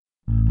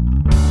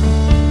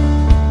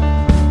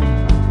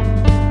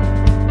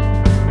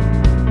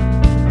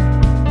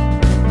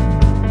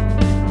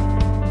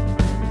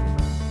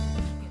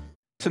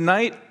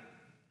tonight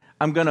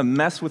I'm going to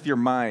mess with your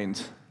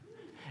mind,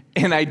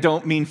 and I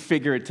don't mean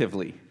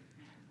figuratively.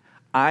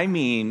 I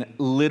mean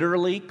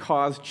literally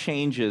cause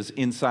changes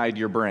inside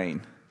your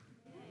brain.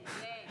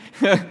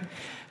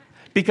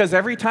 Because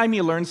every time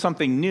you learn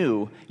something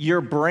new,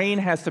 your brain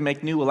has to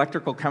make new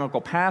electrical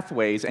chemical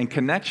pathways and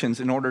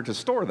connections in order to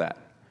store that.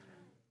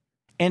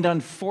 And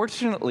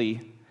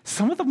unfortunately,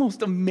 some of the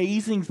most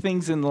amazing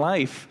things in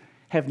life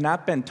have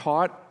not been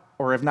taught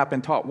or have not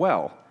been taught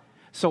well.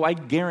 So I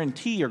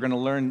guarantee you're going to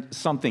learn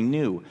something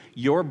new.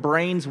 Your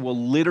brains will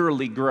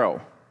literally grow.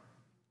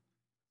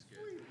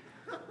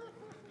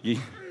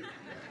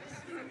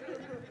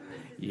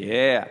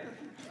 Yeah.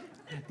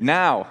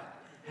 Now,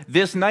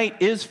 this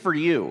night is for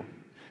you.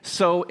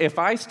 So if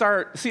I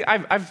start,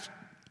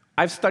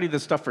 I've studied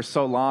this stuff for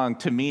so long,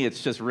 to me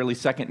it's just really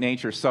second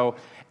nature. So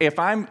if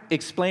I'm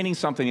explaining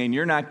something and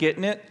you're not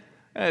getting it,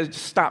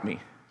 just stop me.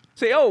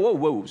 Say, oh,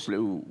 whoa,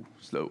 slow,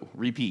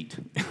 repeat.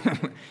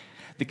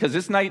 Because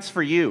this night's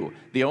for you.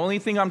 The only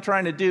thing I'm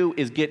trying to do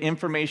is get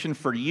information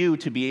for you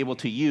to be able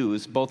to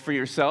use, both for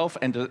yourself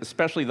and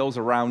especially those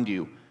around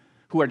you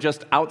who are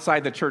just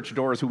outside the church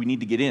doors who we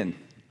need to get in.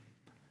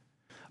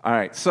 All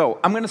right, so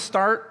I'm going to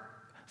start.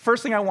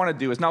 First thing I want to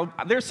do is, now,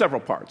 there's several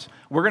parts.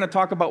 We're going to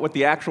talk about what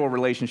the actual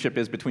relationship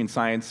is between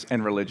science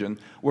and religion.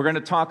 We're going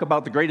to talk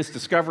about the greatest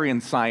discovery in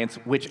science,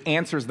 which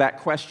answers that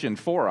question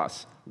for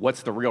us.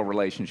 What's the real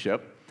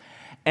relationship?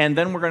 And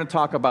then we're going to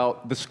talk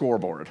about the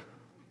scoreboard.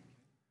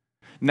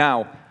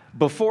 Now,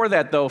 before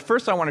that, though,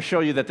 first I want to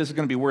show you that this is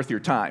going to be worth your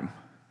time.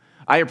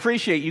 I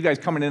appreciate you guys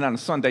coming in on a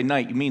Sunday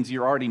night. It means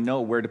you already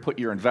know where to put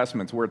your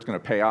investments, where it's going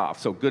to pay off,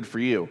 so good for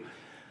you.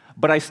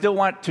 But I still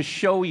want to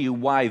show you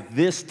why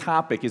this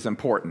topic is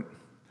important.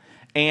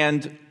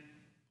 And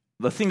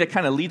the thing that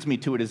kind of leads me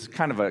to it is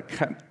kind of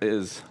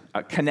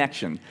a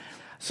connection.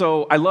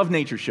 So I love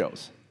nature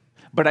shows,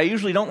 but I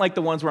usually don't like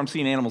the ones where I'm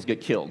seeing animals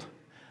get killed.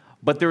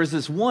 But there was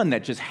this one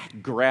that just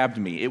grabbed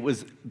me. It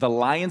was the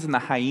lions and the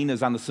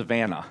hyenas on the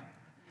savannah.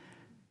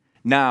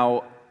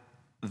 Now,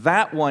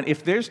 that one,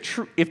 if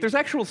there's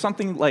actual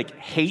something like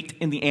hate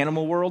in the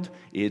animal world,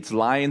 it's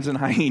lions and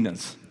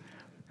hyenas.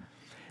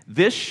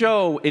 This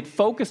show, it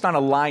focused on a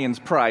lion's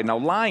pride. Now,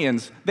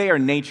 lions, they are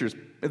nature's,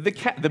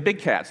 the big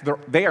cats,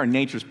 they are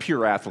nature's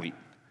pure athlete.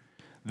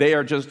 They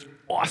are just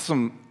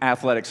awesome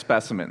athletic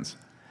specimens.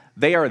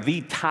 They are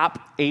the top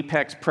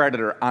apex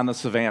predator on the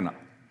savannah.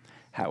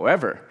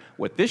 However,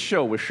 what this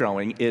show was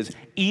showing is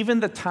even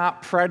the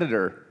top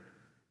predator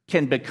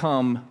can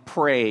become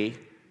prey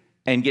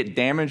and get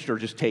damaged or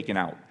just taken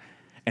out.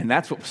 And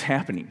that's what was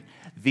happening.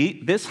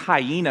 This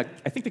hyena,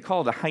 I think they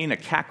call it a hyena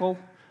cackle,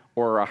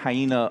 or a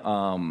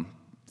hyena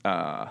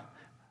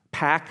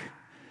pack.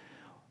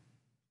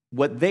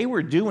 What they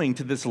were doing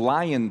to this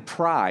lion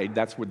pride,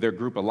 that's what their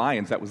group of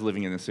lions that was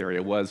living in this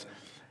area was,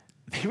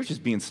 they were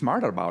just being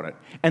smart about it.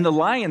 And the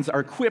lions are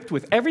equipped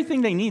with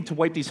everything they need to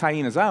wipe these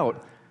hyenas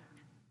out,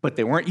 but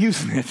they weren't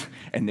using it,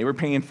 and they were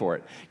paying for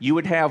it. You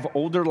would have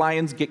older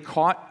lions get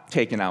caught,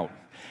 taken out.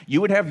 You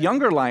would have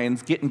younger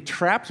lions getting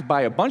trapped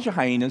by a bunch of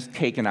hyenas,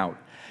 taken out.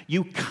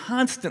 You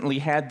constantly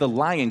had the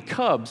lion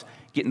cubs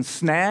getting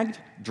snagged,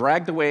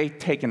 dragged away,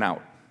 taken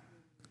out.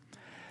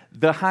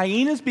 The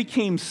hyenas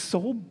became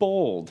so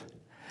bold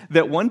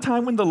that one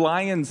time when the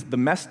lions, the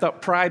messed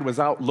up pride, was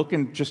out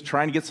looking, just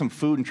trying to get some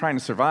food and trying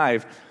to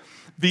survive,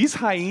 these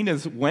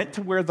hyenas went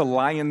to where the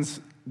lion's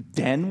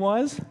den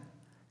was,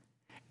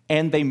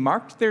 and they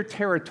marked their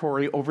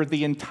territory over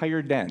the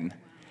entire den.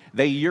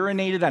 They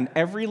urinated on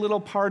every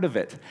little part of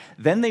it.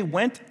 Then they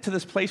went to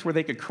this place where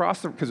they could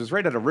cross, because it was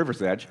right at a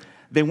river's edge.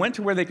 They went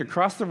to where they could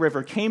cross the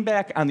river, came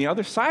back on the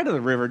other side of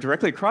the river,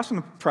 directly across from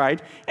the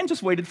pride, and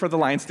just waited for the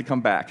lions to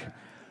come back.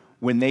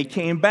 When they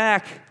came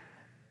back,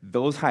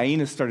 those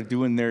hyenas started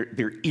doing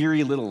their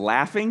eerie little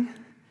laughing,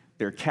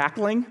 their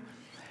cackling,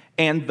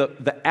 and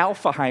the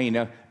alpha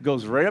hyena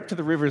goes right up to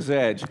the river's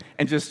edge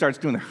and just starts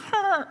doing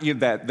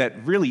that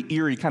really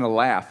eerie kind of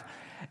laugh,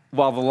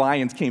 while the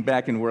lions came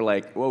back and were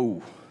like,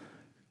 whoa.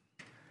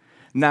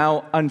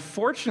 Now,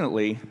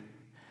 unfortunately,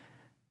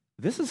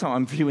 this is how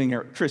I'm viewing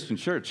our Christian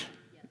church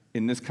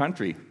in this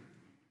country.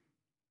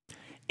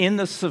 In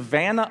the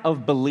savannah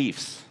of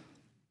beliefs,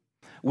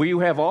 where you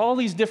have all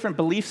these different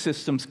belief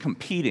systems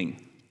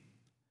competing,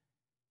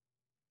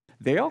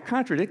 they all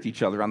contradict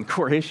each other on the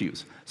core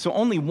issues. So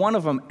only one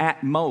of them,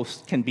 at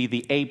most, can be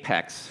the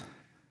apex.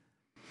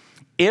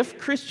 If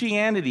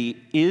Christianity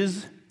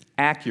is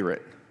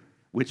accurate,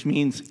 which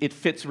means it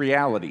fits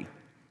reality,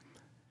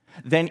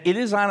 then it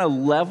is on a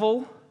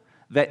level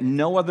that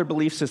no other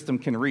belief system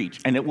can reach.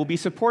 And it will be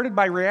supported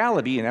by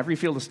reality in every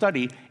field of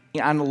study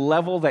on a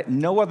level that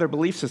no other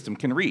belief system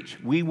can reach.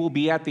 We will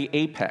be at the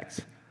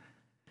apex.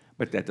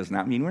 But that does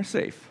not mean we're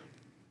safe.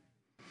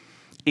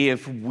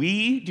 If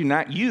we do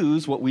not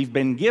use what we've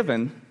been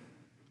given,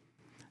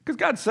 because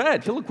God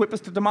said He'll equip us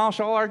to demolish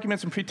all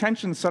arguments and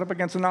pretensions set up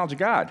against the knowledge of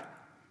God.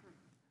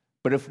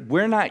 But if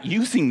we're not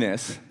using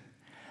this,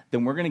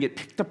 then we're going to get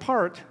picked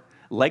apart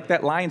like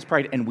that lion's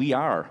pride, and we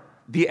are.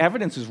 The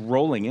evidence is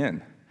rolling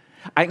in.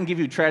 I can give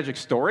you tragic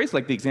stories,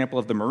 like the example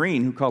of the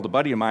Marine who called a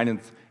buddy of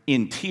mine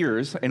in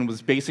tears and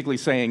was basically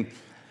saying,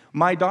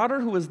 my daughter,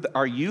 who was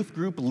our youth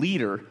group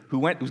leader, who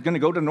was going to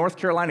go to North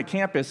Carolina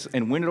campus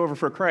and win it over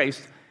for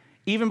Christ,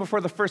 even before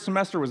the first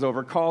semester was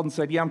over, called and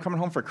said, yeah, I'm coming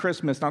home for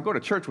Christmas, and I'll go to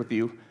church with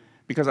you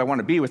because I want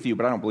to be with you,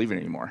 but I don't believe it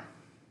anymore.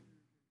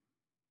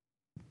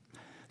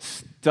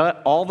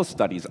 All the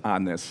studies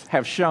on this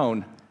have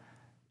shown,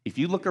 if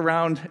you look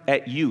around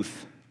at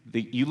youth,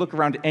 you look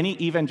around any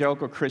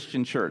evangelical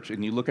Christian church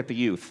and you look at the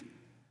youth,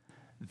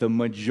 the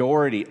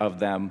majority of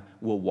them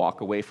will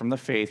walk away from the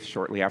faith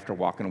shortly after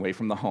walking away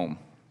from the home.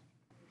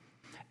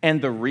 And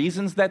the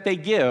reasons that they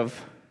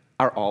give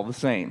are all the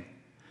same.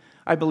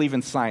 I believe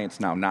in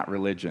science now, not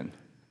religion.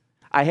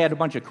 I had a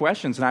bunch of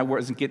questions and I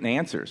wasn't getting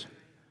answers.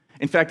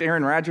 In fact,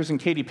 Aaron Rodgers and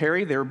Katy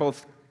Perry, they were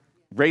both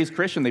raised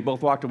Christian. They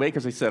both walked away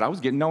because they said, I was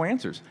getting no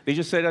answers. They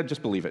just said, I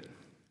just believe it.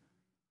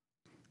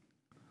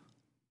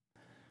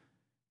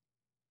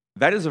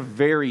 That is a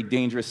very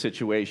dangerous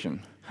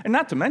situation. And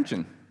not to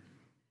mention,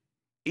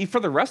 for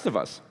the rest of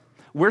us,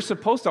 we're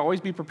supposed to always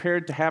be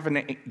prepared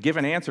to give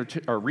an answer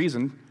or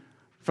reason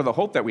for the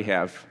hope that we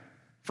have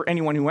for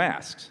anyone who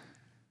asks.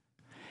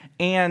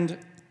 And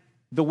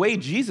the way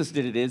Jesus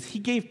did it is, he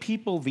gave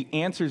people the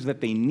answers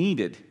that they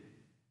needed.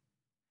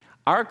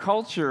 Our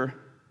culture,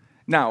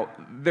 now,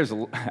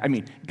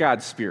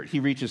 God's Spirit, he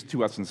reaches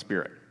to us in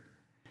spirit.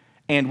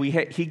 And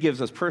he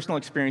gives us personal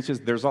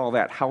experiences, there's all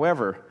that.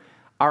 However,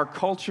 our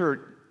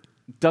culture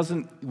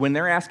doesn't, when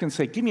they're asking,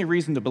 say, give me a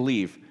reason to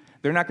believe,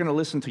 they're not going to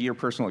listen to your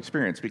personal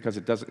experience because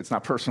it's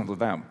not personal to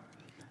them.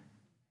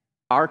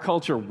 Our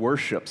culture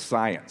worships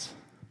science.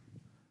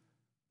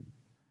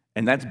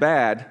 And that's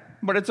bad,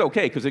 but it's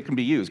okay because it can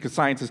be used, because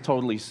science is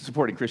totally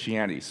supporting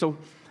Christianity. So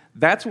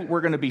that's what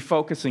we're going to be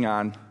focusing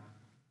on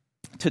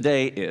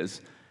today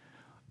is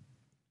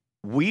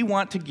we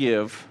want to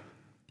give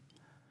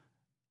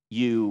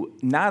you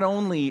not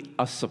only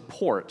a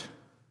support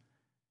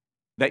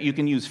that you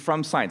can use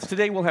from science.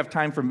 Today we'll have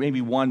time for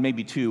maybe one,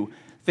 maybe two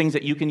things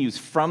that you can use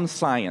from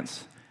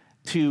science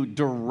to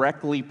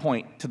directly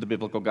point to the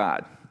biblical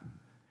God.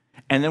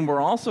 And then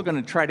we're also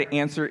going to try to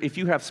answer if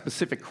you have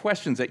specific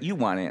questions that you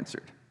want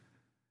answered.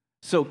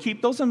 So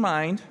keep those in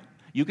mind.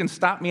 You can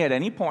stop me at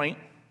any point.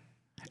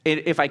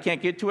 If I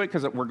can't get to it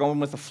because we're going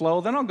with the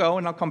flow, then I'll go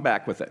and I'll come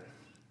back with it.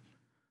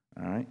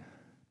 All right?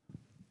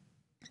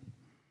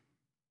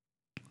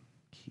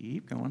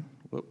 Keep going.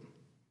 Whoop.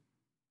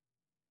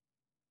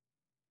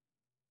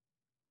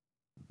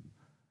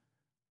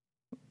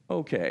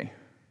 Okay.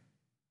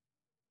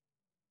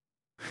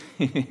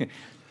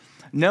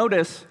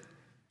 Notice,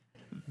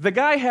 the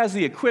guy has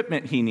the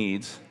equipment he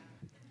needs,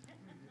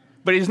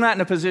 but he's not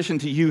in a position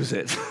to use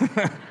it.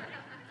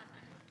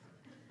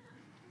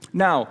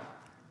 Now,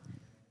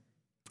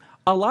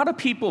 a lot of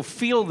people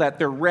feel that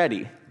they're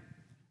ready,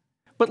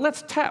 but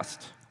let's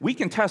test. We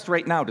can test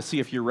right now to see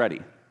if you're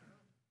ready.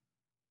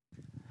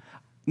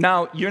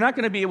 Now, you're not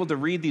going to be able to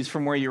read these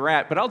from where you're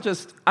at, but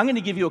I'm going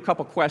to give you a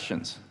couple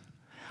questions.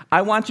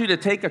 I want you to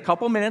take a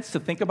couple minutes to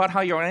think about how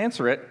you'll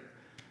answer it,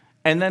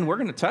 and then we're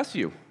going to test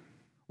you.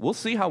 We'll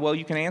see how well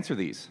you can answer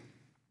these.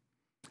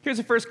 Here's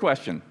the first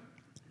question.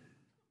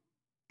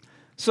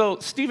 So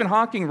Stephen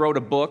Hawking wrote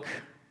a book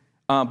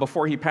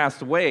before he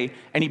passed away,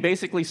 and he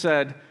basically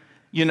said,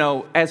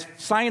 as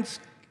science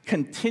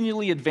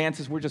continually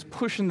advances, we're just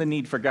pushing the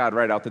need for God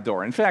right out the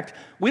door. In fact,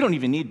 we don't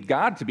even need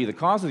God to be the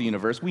cause of the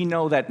universe. We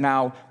know that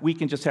now we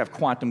can just have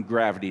quantum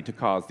gravity to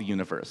cause the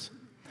universe.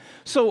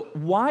 So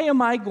why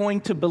am I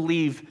going to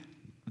believe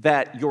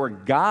that your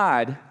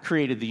God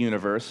created the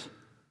universe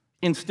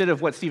instead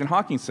of what Stephen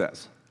Hawking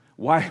says?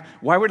 Why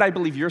would I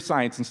believe your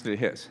science instead of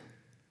his?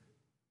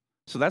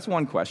 So that's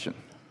one question.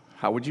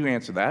 How would you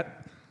answer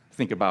that?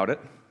 Think about it.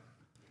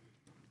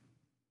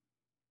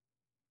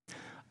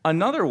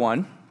 Another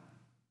one,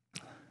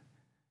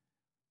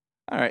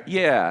 all right,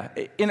 yeah,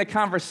 in a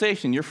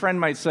conversation, your friend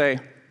might say,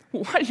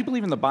 well, why did you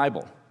believe in the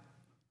Bible?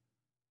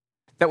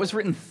 That was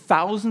written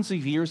thousands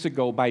of years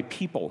ago by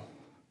people.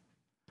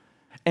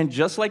 And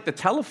just like the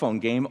telephone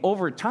game,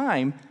 over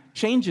time,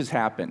 changes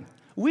happen.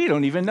 We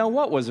don't even know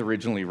what was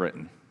originally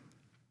written.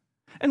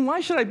 And why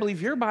should I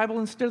believe your Bible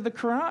instead of the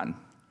Quran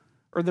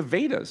or the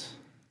Vedas?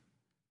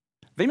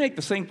 They make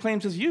the same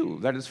claims as you,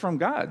 that it's from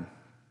God.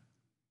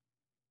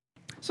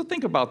 So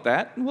think about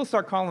that, and we'll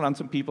start calling on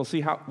some people,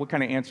 see what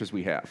kind of answers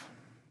we have.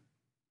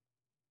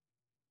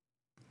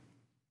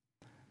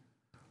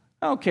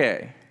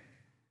 Okay.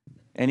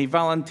 Any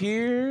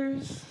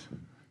volunteers?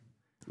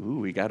 Ooh,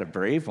 we got a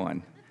brave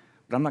one.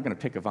 But I'm not going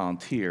to pick a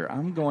volunteer.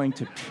 I'm going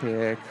to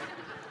pick...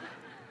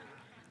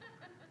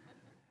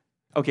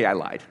 Okay, I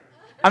lied.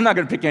 I'm not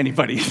going to pick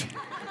anybody.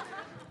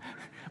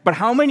 But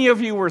how many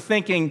of you were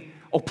thinking,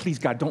 oh, please,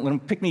 God, don't let him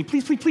pick me.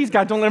 Please, please, please,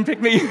 God, don't let him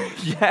pick me.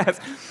 Yes.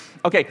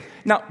 Okay,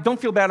 now, don't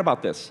feel bad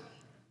about this.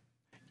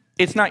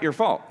 It's not your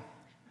fault.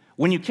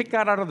 When you kick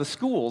God out of the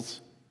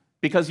schools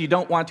because you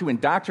don't want to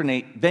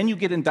indoctrinate, then you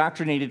get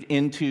indoctrinated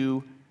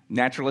into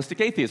naturalistic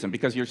atheism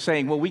because you're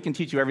saying, well, we can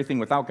teach you everything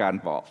without God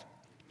involved.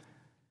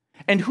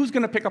 And who's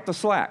going to pick up the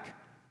slack?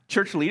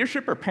 Church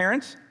leadership or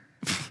parents?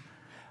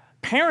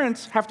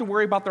 Parents have to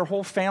worry about their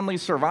whole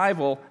family's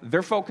survival.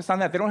 They're focused on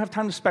that. They don't have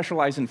time to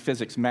specialize in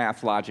physics,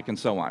 math, logic, and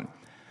so on.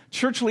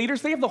 Church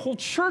leaders, they have the whole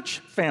church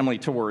family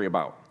to worry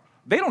about.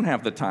 They don't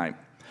have the time.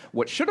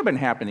 What should have been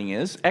happening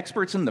is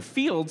experts in the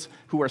fields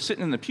who are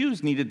sitting in the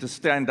pews needed to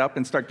stand up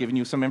and start giving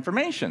you some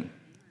information.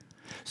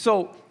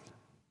 So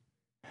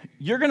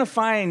you're going to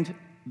find,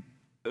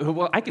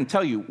 well, I can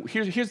tell you,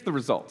 here's the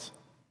results.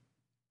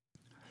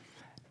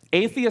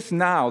 Atheists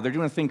now, they're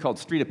doing a thing called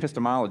street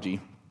epistemology,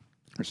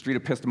 or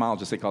street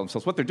epistemologists, they call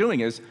themselves. What they're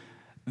doing is,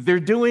 they're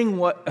doing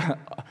what,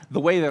 the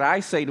way that I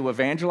say to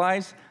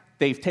evangelize.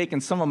 They've taken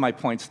some of my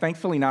points,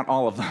 thankfully not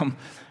all of them,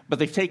 but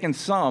they've taken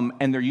some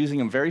and they're using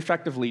them very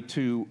effectively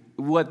to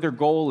what their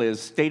goal is,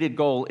 stated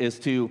goal is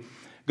to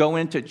go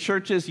into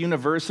churches,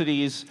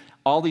 universities,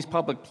 all these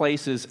public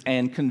places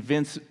and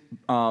convince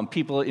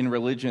people in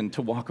religion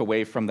to walk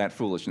away from that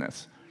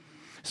foolishness.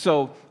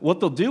 So what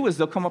they'll do is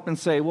they'll come up and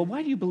say, well,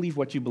 why do you believe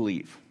what you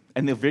believe?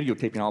 And they're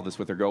videotaping all this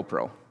with their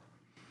GoPro.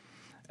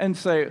 And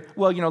say,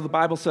 well, the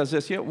Bible says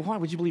this. Yeah, well, why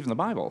would you believe in the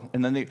Bible?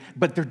 And then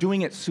but they're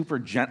doing it super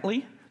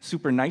gently,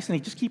 super nice, and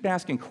they just keep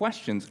asking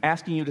questions,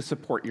 asking you to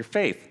support your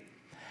faith.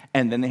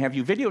 And then they have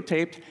you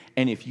videotaped,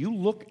 and if you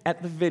look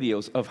at the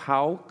videos of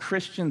how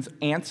Christians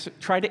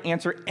try to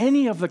answer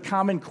any of the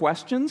common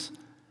questions,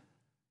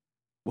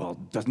 well,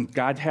 doesn't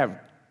God have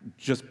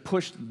just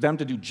pushed them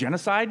to do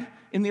genocide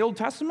in the Old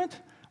Testament?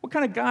 What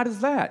kind of God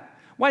is that?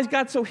 Why is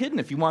God so hidden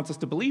if he wants us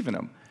to believe in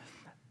him?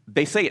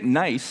 They say it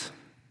nice,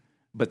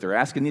 but they're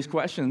asking these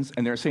questions,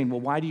 and they're saying, well,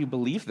 why do you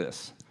believe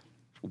this?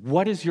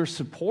 What is your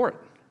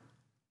support?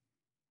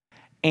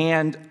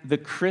 And the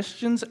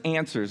Christians'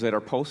 answers that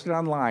are posted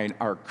online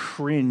are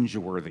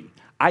cringeworthy.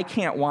 I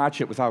can't watch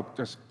it without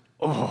just,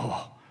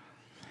 oh.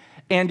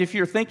 And if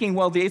you're thinking,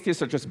 well, the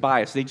atheists are just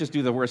biased, they just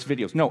do the worst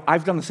videos. No,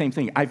 I've done the same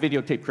thing. I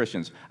videotape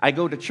Christians. I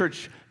go to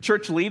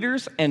church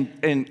leaders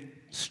and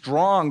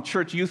strong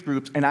church youth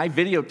groups, and I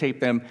videotape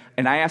them,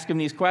 and I ask them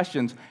these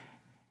questions.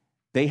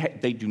 They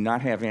do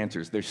not have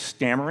answers. There's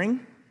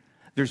stammering,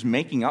 there's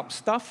making up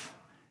stuff,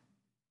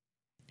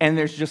 and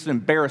there's just an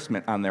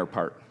embarrassment on their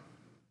part.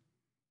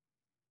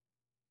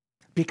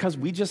 Because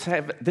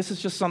this is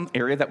just some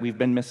area that we've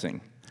been missing.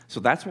 So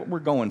that's what we're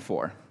going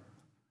for.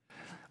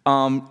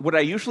 What I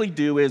usually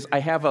do is I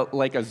have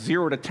a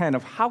 0 to 10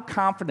 of how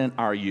confident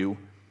are you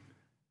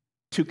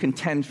to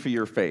contend for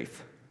your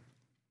faith.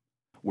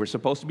 We're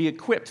supposed to be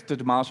equipped to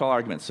demolish all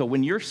arguments. So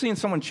when you're seeing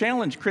someone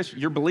challenge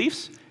your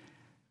beliefs,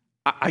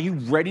 are you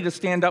ready to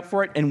stand up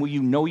for it, and will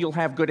you know you'll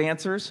have good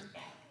answers?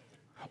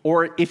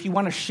 Or if you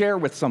want to share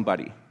with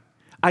somebody,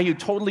 are you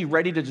totally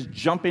ready to just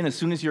jump in as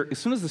soon as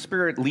the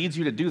Spirit leads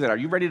you to do that? Are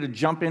you ready to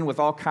jump in with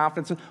all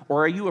confidence,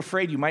 or are you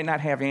afraid you might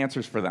not have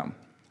answers for them?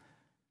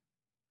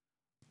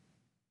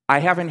 I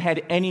haven't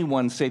had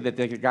anyone say that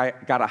they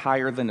got a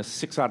higher than a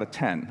 6 out of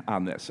 10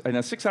 on this, and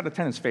a 6 out of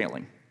 10 is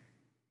failing.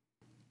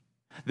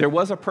 There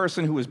was a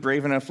person who was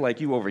brave enough,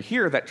 like you over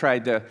here, that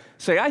tried to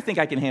say, I think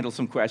I can handle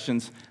some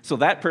questions. So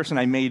that person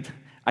I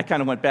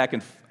kind of went back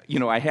and,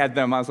 I had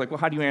them, I was like, well,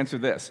 how do you answer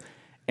this?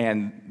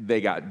 And they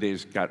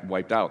just got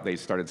wiped out. They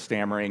started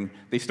stammering.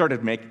 They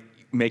started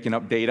making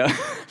up data.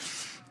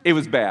 It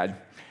was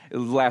bad. It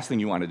was the last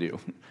thing you want to do.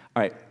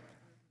 All right.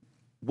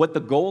 What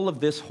the goal of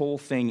this whole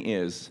thing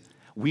is,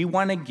 we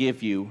want to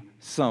give you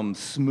some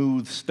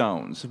smooth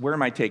stones. Where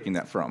am I taking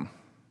that from?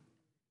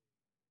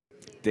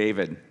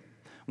 David.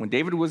 When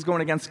David was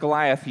going against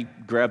Goliath, he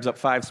grabs up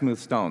 5 smooth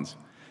stones.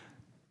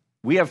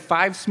 We have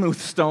 5 smooth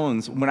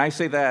stones. When I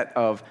say that,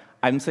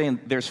 I'm saying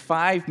there's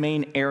 5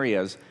 main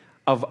areas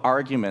of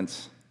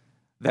arguments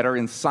that are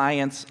in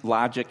science,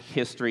 logic,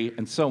 history,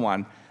 and so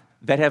on,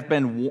 that have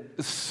been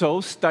so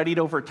studied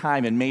over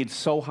time and made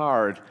so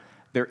hard,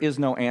 there is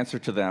no answer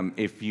to them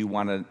if you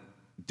want to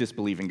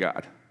disbelieve in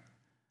God.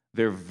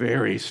 They're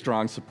very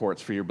strong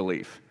supports for your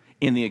belief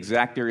in the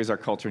exact areas our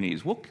culture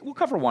needs. We'll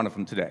cover one of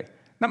them today.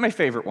 Not my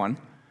favorite one,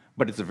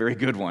 but it's a very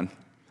good one.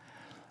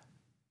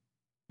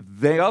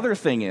 The other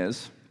thing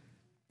is,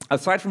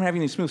 aside from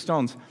having these smooth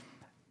stones,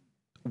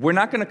 we're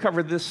not going to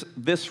cover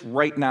this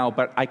right now,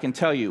 but I can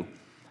tell you,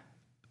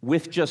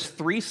 with just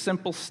 3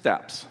 simple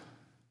steps.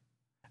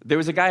 There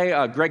was a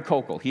guy, Greg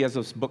Kokel, he has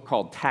this book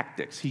called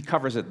Tactics. He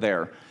covers it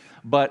there.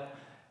 But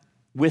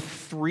with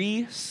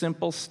 3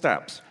 simple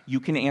steps, you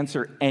can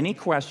answer any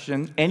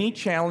question, any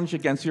challenge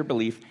against your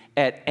belief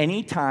at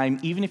any time,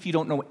 even if you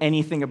don't know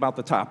anything about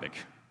the topic.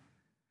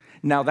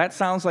 Now, that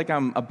sounds like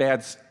I'm a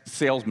bad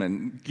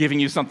salesman giving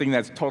you something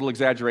that's total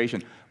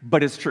exaggeration,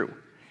 but it's true.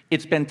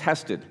 It's been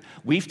tested.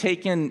 We've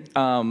taken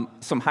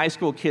some high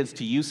school kids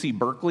to UC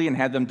Berkeley and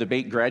had them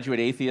debate graduate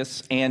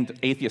atheists and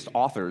atheist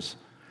authors,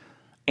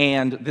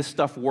 and this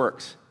stuff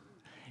works.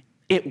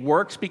 It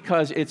works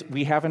because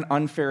we have an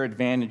unfair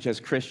advantage as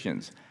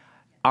Christians.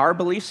 Our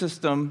belief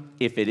system,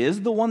 if it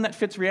is the one that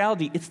fits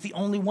reality, it's the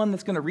only one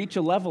that's going to reach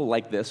a level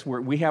like this where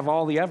we have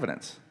all the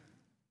evidence.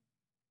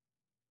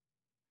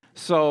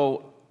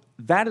 So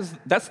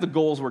that's the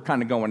goals we're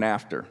kind of going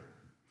after.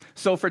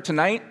 So for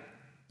tonight,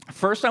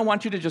 First, I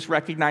want you to just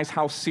recognize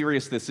how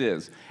serious this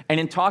is. And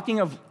in talking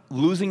of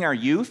losing our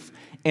youth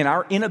and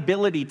our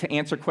inability to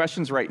answer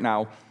questions right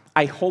now,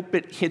 I hope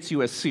it hits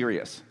you as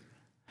serious.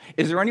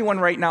 Is there anyone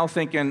right now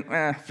thinking,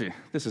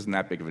 this isn't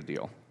that big of a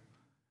deal,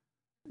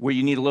 where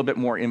you need a little bit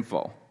more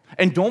info?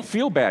 And don't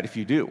feel bad if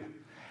you do.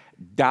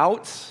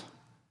 Doubts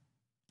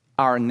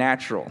are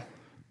natural.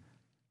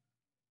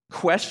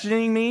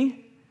 Questioning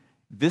me,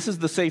 this is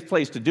the safe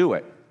place to do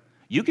it.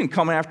 You can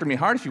come after me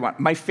hard if you want.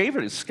 My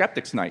favorite is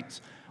Skeptics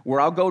Nights, where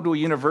I'll go to a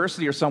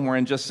university or somewhere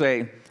and just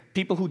say,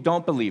 people who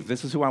don't believe,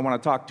 this is who I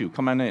want to talk to.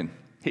 Come on in.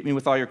 Hit me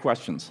with all your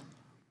questions.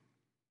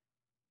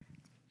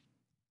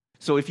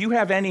 So if you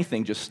have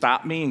anything, just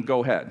stop me and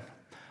go ahead.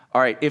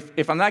 All right,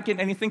 if I'm not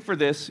getting anything for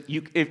this,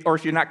 or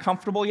if you're not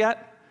comfortable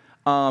yet,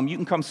 you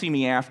can come see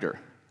me after.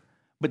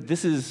 But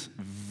this is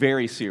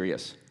very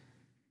serious,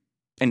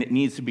 and it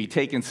needs to be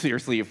taken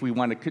seriously if we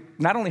want to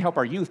not only help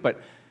our youth,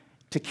 but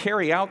to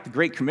carry out the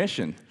Great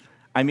Commission.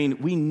 I mean,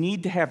 we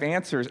need to have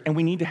answers, and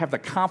we need to have the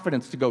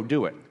confidence to go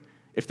do it.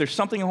 If there's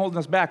something holding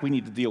us back, we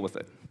need to deal with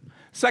it.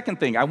 Second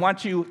thing, I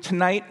want you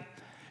tonight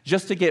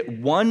just to get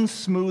one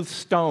smooth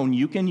stone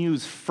you can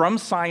use from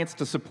science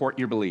to support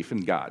your belief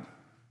in God.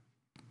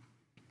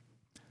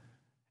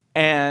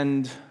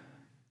 And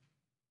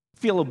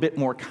feel a bit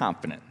more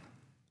confident.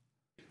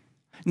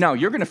 Now,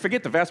 you're going to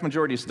forget the vast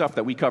majority of stuff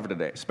that we cover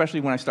today,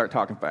 especially when I start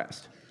talking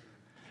fast.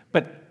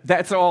 But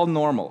that's all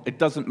normal. It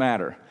doesn't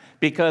matter,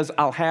 because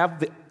I'll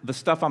have the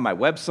stuff on my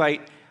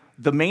website.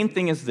 The main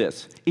thing is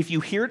this. If you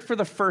hear it for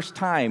the first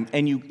time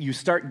and you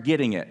start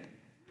getting it,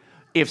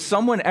 if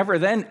someone ever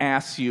then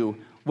asks you,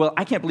 well,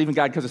 I can't believe in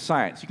God because of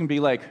science, you can be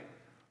like,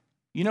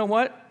 you know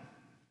what?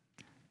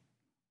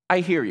 I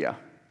hear you.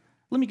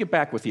 Let me get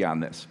back with you on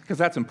this, because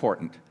that's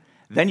important.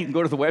 Then you can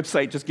go to the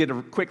website, just get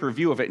a quick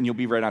review of it, and you'll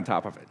be right on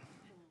top of it.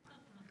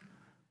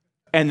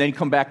 And then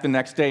come back the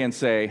next day and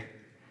say,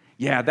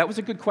 yeah, that was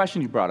a good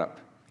question you brought up.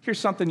 Here's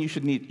something you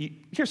should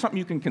need. Here's something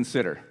you can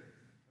consider.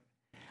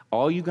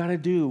 All you got to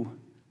do,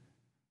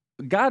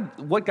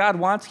 what God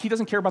wants, He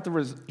doesn't care about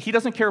He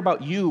doesn't care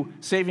about you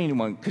saving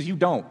anyone, because you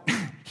don't.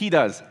 He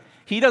does.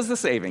 He does the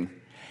saving.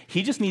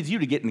 He just needs you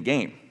to get in the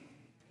game.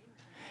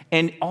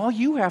 And all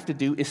you have to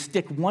do is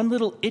stick one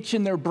little itch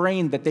in their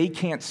brain that they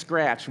can't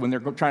scratch when they're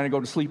trying to go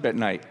to sleep at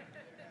night.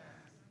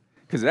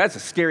 Because that's a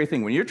scary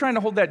thing. When you're trying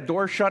to hold that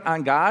door shut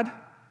on God,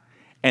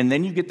 and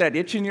then you get that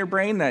itch in your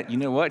brain that, you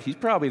know what, He's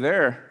probably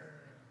there.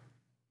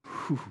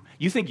 Whew.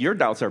 You think your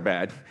doubts are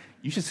bad.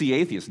 You should see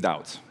atheist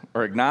doubts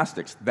or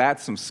agnostics.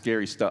 That's some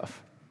scary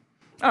stuff.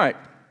 All right.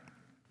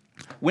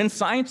 When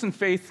science and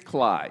faith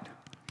collide,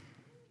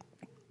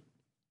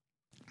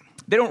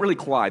 they don't really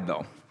collide,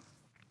 though.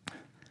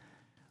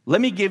 Let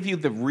me give you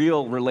the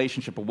real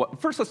relationship of what.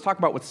 First, let's talk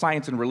about what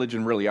science and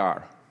religion really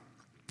are.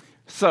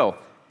 So,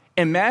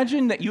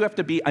 imagine that you have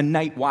to be a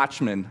night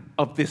watchman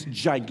of this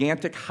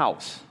gigantic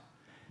house.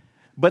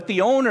 But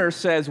the owner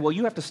says, well,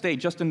 you have to stay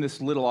just in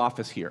this little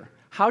office here.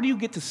 How do you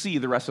get to see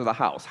the rest of the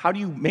house? How do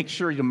you make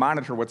sure you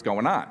monitor what's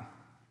going on?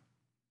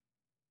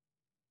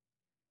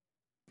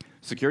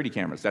 Security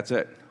cameras, that's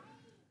it.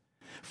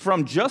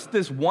 From just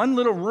this one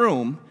little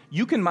room,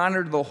 you can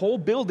monitor the whole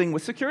building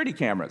with security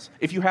cameras.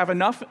 If you have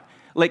enough,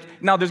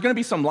 now there's going to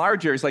be some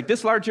large areas, like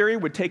this large area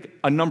would take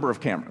a number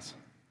of cameras.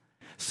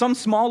 Some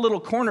small little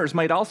corners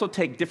might also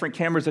take different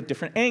cameras at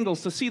different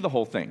angles to see the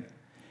whole thing.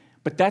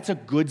 But that's a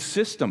good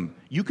system.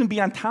 You can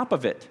be on top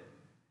of it.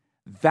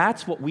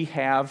 That's what we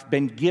have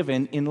been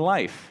given in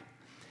life.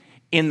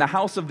 In the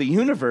house of the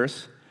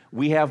universe,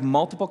 we have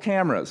multiple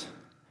cameras.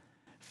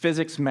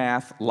 Physics,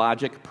 math,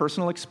 logic,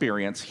 personal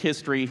experience,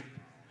 history.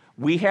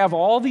 We have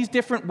all these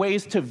different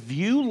ways to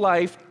view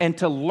life and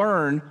to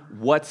learn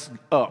what's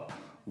up.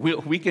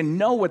 We can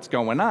know what's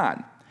going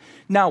on.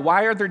 Now,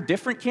 why are there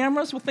different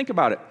cameras? Well, think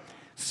about it.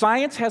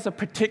 Science has a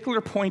particular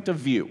point of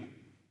view.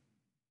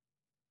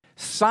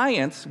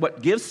 Science,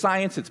 what gives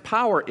science its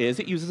power is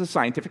it uses a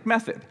scientific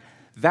method.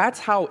 That's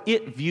how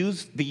it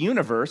views the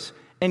universe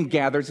and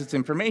gathers its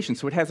information.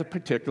 So it has a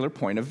particular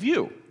point of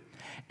view.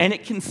 And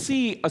it can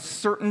see a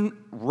certain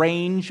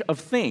range of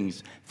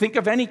things. Think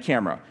of any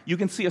camera. You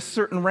can see a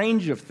certain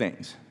range of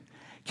things.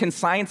 Can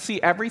science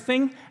see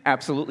everything?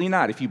 Absolutely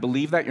not. If you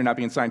believe that, you're not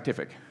being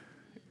scientific.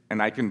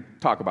 And I can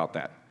talk about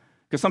that.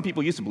 Because some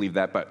people used to believe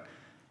that, but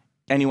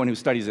anyone who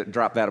studies it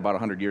dropped that about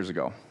 100 years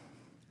ago.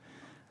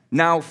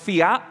 Now,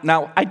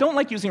 I don't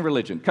like using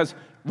religion, because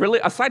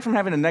aside from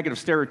having a negative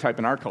stereotype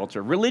in our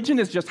culture, religion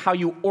is just how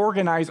you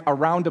organize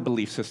around a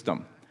belief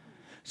system.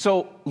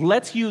 So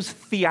let's use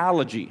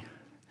theology.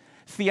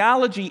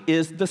 Theology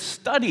is the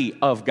study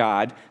of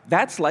God.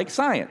 That's like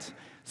science.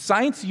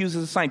 Science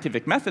uses a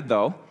scientific method,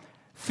 though.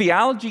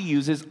 Theology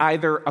uses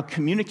either a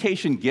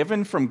communication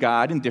given from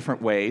God in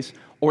different ways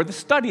or the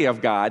study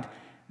of God.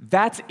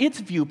 That's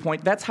its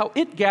viewpoint. That's how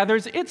it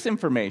gathers its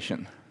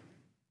information.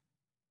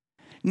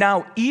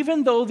 Now,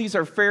 even though these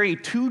are very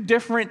two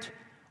different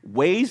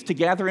ways to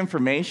gather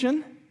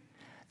information,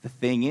 the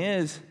thing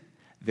is,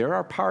 there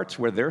are parts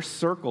where their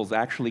circles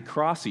actually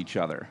cross each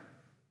other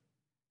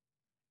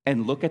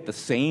and look at the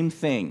same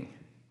thing.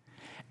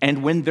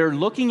 And when they're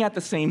looking at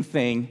the same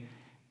thing,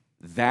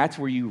 that's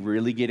where you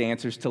really get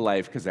answers to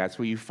life, because that's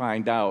where you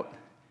find out,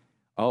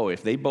 oh,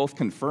 if they both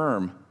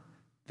confirm,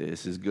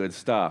 this is good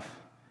stuff.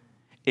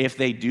 If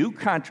they do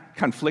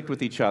conflict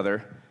with each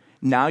other,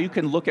 now you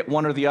can look at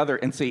one or the other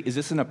and say, is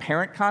this an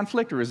apparent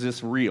conflict or is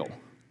this real?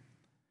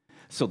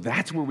 So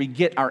that's where we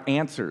get our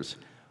answers,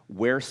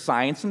 where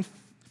science and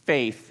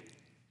faith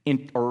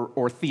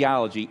or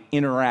theology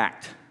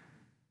interact.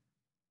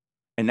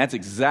 And that's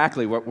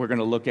exactly what we're going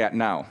to look at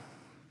now.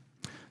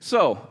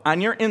 So,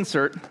 on your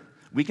insert,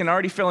 we can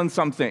already fill in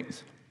some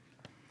things.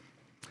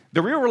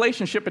 The real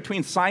relationship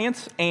between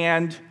science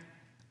and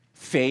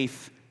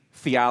faith,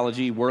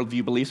 theology,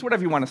 worldview, beliefs,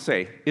 whatever you want to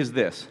say, is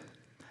this.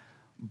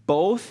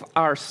 Both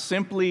are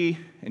simply,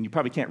 and you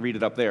probably can't read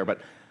it up there,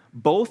 but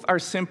both are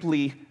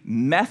simply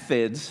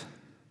methods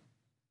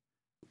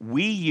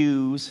we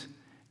use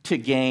to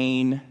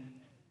gain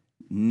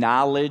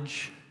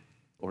knowledge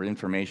or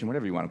information,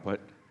 whatever you want to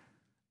put,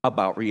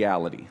 about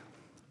reality.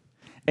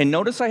 And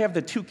notice I have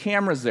the two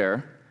cameras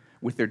there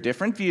with their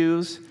different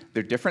views,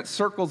 their different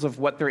circles of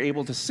what they're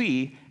able to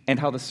see, and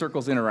how the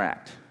circles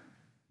interact.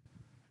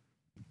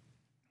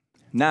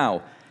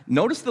 Now,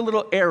 notice the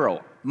little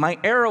arrow. My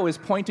arrow is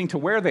pointing to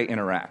where they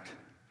interact,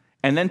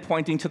 and then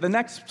pointing to the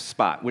next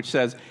spot, which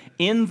says,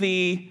 in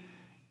the,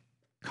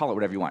 call it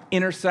whatever you want,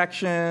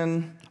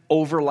 intersection,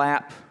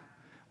 overlap,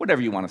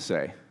 whatever you want to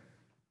say.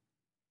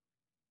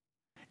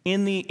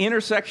 In the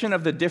intersection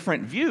of the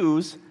different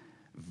views,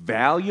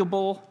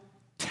 valuable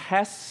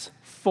tests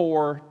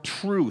for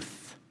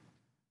truth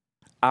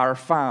are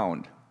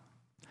found.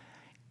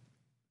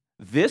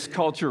 This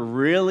culture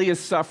really is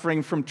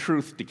suffering from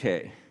truth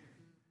decay.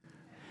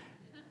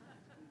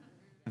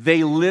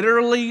 They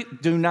literally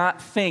do not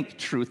think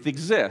truth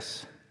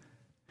exists.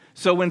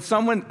 So when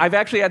I've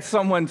actually had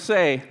someone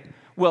say,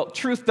 well,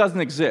 truth doesn't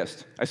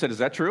exist. I said, is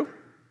that true?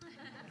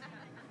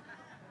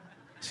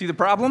 See the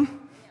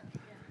problem?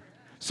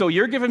 So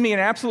you're giving me an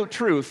absolute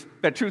truth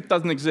that truth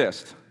doesn't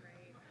exist.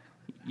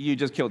 You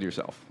just killed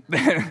yourself.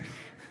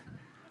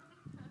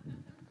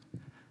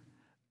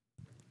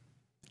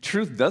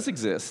 Truth does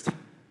exist.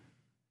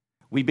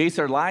 We base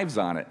our lives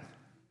on it.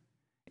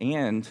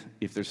 And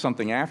if there's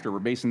something after, we're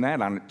basing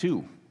that on it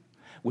too,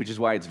 which is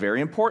why it's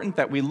very important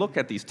that we look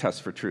at these tests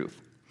for truth.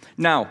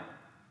 Now,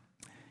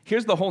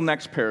 here's the whole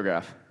next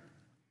paragraph.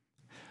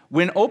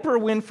 When Oprah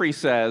Winfrey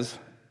says,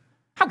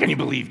 how can you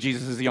believe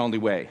Jesus is the only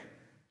way?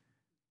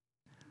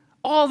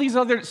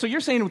 So you're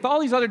saying with all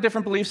these other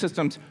different belief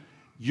systems,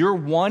 your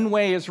one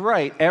way is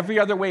right, every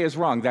other way is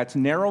wrong. That's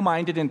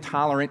narrow-minded,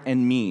 intolerant,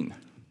 and mean.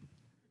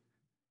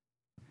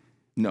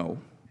 No.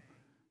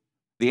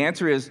 The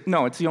answer is,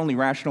 no, it's the only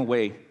rational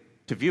way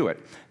to view it.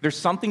 There's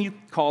something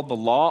called the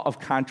law of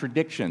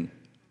contradiction.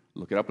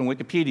 Look it up in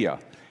Wikipedia.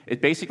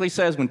 It basically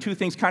says when two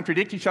things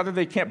contradict each other,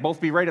 they can't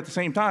both be right at the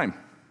same time.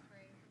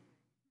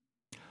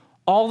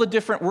 All the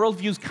different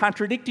worldviews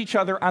contradict each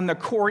other on the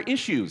core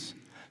issues.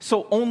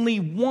 So only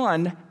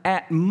one,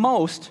 at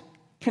most,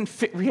 can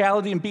fit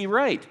reality and be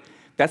right.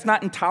 That's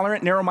not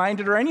intolerant,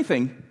 narrow-minded, or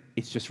anything.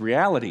 It's just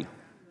reality.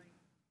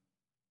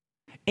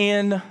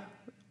 There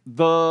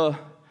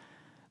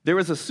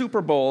was a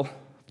Super Bowl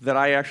that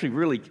I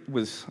actually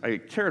I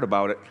cared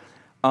about it.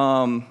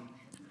 And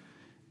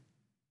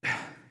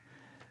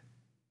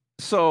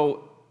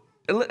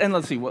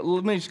let's see,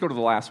 let me just go to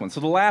the last one. So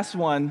the last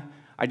one,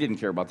 I didn't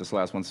care about this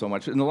last one so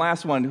much. In the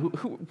last one,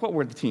 what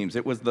were the teams?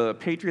 It was the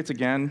Patriots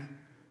again.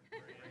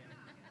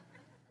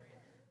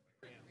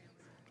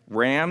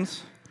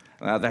 Rams?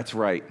 That's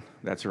right.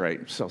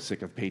 I'm so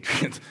sick of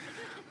Patriots.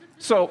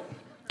 So,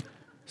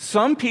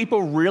 some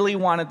people really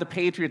wanted the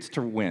Patriots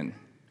to win.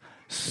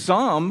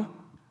 Some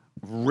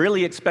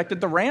really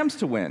expected the Rams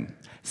to win.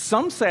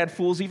 Some sad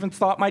fools even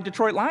thought my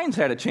Detroit Lions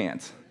had a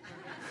chance.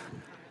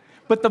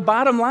 But the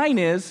bottom line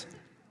is,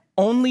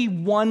 only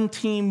one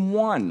team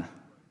won.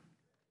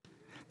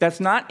 That's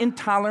not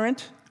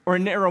intolerant or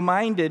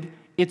narrow-minded,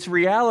 it's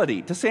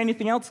reality. To say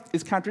anything else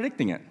is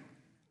contradicting it.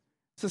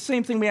 It's the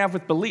same thing we have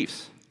with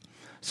beliefs.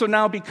 So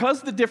now,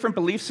 because the different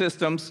belief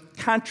systems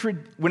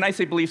when I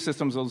say belief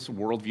systems, those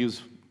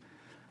worldviews,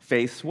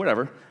 faiths,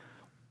 whatever,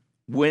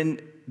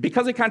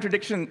 because they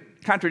contradict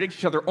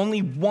each other,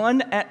 only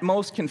one at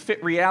most can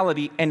fit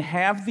reality and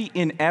have the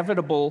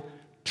inevitable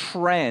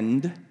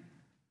trend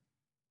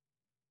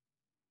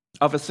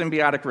of a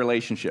symbiotic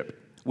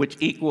relationship, which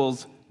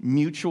equals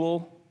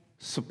mutual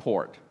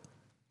support.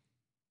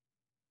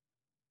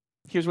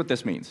 Here's what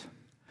this means.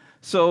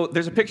 So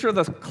there's a picture of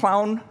the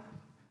clownfish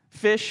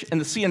and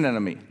the sea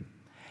anemone.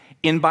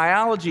 In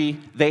biology,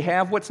 they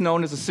have what's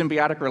known as a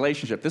symbiotic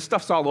relationship. This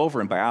stuff's all over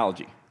in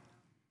biology.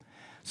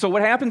 So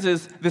what happens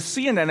is the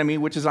sea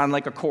anemone, which is on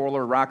like a coral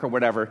or rock or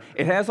whatever,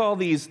 it has all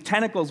these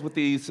tentacles with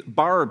these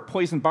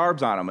poison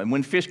barbs on them. And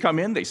when fish come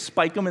in, they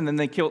spike them and then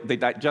they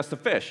digest the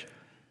fish.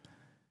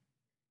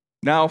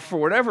 Now, for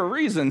whatever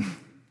reason,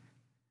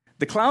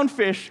 the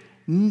clownfish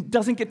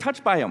doesn't get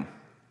touched by them.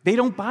 They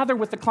don't bother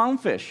with the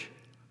clownfish.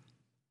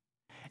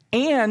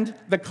 And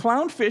the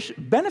clownfish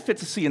benefits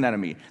the sea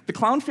anemone. The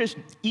clownfish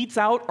eats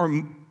out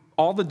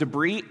all the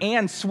debris,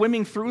 and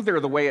swimming through there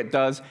the way it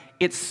does,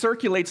 it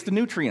circulates the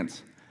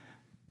nutrients.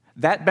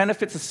 That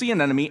benefits the sea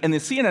anemone, and the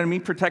sea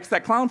anemone protects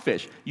that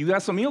clownfish. You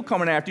got some eel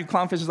coming after you,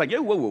 clownfish is like,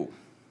 yo, whoa, whoa.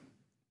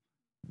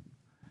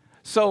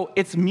 So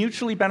it's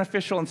mutually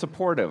beneficial and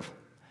supportive.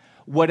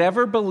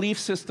 Whatever belief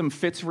system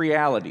fits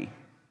reality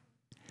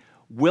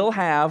will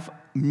have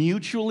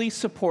mutually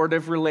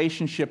supportive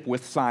relationship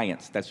with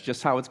science. That's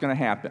just how it's going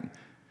to happen.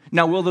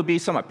 Now, will there be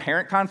some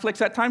apparent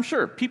conflicts at times?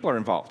 Sure, people are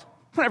involved.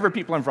 Whenever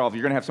people are involved,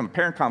 you're going to have some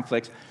apparent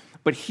conflicts.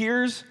 But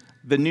here's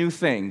the new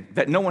thing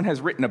that no one has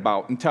written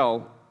about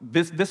until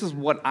this is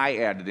what I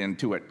added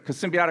into it, because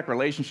symbiotic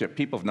relationship,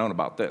 people have known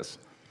about this.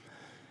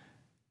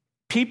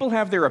 People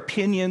have their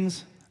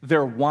opinions,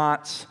 their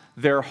wants,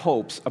 their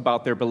hopes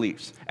about their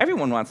beliefs.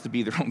 Everyone wants to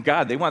be their own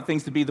God. They want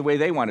things to be the way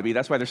they want to be.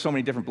 That's why there's so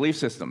many different belief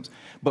systems.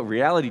 But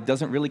reality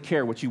doesn't really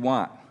care what you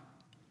want.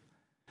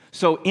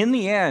 So in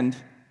the end,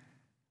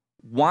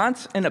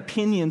 wants and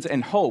opinions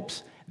and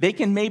hopes, they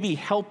can maybe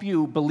help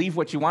you believe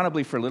what you want to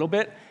believe for a little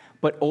bit,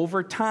 but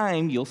over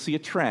time, you'll see a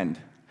trend.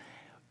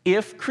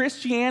 If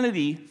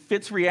Christianity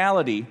fits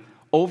reality,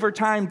 over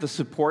time, the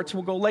supports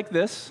will go like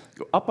this,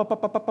 go up, up,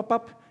 up, up, up, up,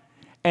 up,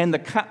 and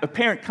the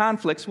apparent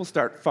conflicts will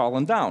start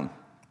falling down.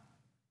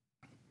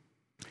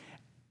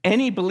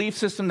 Any belief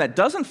system that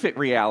doesn't fit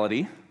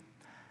reality,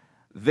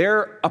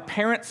 their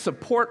apparent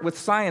support with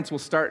science will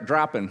start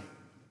dropping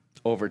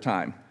over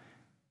time.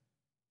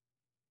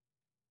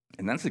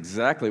 And that's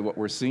exactly what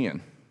we're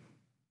seeing.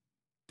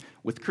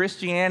 With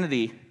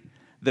Christianity,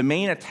 the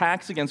main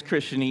attacks against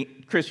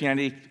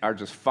Christianity are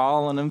just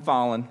falling and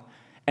falling,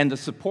 and the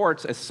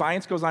supports, as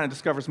science goes on and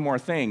discovers more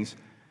things,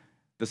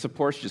 the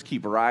supports just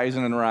keep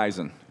rising and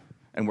rising.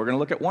 And we're going to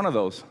look at one of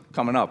those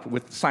coming up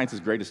with science's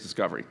greatest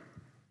discovery.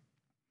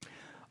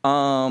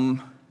 The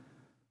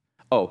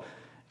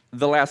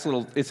last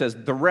little, it says,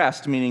 the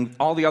rest, meaning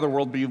all the other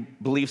world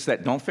beliefs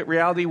that don't fit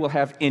reality, will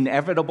have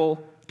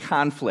inevitable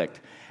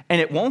conflict. And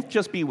it won't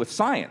just be with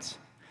science.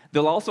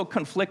 They'll also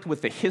conflict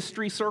with the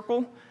history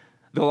circle.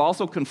 They'll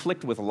also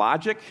conflict with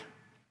logic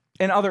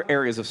and other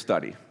areas of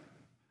study.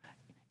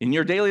 In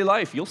your daily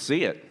life, you'll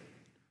see it.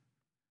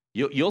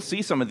 You'll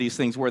see some of these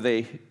things where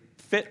they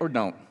fit or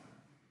don't.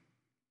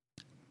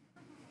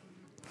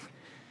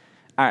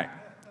 All right.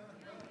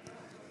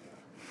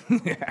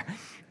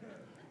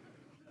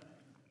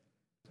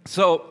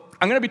 So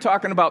I'm going to be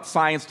talking about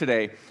science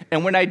today.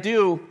 And when I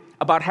do,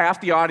 about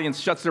half the audience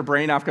shuts their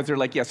brain off because they're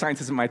like, yeah,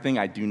 science isn't my thing.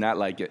 I do not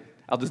like it.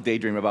 I'll just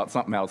daydream about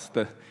something else,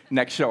 the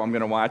next show I'm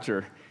going to watch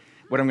or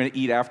what I'm going to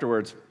eat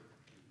afterwards.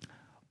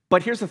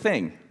 But here's the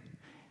thing.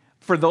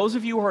 For those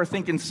of you who are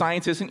thinking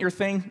science isn't your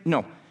thing,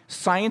 no.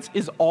 Science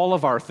is all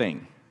of our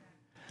thing.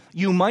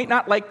 You might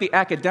not like the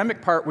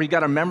academic part where you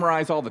got to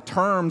memorize all the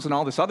terms and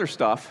all this other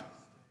stuff,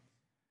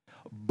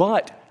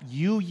 but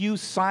you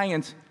use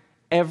science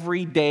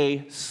every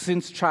day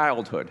since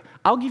childhood.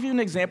 I'll give you an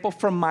example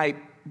from it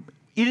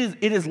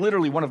is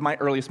literally one of my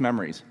earliest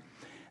memories.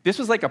 This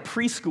was like a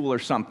preschool or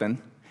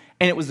something,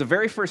 and it was the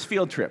very first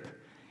field trip.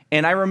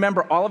 And I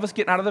remember all of us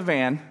getting out of the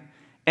van,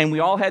 and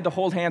we all had to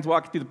hold hands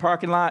walking through the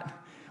parking lot.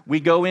 We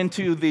go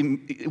into the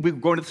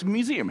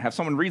museum, have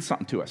someone read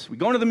something to us. We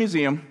go into the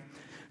museum.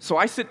 So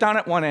I sit down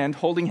at one end,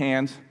 holding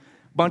hands,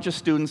 bunch of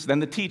students, then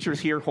the teacher's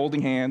here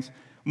holding hands,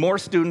 more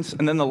students,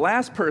 and then the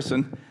last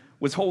person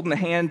was holding the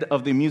hand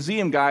of the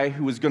museum guy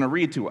who was going to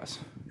read to us.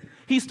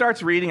 He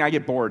starts reading, I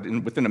get bored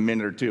within a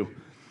minute or two.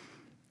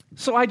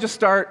 So I just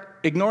start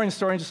ignoring the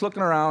story and just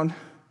looking around,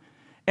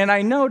 and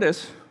I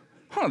notice,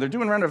 they're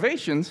doing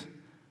renovations,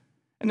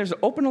 and there's an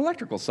open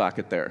electrical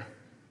socket there.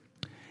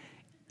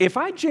 If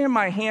I jam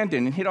my hand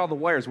in and hit all the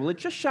wires, will it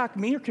just shock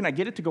me, or can I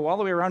get it to go all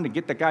the way around and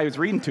get the guy who's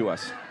reading to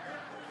us?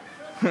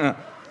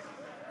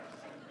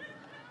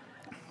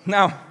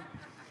 Now,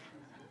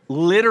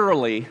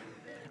 literally,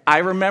 I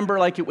remember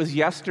like it was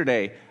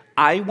yesterday,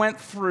 I went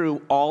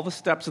through all the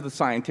steps of the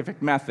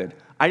scientific method.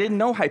 I didn't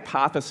know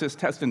hypothesis,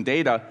 test, and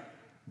data,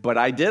 but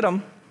I did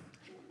them.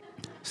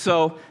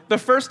 So the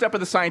first step of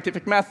the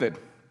scientific method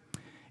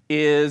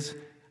is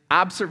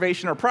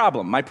observation or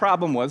problem. My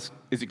problem was,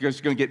 is it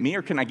just going to get me,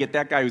 or can I get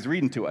that guy who's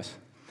reading to us?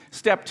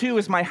 Step two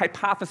is my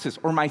hypothesis,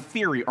 or my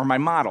theory, or my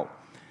model.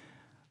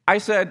 I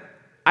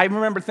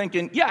remember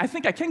thinking, yeah, I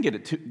think I can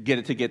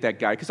get that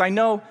guy, because I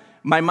know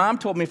my mom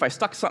told me if I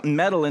stuck something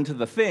metal into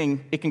the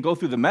thing, it can go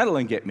through the metal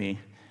and get me.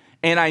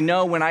 And I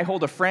know when I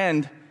hold a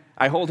friend,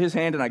 I hold his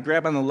hand and I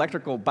grab on the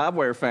electrical barbed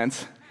wire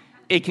fence,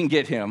 it can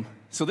get him.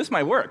 So this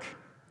might work.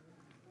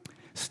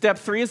 Step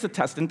three is the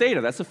test and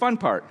data. That's the fun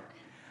part.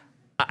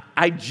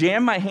 I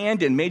jammed my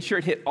hand in, made sure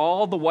it hit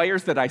all the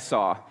wires that I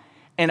saw,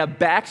 and a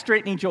back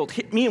straightening jolt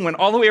hit me and went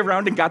all the way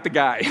around and got the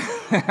guy.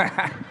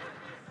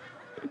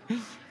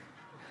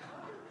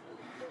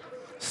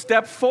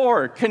 Step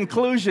four,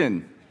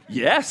 conclusion.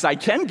 Yes, I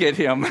can get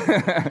him.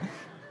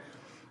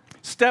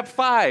 Step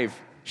five,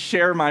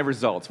 share my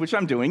results, which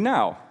I'm doing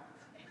now.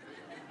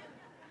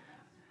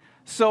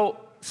 So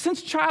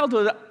since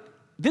childhood,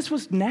 this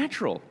was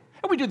natural.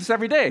 And we do this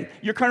every day.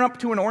 You're coming up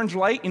to an orange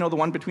light, the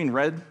one between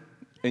red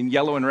and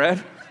yellow and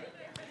red.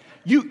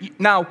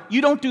 Now,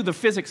 you don't do the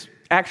physics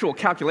actual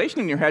calculation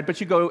in your head, but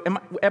you go,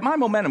 at my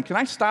momentum, can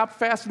I stop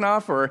fast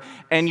enough?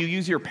 And you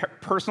use your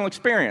personal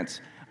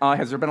experience.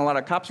 Has there been a lot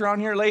of cops around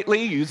here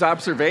lately? You use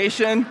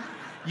observation.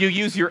 You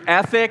use your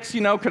ethics,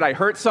 could I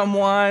hurt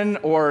someone?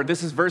 Or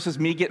this is versus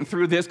me getting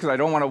through this because I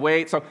don't want to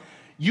wait. So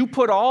you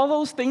put all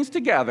those things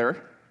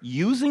together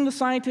using the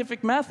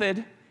scientific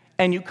method,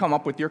 and you come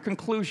up with your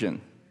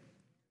conclusion.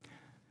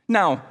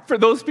 Now, for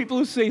those people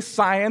who say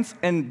science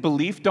and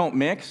belief don't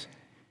mix,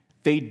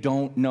 they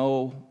don't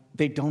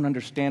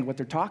understand what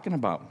they're talking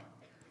about.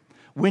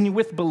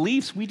 With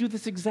beliefs, we do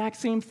this exact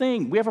same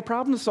thing. We have a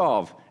problem to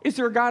solve. Is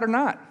there a God or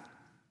not?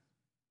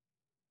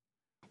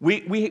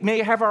 We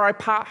may have our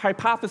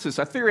hypothesis,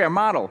 a theory, a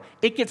model.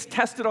 It gets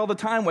tested all the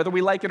time, whether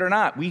we like it or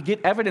not. We get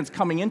evidence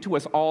coming into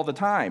us all the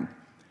time.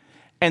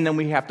 And then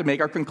we have to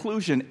make our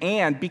conclusion.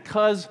 And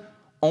because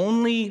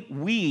only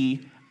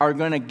we are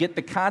going to get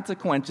the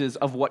consequences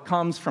of what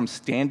comes from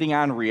standing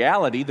on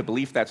reality, the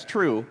belief that's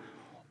true,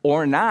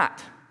 or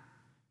not,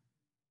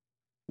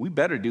 we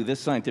better do this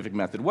scientific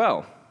method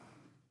well.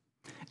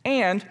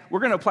 And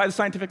we're going to apply the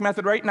scientific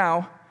method right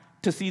now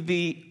to see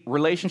the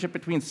relationship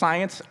between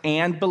science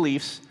and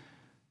beliefs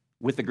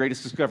with the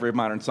greatest discovery of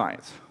modern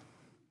science.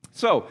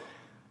 So,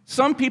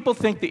 some people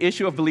think the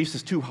issue of beliefs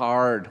is too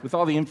hard. With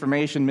all the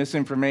information,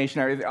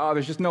 misinformation,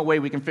 there's just no way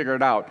we can figure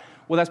it out.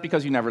 Well, that's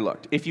because you never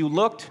looked. If you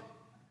looked,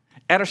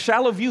 at a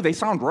shallow view, they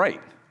sound right.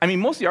 I mean,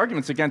 most of the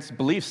arguments against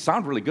beliefs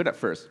sound really good at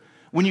first.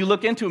 When you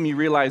look into them, you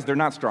realize they're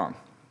not strong.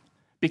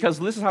 Because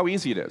this is how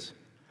easy it is.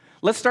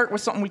 Let's start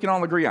with something we can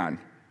all agree on.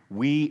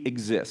 We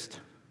exist.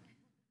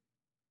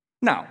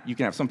 Now, you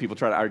can have some people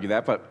try to argue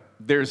that, but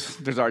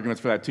there's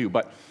arguments for that too.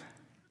 But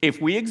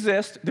if we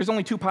exist, there's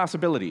only two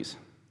possibilities.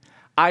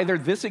 Either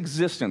this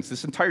existence,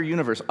 this entire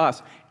universe,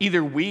 us,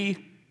 either we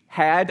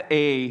had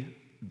a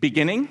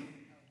beginning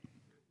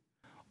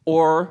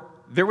or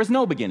there was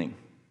no beginning.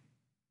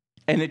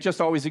 And it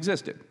just always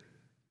existed.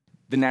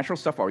 The natural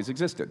stuff always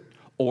existed.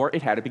 Or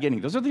it had a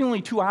beginning. Those are the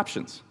only two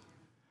options.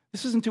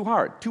 This isn't too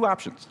hard. Two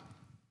options.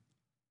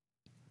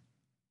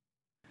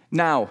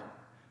 Now,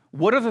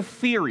 what are the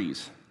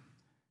theories?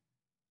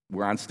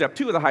 We're on step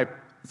 2 of the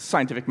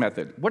scientific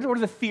method. What are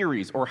the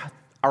theories or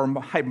our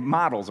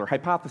models or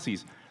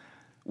hypotheses?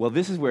 Well,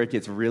 this is where it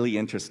gets really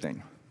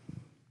interesting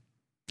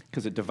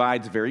because it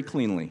divides very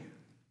cleanly.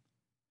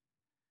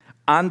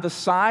 On the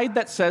side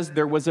that says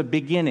there was a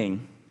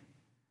beginning,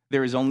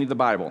 there is only the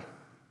Bible.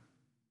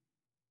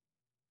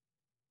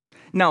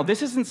 Now,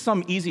 this isn't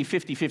some easy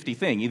 50-50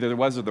 thing. Either there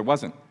was or there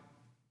wasn't.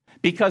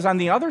 Because on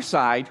the other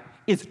side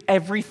is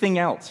everything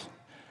else.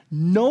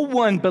 No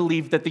one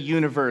believed that the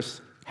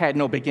universe had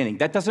no beginning.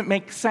 That doesn't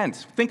make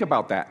sense. Think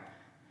about that.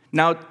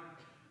 Now,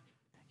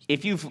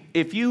 if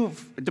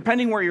you've,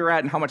 depending where you're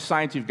at and how much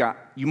science you've got,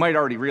 you might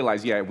already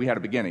realize, yeah, we had a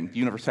beginning. The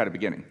universe had a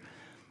beginning.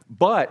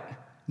 But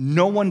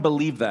no one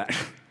believed that.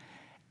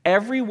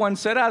 Everyone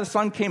said, the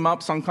sun came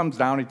up, sun comes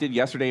down. It did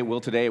yesterday, it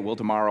will today, it will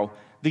tomorrow.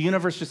 The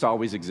universe just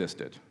always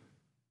existed.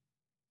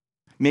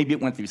 Maybe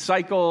it went through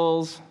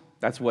cycles.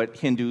 That's what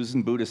Hindus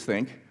and Buddhists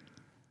think.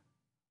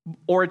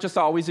 Or it just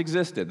always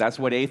existed. That's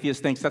what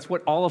atheists think. That's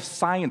what all of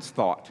science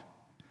thought.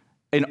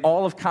 And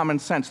all of common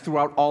sense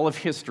throughout all of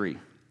history.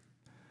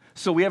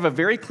 So we have a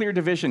very clear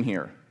division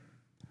here.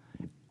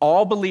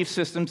 All belief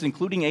systems,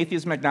 including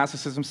atheism,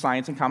 agnosticism,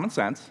 science, and common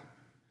sense,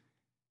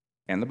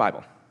 and the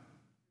Bible.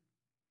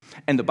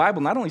 And the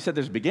Bible not only said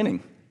there's a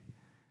beginning.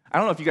 I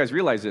don't know if you guys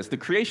realize this. The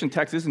creation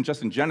text isn't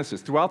just in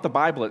Genesis. Throughout the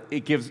Bible,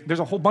 there's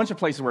a whole bunch of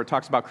places where it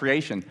talks about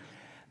creation.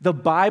 The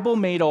Bible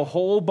made a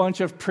whole bunch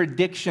of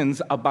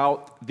predictions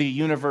about the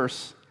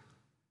universe.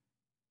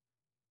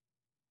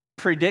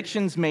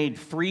 Predictions made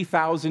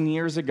 3,000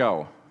 years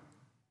ago.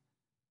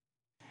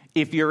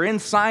 If you're in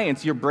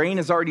science, your brain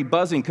is already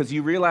buzzing because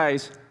you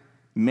realize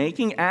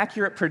making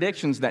accurate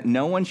predictions that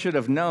no one should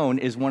have known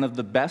is one of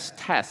the best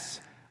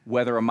tests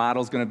whether a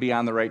model is going to be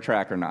on the right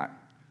track or not.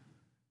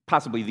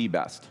 Possibly the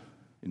best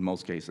in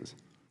most cases.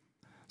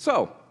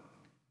 So,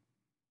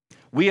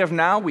 we had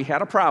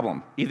a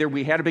problem. Either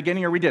we had a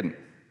beginning or we didn't.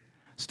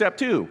 Step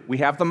 2, we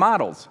have the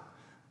models.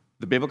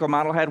 The biblical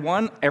model had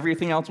one,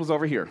 everything else was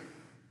over here.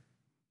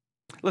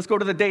 Let's go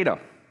to the data.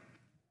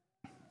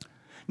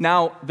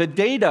 Now, the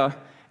data,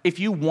 if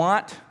you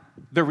want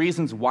the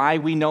reasons why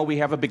we know we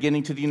have a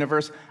beginning to the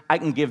universe, I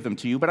can give them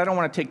to you, but I don't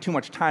want to take too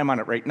much time on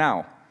it right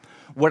now.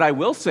 What I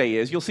will say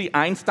is, you'll see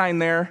Einstein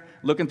there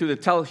looking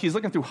through he's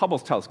looking through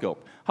Hubble's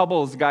telescope.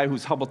 Hubble is the guy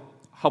whose the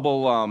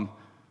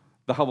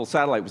Hubble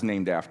satellite was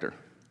named after.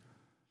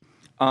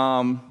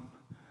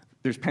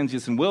 There's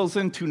Penzias and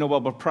Wilson, 2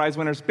 Nobel Prize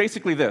winners.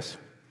 Basically this.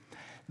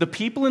 The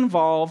people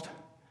involved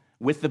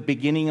with the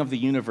beginning of the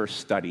universe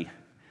study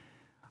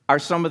are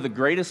some of the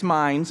greatest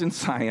minds in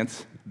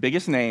science,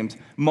 biggest names,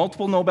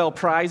 multiple Nobel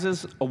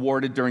Prizes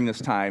awarded during this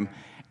time,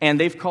 and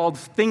they've called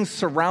things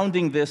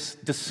surrounding this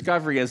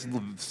discovery as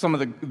some of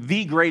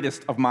the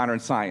greatest of modern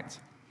science.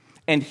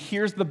 And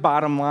here's the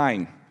bottom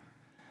line.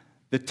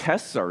 The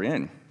tests are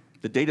in.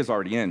 The data's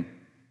already in.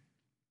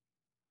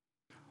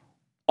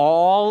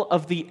 All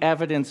of the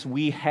evidence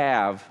we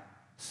have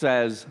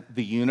says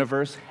the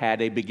universe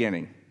had a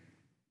beginning.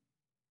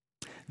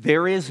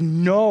 There is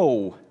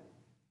no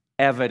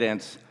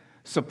evidence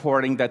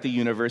supporting that the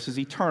universe is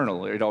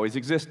eternal. It always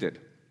existed.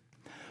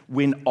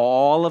 When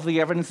all of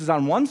the evidence is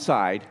on one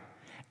side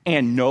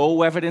and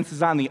no evidence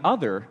is on the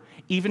other,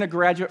 even a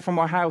graduate from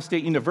Ohio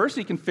State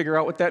University can figure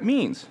out what that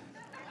means.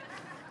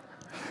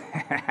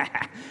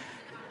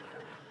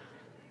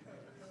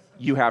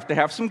 You have to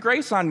have some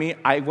grace on me.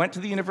 I went to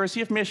the University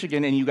of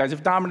Michigan, and you guys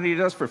have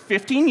dominated us for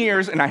 15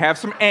 years, and I have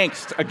some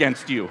angst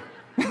against you.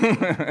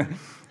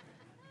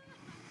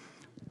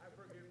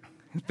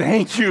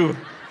 Thank you.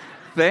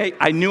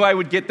 I knew I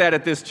would get that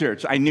at this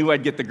church. I knew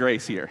I'd get the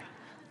grace here.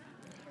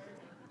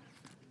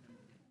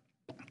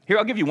 Here,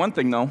 I'll give you one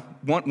thing, though,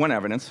 one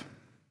evidence.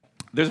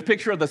 There's a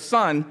picture of the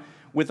sun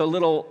with a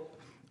little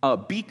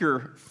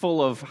beaker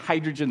full of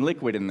hydrogen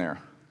liquid in there.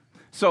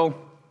 So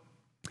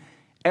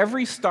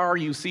every star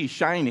you see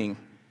shining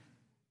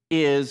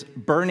is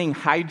burning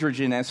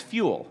hydrogen as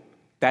fuel.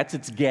 That's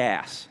its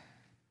gas.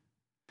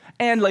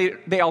 And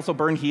later, they also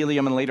burn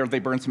helium, and later they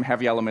burn some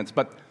heavy elements.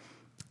 But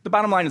the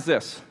bottom line is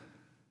this.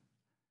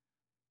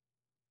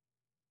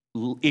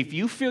 If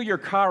you fill your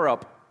car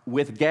up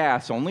with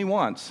gas only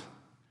once,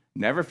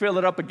 never fill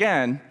it up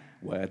again,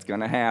 what's going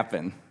to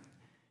happen?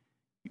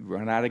 You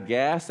run out of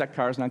gas, that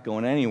car's not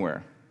going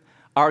anywhere.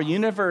 Our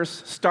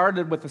universe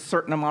started with a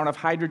certain amount of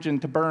hydrogen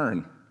to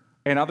burn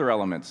and other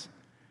elements.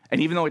 And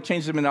even though it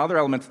changed them into other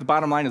elements, the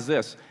bottom line is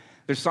this.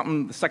 There's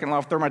something, the second law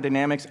of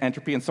thermodynamics,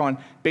 entropy, and so on.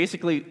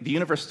 Basically, the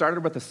universe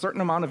started with a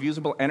certain amount of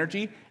usable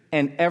energy,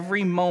 and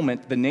every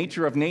moment, the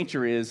nature of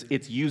nature is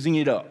it's using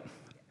it up.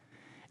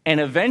 And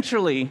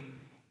eventually,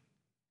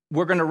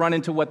 we're going to run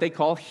into what they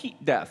call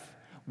heat death,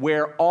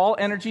 where all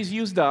energy is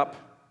used up,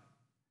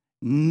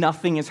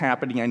 nothing is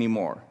happening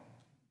anymore.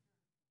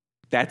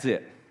 That's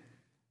it.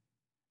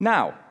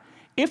 Now,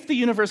 if the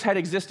universe had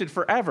existed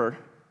forever,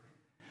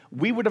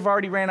 we would have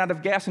already ran out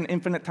of gas an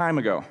infinite time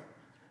ago.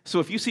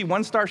 So if you see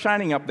one star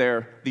shining up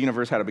there, the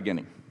universe had a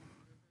beginning.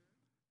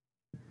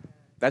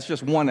 That's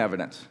just one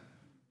evidence.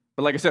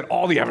 But like I said,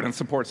 all the evidence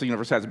supports the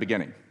universe has a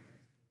beginning.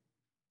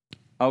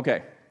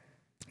 Okay.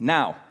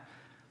 Now,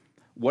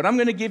 what I'm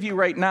going to give you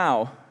right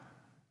now,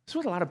 this is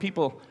what a lot of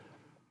people,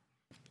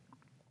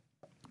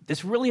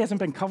 this really hasn't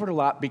been covered a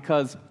lot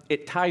because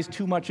it ties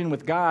too much in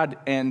with God,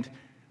 and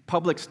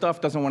public stuff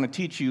doesn't want to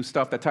teach you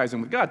stuff that ties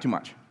in with God too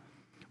much.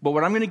 But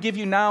what I'm going to give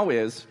you now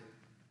is,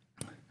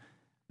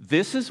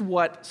 this is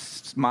what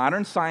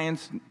modern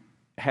science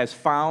has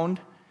found.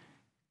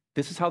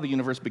 This is how the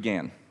universe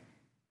began.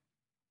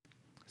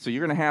 So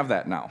you're going to have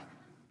that now.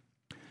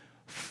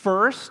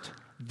 First,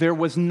 there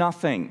was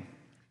nothing.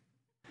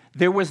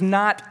 There was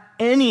not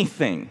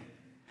anything.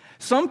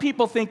 Some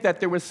people think that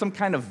there was some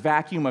kind of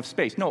vacuum of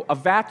space. No, a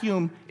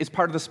vacuum is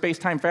part of the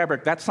space-time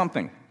fabric. That's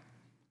something.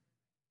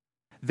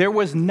 There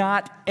was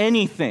not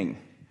anything.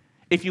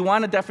 If you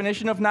want a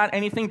definition of not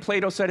anything,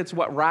 Plato said it's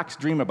what rocks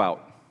dream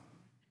about.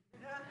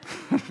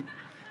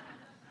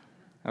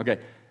 Okay.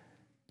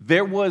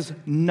 There was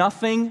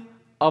nothing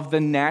of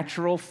the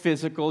natural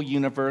physical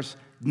universe,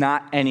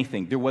 not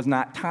anything. There was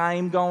not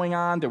time going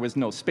on. There was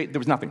no space. There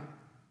was nothing.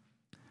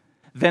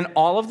 Then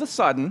all of a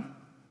sudden,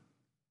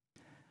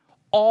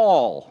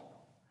 all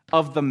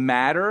of the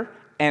matter,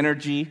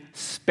 energy,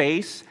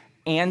 space,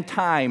 and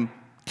time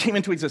came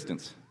into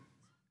existence.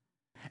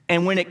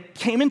 And when it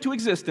came into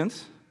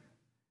existence,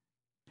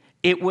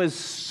 it was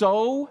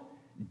so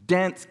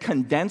dense,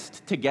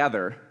 condensed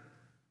together,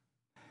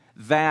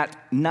 that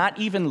not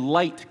even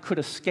light could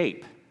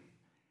escape.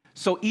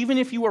 So even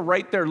if you were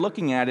right there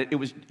looking at it,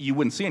 you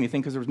wouldn't see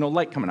anything because there was no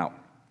light coming out.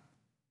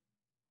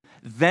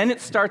 Then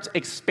it starts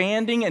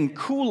expanding and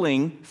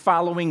cooling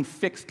following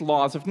fixed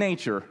laws of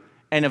nature,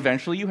 and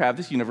eventually you have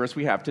this universe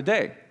we have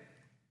today.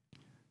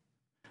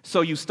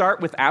 So you start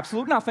with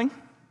absolute nothing.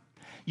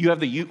 You have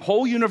the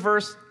whole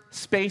universe,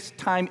 space,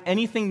 time,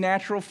 anything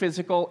natural,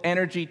 physical,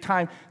 energy,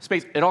 time,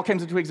 space, it all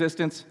comes into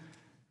existence.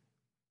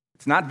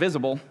 It's not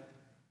visible,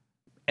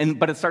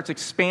 but it starts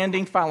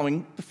expanding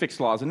following the fixed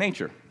laws of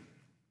nature.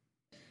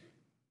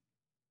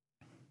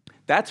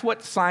 That's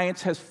what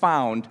science has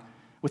found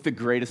with the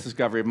greatest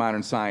discovery of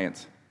modern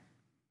science.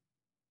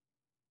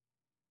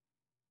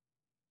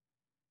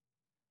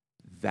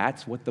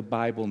 That's what the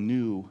Bible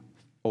knew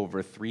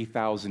over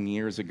 3,000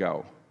 years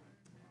ago.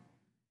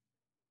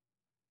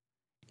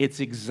 It's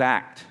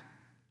exact.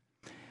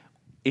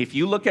 If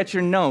you look at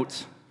your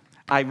notes,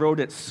 I wrote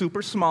it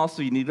super small,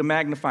 so you need a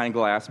magnifying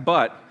glass,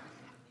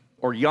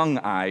 or young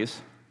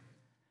eyes.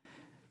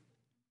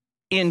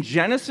 In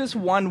Genesis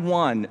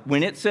 1:1,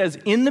 when it says,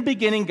 "In the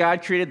beginning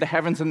God created the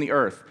heavens and the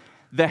earth,"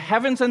 the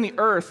heavens and the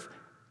earth,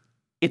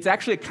 it's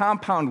actually a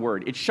compound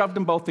word. It shoved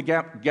them both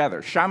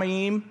together.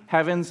 Shamayim,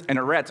 heavens, and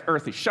eretz,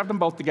 earth. It shoved them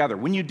both together.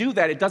 When you do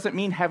that, it doesn't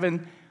mean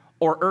heaven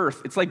or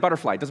earth. It's like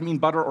butterfly. It doesn't mean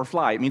butter or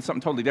fly. It means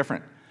something totally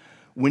different.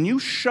 When you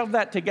shove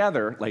that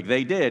together, like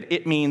they did,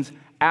 it means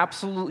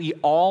absolutely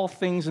all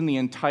things in the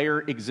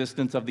entire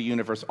existence of the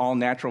universe, all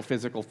natural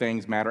physical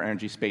things, matter,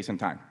 energy, space, and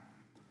time.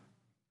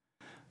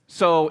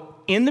 So,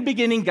 in the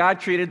beginning,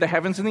 God created the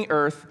heavens and the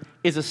earth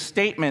is a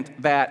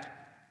statement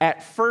that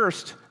at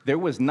first there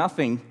was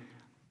nothing,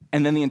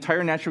 and then the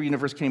entire natural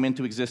universe came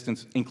into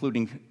existence,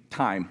 including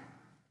time.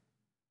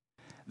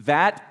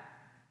 That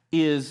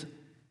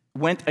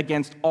went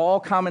against all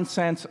common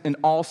sense and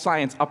all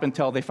science up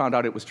until they found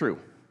out it was true,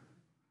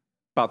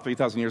 about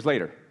 3,000 years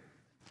later.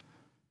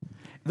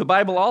 The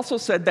Bible also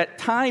said that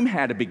time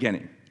had a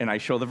beginning, and I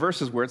show the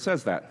verses where it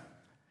says that.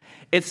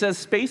 It says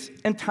space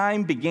and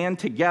time began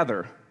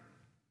together.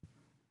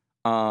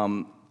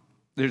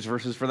 There's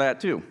verses for that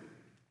too.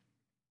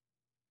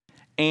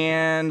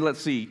 And let's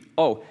see.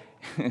 Oh,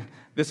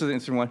 this is an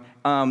interesting one.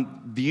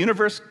 The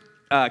universe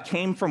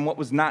came from what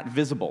was not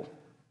visible.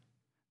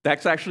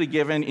 That's actually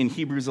given in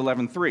Hebrews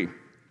 11:3.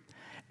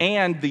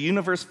 And the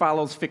universe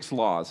follows fixed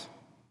laws.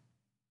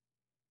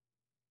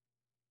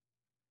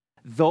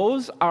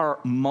 Those are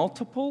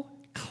multiple,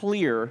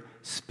 clear,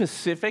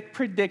 specific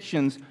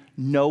predictions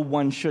no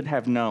one should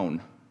have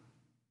known.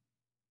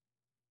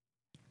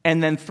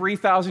 And then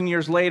 3,000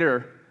 years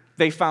later,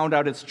 they found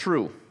out it's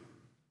true.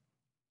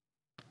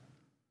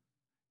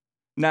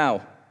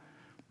 Now,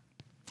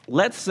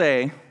 let's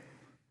say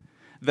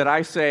that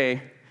I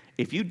say,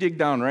 if you dig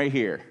down right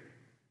here,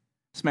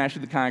 smash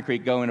through the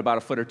concrete, go in about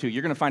a foot or two,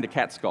 you're going to find a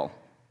cat skull.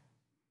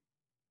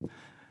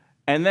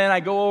 And then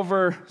I go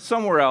over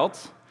somewhere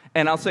else,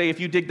 and I'll say, if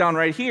you dig down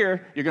right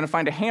here, you're going to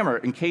find a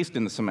hammer encased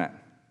in the cement.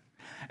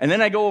 And then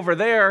I go over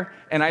there,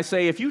 and I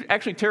say, if you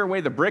actually tear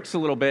away the bricks a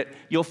little bit,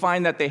 you'll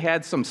find that they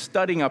had some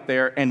studding up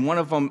there, and one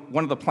of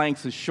the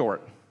planks is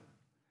short.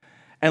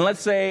 And let's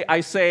say I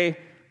say,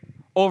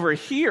 over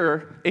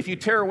here, if you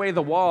tear away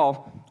the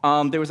wall,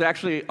 there was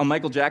actually a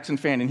Michael Jackson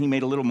fan, and he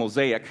made a little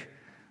mosaic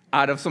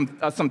out of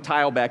some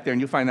tile back there,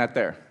 and you'll find that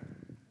there.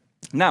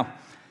 Now,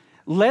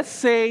 let's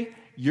say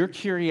your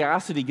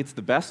curiosity gets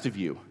the best of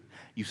you.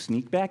 You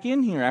sneak back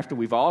in here after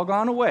we've all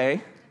gone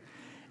away,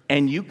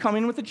 and you come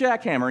in with a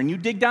jackhammer, and you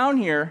dig down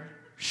here.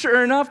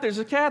 Sure enough, there's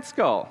a cat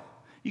skull.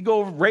 You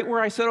go right where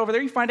I said over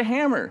there, you find a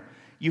hammer.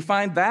 You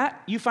find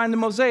that, you find the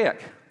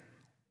mosaic.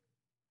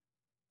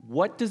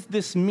 What does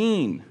this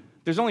mean?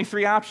 There's only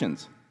three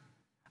options.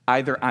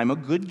 Either I'm a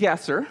good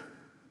guesser,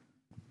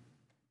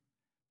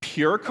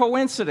 pure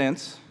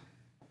coincidence,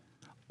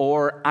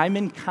 or I'm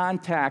in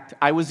contact.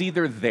 I was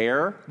either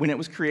there when it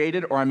was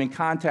created, or I'm in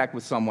contact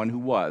with someone who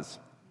was.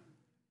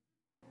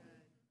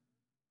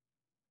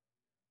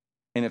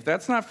 And if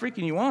that's not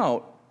freaking you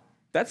out,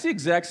 that's the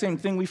exact same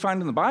thing we find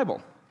in the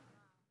Bible.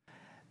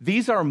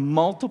 These are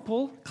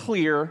multiple,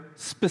 clear,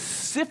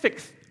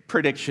 specific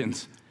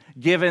predictions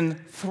given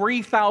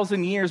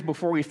 3,000 years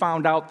before we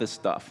found out this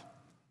stuff.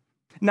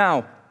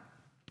 Now,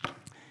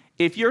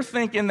 if you're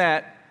thinking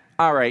that,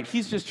 all right,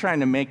 he's just trying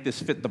to make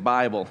this fit the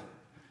Bible.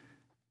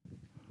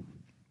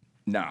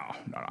 No,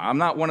 I'm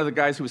not one of the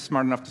guys who was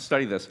smart enough to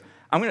study this.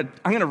 I'm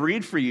going to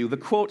read for you the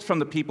quotes from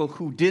the people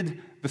who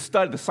did the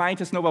study, the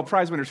scientists, Nobel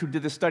Prize winners who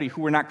did this study,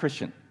 who were not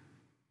Christian.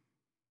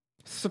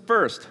 So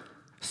first,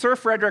 Sir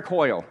Frederick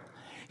Hoyle.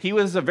 He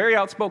was a very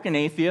outspoken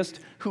atheist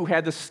who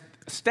had the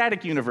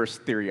static universe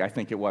theory, I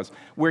think it was,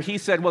 where he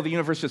said, well, the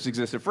universe just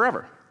existed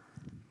forever.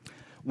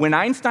 When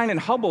Einstein and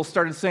Hubble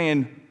started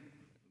saying,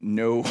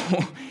 no,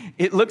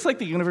 it looks like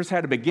the universe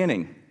had a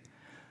beginning,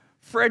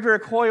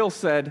 Frederick Hoyle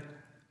said,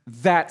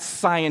 that's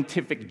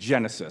scientific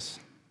genesis.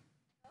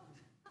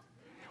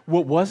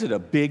 What was it, a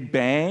Big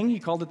Bang? He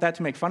called it that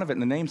to make fun of it,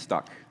 and the name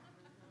stuck.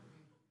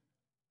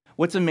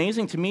 What's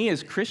amazing to me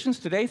is Christians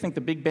today think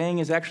the Big Bang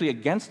is actually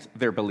against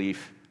their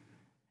belief,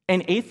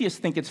 and atheists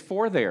think it's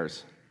for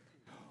theirs.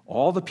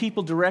 All the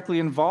people directly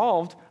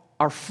involved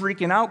are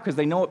freaking out because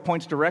they know it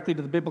points directly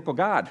to the biblical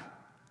God.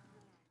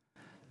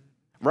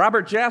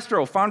 Robert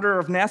Jastrow, founder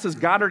of NASA's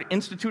Goddard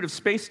Institute of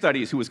Space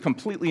Studies, who was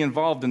completely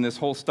involved in this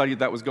whole study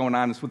that was going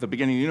on with the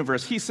beginning of the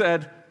universe, he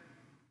said,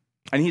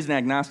 and he's an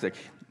agnostic,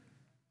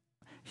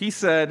 he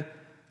said,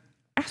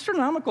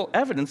 astronomical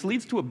evidence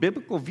leads to a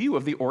biblical view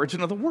of the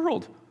origin of the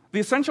world. The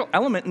essential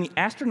element in the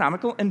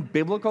astronomical and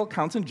biblical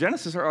accounts in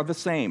Genesis are the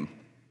same.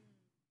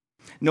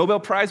 Nobel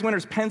Prize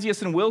winners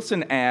Penzias and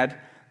Wilson add,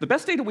 the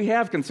best data we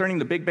have concerning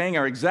the Big Bang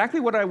are exactly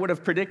what I would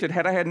have predicted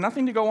had I had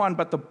nothing to go on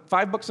but the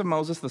 5 books of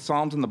Moses, the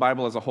Psalms, and the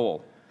Bible as a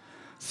whole.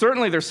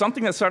 Certainly, there's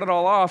something that set it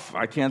all off.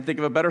 I can't think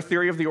of a better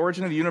theory of the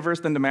origin of the universe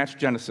than to match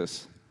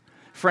Genesis.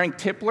 Frank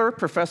Tipler,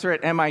 professor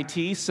at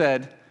MIT,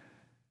 said,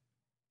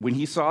 when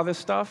he saw this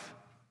stuff,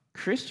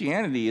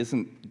 Christianity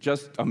isn't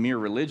just a mere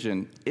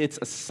religion, it's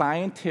a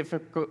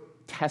scientific,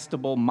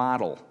 testable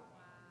model.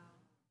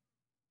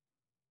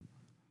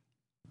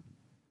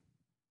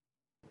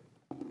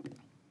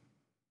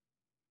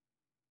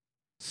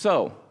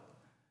 So,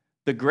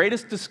 the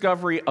greatest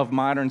discovery of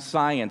modern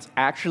science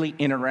actually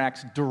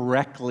interacts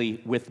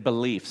directly with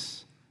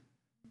beliefs.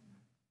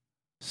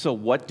 So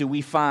what do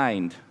we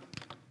find?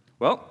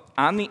 Well,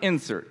 on the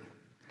insert,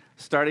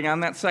 starting on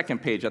that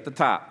second page at the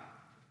top,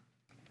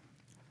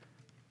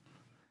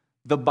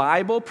 the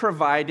Bible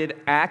provided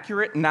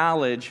accurate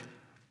knowledge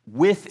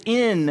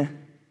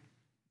within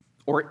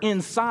or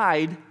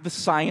inside the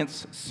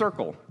science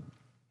circle.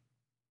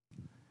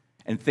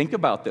 And think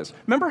about this.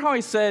 Remember how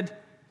I said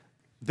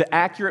the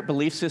accurate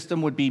belief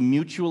system would be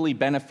mutually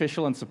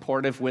beneficial and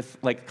supportive with,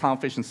 like,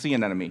 clownfish and sea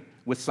anemone,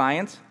 with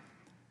science?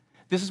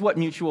 This is what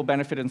mutual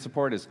benefit and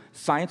support is.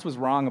 Science was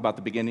wrong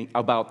about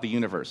the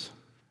universe.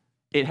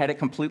 It had it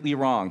completely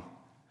wrong.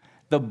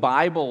 The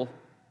Bible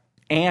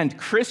and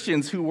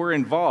Christians who were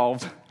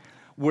involved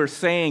were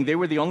saying, they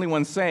were the only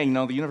ones saying,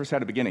 no, the universe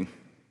had a beginning.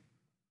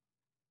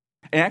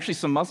 And actually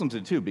some Muslims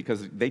did too,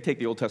 because they take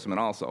the Old Testament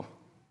also.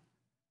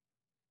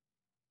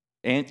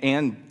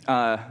 And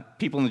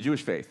people in the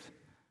Jewish faith.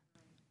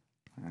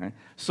 All right?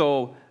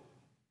 So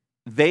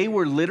they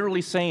were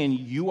literally saying,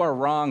 you are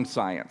wrong,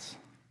 science.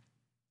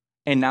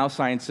 And now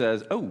science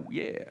says, oh,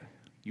 yeah,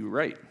 you were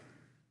right.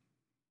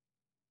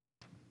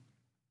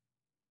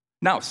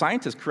 Now,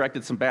 science has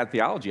corrected some bad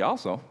theology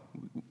also.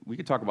 We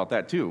could talk about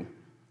that too.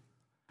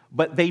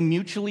 But they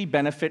mutually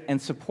benefit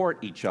and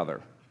support each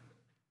other.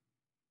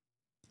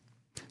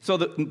 So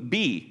the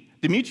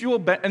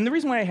mutual, and the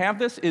reason why I have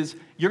this is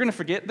you're going to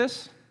forget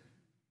this.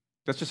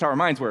 That's just how our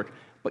minds work.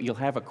 But you'll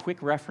have a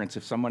quick reference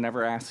if someone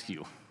ever asks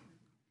you.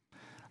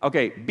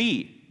 Okay,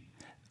 B,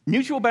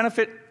 mutual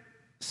benefit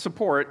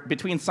support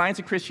between science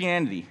and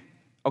Christianity.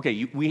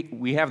 Okay,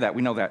 we have that.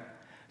 We know that.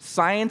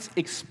 Science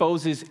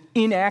exposes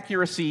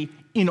inaccuracy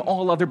in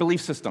all other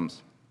belief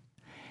systems.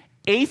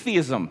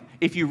 Atheism,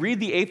 if you read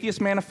the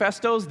atheist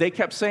manifestos, they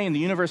kept saying the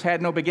universe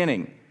had no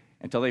beginning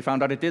until they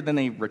found out it did, then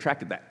they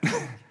retracted that.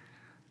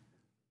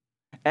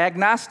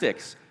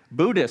 Agnostics,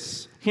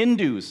 Buddhists,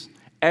 Hindus,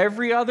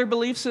 every other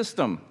belief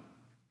system,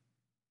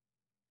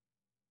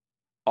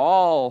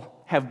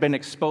 all have been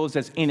exposed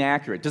as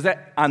inaccurate. Does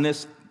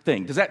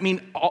that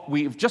mean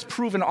we've just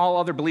proven all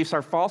other beliefs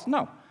are false?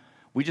 No.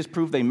 We just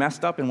proved they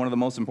messed up in one of the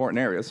most important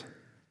areas.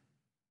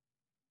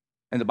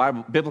 And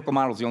the biblical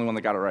model is the only one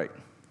that got it right.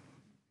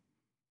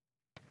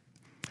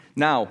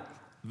 Now,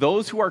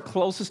 those who are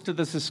closest to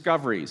the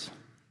discoveries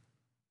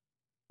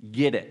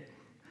get it.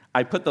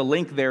 I put the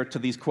link there to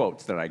these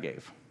quotes that I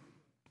gave.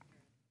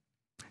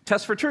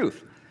 Test for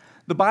truth.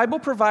 The Bible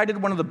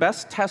provided one of the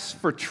best tests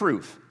for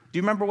truth. Do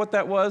you remember what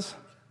that was?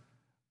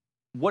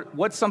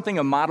 What's something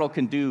a model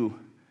can do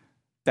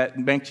that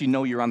makes you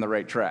know you're on the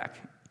right track?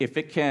 If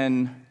it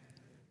can,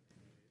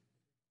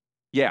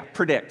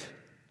 predict.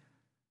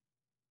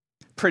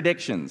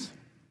 Predictions.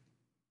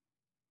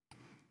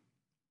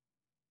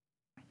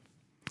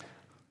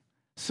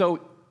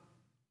 So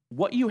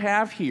what you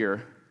have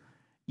here,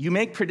 you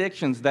make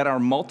predictions that are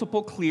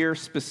multiple, clear,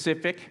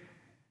 specific.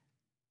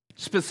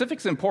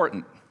 Specific's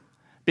important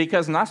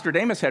because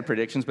Nostradamus had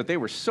predictions, but they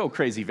were so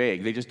crazy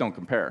vague, they just don't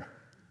compare.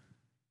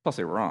 Plus,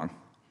 they were wrong.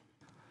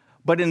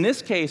 But in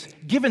this case,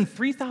 given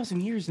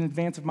 3,000 years in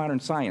advance of modern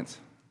science.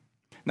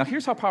 Now,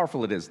 here's how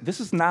powerful it is. This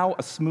is now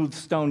a smooth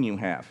stone you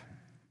have.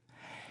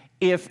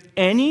 If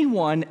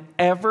anyone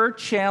ever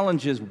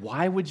challenges,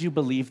 why would you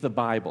believe the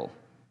Bible?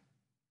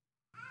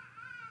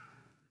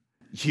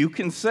 You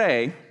can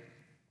say,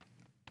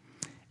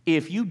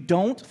 if you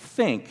don't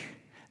think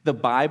the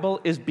Bible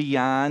is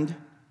beyond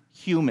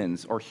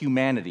humans or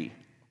humanity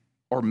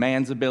or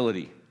man's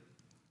ability,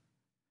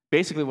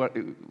 basically what,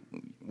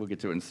 we'll get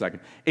to it in a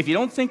second. If you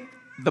don't think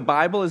the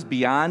Bible is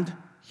beyond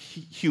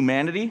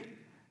humanity,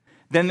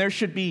 then there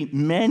should be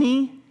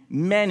many,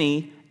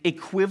 many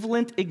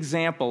equivalent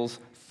examples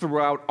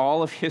throughout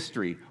all of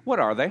history. What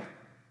are they?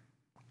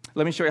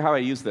 Let me show you how I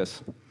use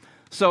this.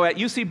 So at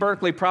UC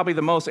Berkeley, probably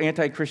the most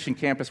anti-Christian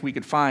campus we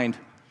could find,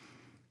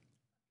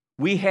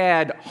 we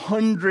had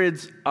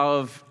hundreds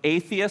of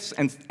atheists,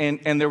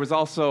 and there was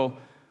also,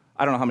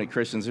 I don't know how many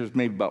Christians, there was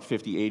maybe about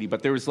 50, 80,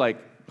 but there was like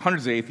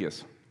hundreds of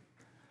atheists.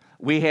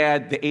 We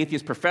had the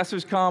atheist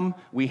professors come,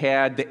 we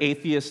had the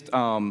atheist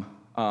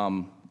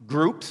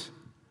groups,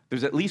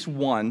 there's at least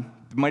one,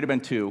 there might have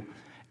been two,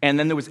 and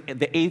then there was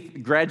the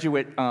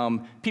graduate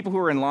people who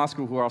were in law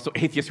school who were also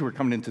atheists who were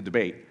coming into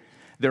debate.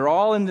 They're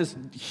all in this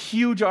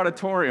huge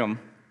auditorium,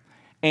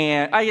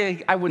 and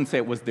I wouldn't say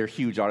it was their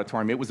huge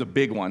auditorium. It was a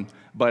big one,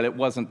 but it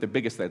wasn't the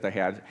biggest that they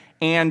had.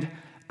 And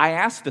I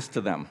asked this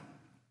to them.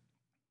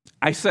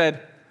 I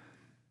said,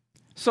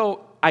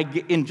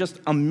 in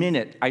just a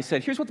minute, I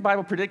said, here's what the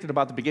Bible predicted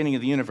about the beginning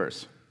of the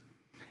universe.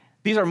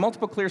 These are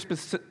multiple, clear,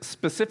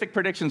 specific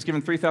predictions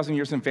given 3,000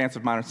 years in advance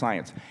of modern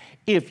science.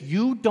 If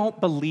you don't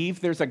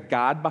believe there's a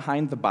God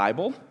behind the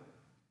Bible,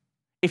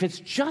 if it's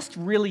just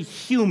really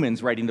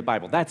humans writing the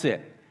Bible, that's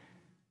it,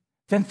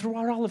 then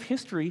throughout all of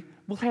history,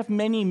 we'll have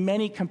many,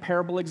 many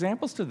comparable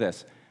examples to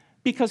this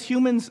because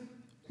humans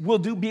will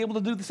be able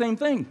to do the same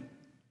thing.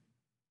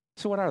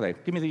 So what are they?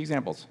 Give me the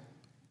examples.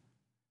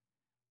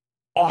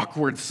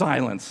 Awkward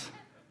silence.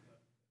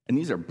 And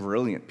these are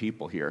brilliant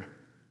people here.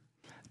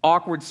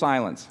 Awkward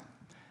silence.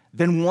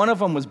 Then one of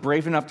them was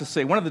brave enough to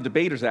say, one of the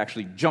debaters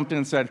actually jumped in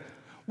and said,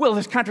 well,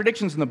 there's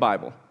contradictions in the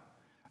Bible.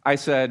 I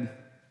said,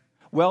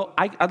 well,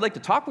 I'd like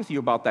to talk with you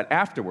about that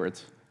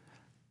afterwards.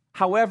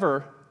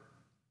 However,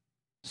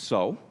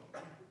 so,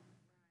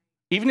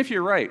 even if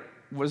you're right,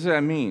 what does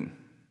that mean?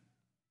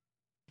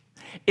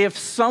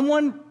 If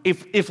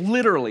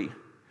literally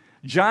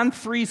John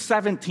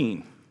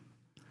 3:17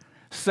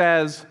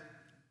 says,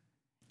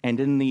 And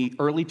in the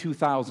early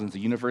 2000s, the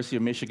University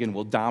of Michigan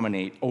will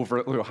dominate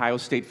over the Ohio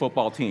State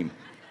football team.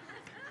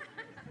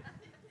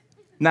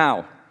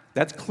 Now,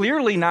 that's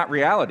clearly not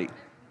reality.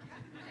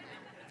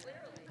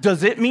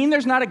 Does it mean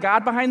there's not a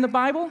God behind the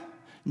Bible?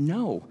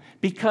 No,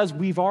 because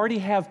we've already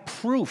have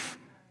proof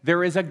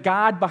there is a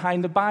God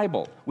behind the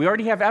Bible. We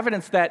already have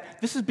evidence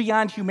that this is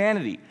beyond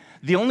humanity.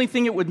 The only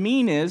thing it would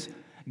mean is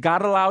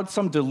God allowed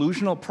some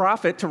delusional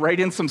prophet to write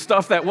in some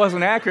stuff that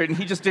wasn't accurate, and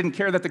he just didn't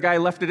care that the guy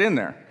left it in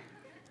there.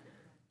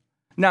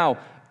 Now,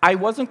 I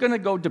wasn't going to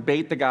go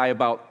debate the guy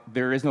about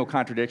there is no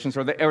contradictions,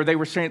 or they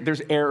were saying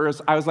there's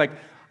errors. I was like,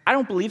 I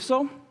don't believe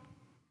so,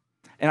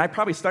 and I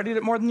probably studied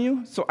it more than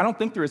you, so I don't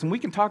think there is, and we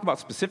can talk about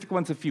specific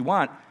ones if you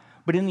want,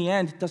 but in the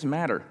end, it doesn't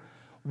matter.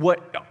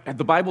 What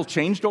the Bible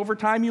changed over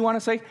time, you want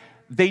to say?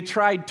 They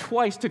tried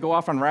twice to go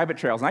off on rabbit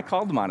trails, and I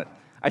called them on it.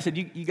 I said,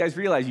 you guys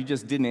realize you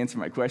just didn't answer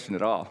my question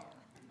at all.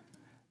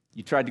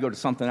 You tried to go to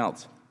something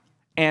else.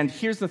 And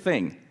here's the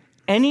thing.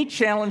 Any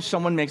challenge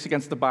someone makes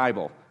against the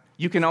Bible,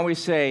 you can always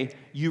say,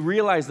 you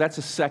realize that's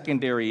a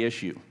secondary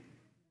issue.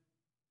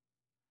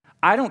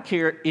 I don't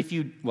care if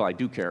you, well, I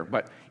do care,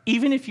 but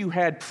even if you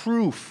had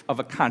proof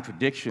of a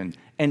contradiction,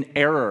 an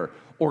error,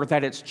 or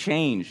that it's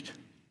changed,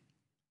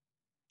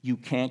 you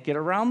can't get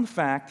around the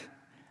fact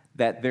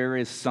that there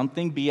is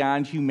something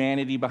beyond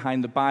humanity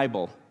behind the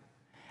Bible,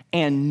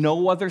 and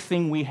no other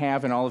thing we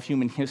have in all of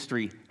human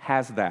history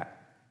has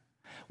that,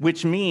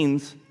 which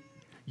means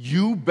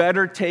you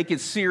better take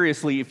it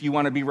seriously if you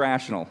want to be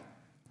rational.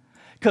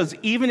 Because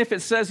even if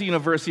it says the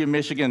University of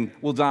Michigan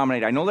will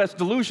dominate, I know that's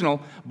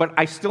delusional, but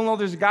I still know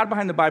there's a God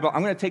behind the Bible.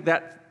 I'm going to take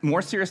that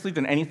more seriously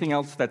than anything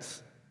else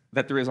that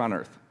there is on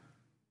earth.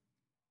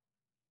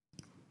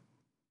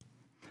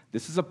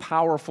 This is a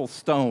powerful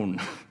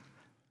stone.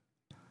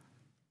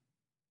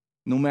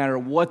 No matter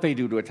what they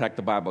do to attack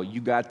the Bible, you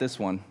got this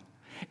one.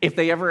 If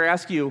they ever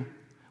ask you,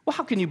 well,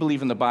 how can you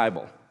believe in the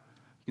Bible?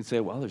 You can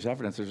say, well, there's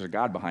evidence there's a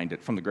God behind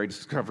it from the greatest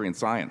discovery in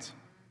science.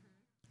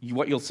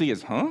 What you'll see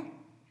is, huh?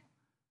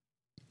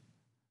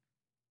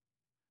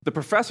 The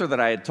professor that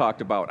I had talked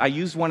about, I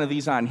used one of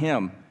these on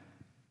him.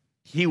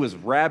 He was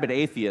rabid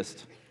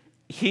atheist.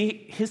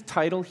 His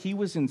title, he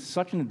was in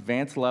such an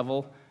advanced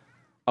level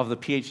of the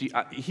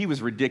PhD. He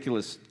was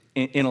ridiculous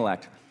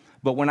intellect.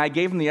 But when I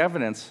gave him the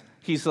evidence,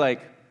 he's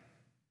like,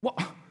 well,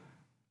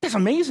 that's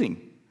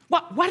amazing.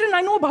 Why didn't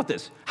I know about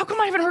this? How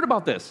come I haven't heard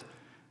about this?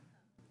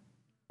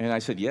 And I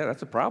said, yeah,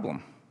 that's a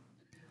problem.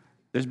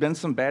 There's been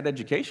some bad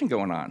education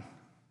going on.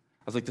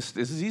 I was like, this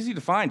is easy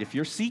to find. If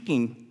you're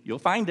seeking, you'll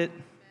find it.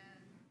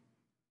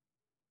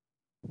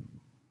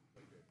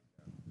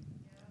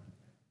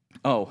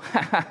 Oh,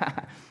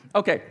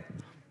 okay.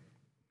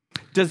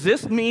 Does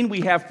this mean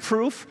we have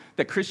proof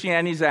that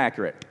Christianity is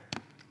accurate?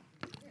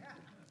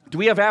 Do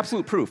we have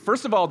absolute proof?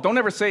 First of all, don't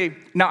ever say,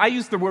 now I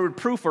used the word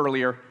proof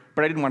earlier,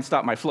 but I didn't want to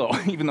stop my flow,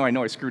 even though I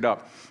know I screwed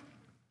up.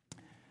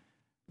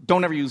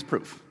 Don't ever use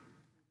proof.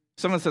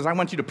 Someone says, I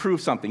want you to prove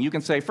something. You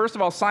can say, first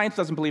of all, science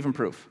doesn't believe in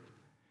proof.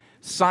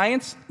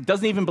 Science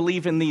doesn't even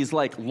believe in these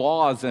like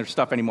laws and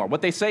stuff anymore.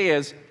 What they say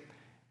is,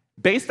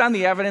 based on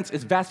the evidence,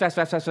 it's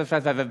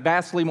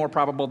vastly more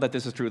probable that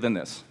this is true than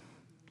this.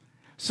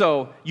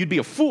 So you'd be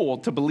a fool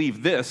to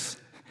believe this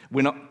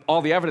when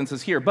all the evidence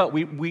is here, but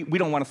we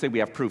don't want to say we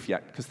have proof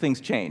yet because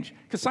things change.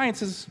 Because science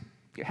has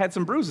had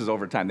some bruises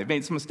over time. They've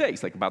made some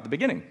mistakes, like about the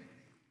beginning.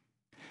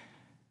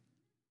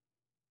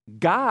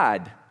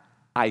 God,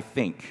 I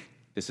think,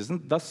 this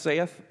isn't thus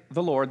saith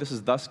the Lord, this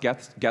is thus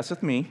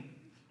guesseth me.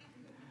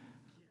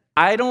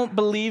 I don't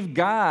believe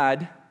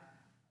God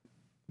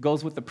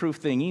goes with the proof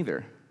thing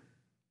either.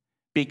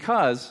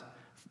 Because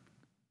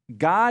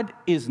God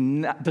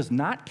does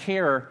not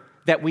care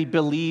that we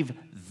believe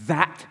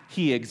that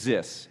he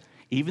exists.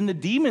 Even the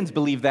demons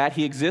believe that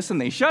he exists and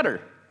they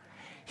shudder.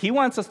 He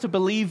wants us to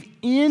believe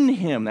in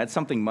him. That's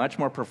something much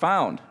more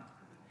profound.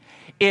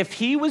 If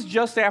he was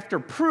just after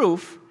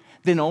proof,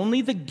 then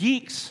only the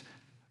geeks,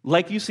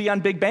 like you see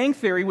on Big Bang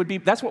Theory,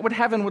 that's what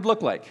heaven would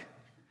look like.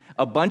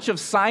 A bunch of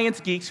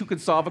science geeks who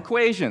could solve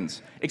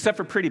equations. Except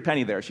for Pretty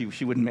Penny there.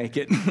 She wouldn't make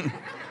it.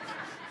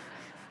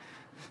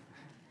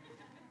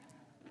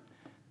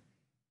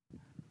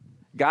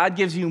 God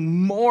gives you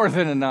more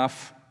than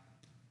enough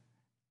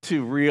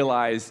to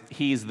realize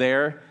he's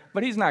there,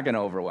 but he's not going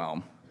to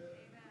overwhelm.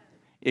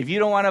 If you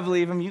don't want to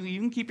believe him, you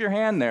can keep your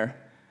hand there,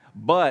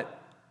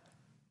 but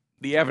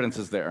the evidence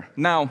is there.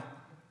 Now,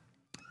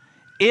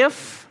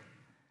 if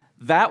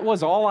that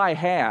was all I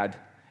had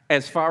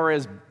as far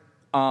as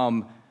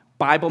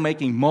Bible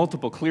making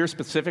multiple clear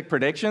specific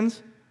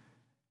predictions,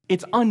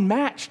 it's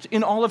unmatched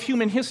in all of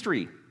human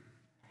history.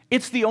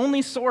 It's the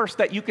only source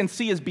that you can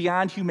see is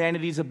beyond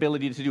humanity's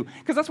ability to do.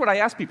 Because that's what I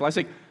ask people. I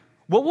say,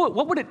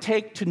 what would it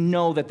take to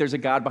know that there's a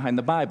God behind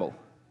the Bible?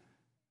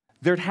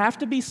 There'd have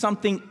to be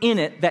something in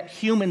it that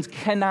humans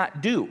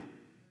cannot do.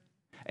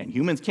 And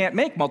humans can't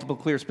make multiple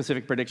clear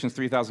specific predictions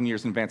 3,000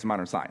 years in advance of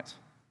modern science.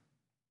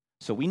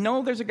 So we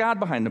know there's a God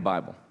behind the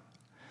Bible.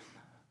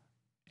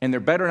 And there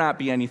better not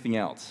be anything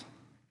else.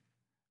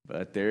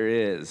 But there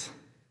is.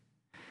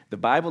 The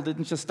Bible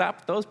didn't just stop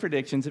at those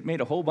predictions. It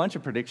made a whole bunch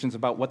of predictions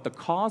about what the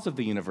cause of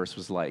the universe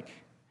was like.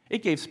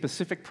 It gave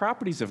specific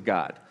properties of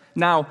God.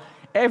 Now,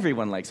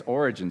 everyone likes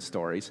origin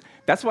stories.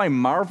 That's why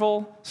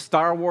Marvel,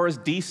 Star Wars,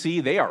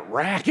 DC, they are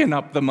racking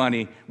up the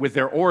money with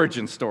their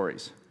origin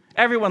stories.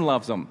 Everyone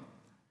loves them.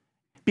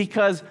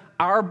 Because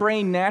our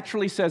brain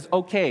naturally says,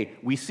 okay,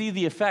 we see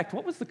the effect.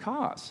 What was the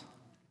cause?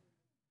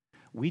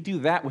 We do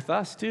that with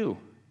us too.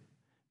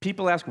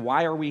 People ask,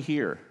 why are we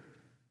here?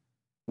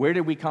 Where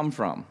did we come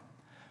from?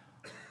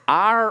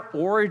 Our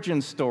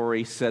origin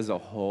story says a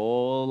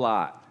whole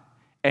lot,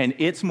 and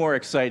it's more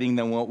exciting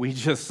than what we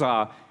just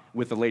saw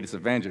with the latest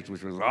Avengers,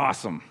 which was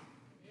awesome.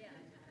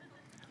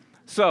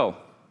 So,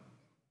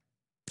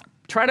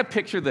 try to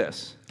picture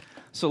this.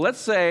 So let's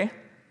say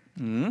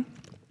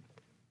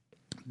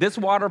this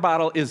water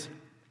bottle is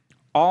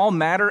all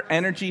matter,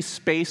 energy,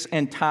 space,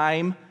 and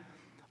time,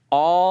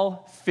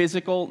 all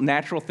physical,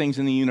 natural things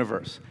in the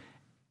universe,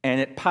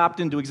 and it popped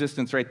into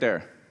existence right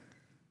there.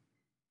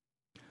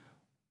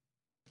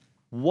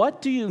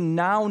 What do you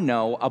now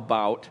know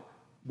about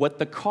what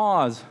the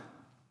cause,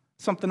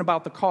 something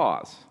about the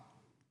cause?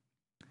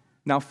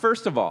 Now,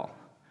 first of all,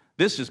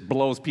 this just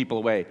blows people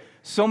away.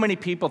 So many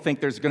people think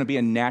there's going to be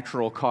a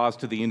natural cause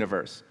to the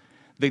universe.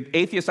 The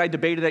atheist I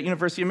debated at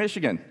University of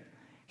Michigan,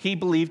 he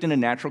believed in a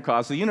natural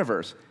cause of the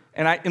universe.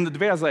 And in the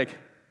debate, I was like,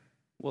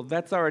 well,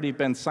 that's already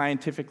been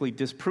scientifically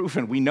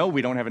disproven. We know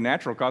we don't have a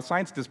natural cause.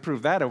 Science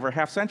disproved that over a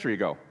half century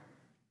ago.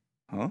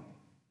 Huh?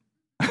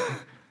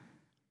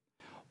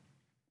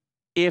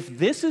 If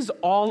this is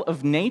all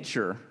of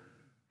nature,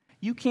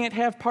 you can't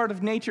have part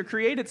of nature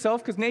create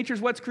itself because nature's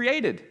what's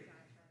created.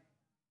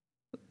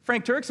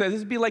 Frank Turk says this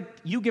would be like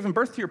you giving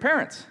birth to your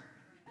parents.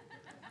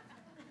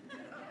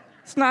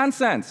 It's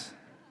nonsense.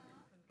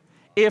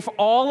 If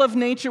all of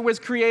nature was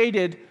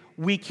created,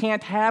 we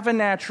can't have a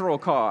natural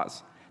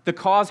cause. The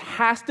cause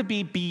has to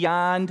be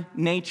beyond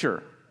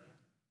nature.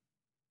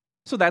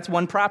 So that's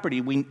one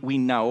property we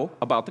know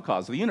about the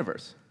cause of the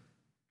universe.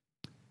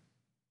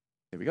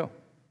 There we go.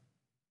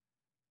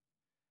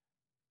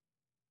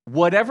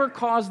 Whatever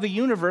caused the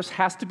universe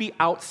has to be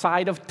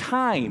outside of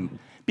time,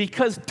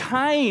 because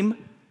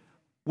time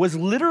was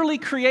literally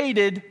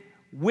created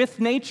with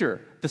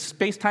nature. The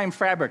space-time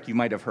fabric, you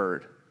might have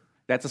heard.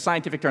 That's a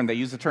scientific term. They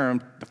use the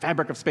term the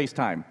fabric of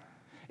space-time.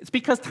 It's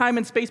because time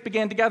and space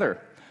began together.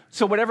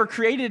 So whatever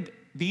created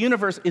the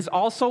universe is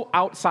also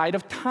outside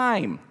of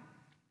time.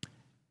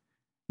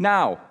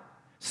 Now,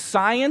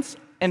 science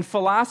and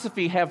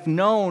philosophy have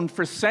known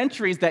for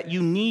centuries that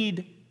you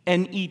need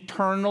an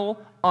eternal,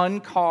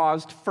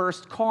 uncaused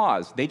first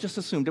cause. They just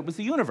assumed it was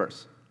the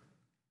universe.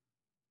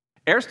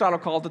 Aristotle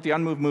called it the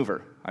unmoved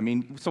mover. I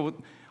mean,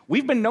 so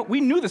we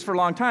knew this for a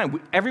long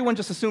time. Everyone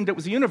just assumed it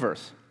was the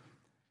universe.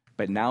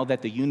 But now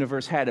that the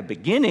universe had a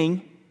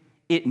beginning,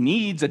 it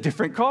needs a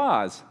different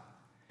cause.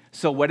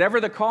 So whatever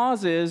the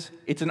cause is,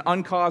 it's an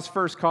uncaused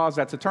first cause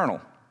that's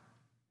eternal.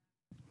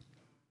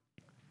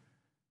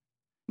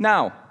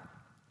 Now,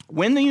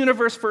 when the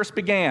universe first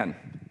began,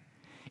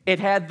 it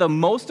had the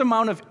most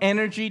amount of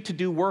energy to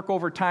do work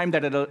over time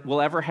that it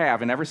will ever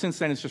have, and ever since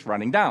then it's just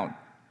running down.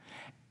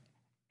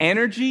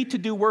 Energy to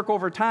do work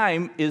over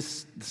time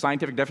is the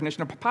scientific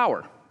definition of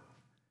power.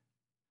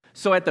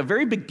 So at the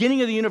very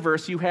beginning of the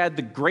universe, you had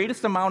the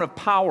greatest amount of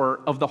power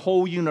of the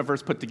whole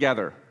universe put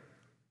together.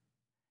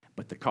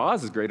 But the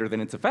cause is greater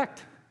than its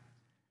effect.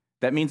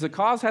 That means the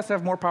cause has to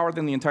have more power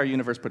than the entire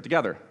universe put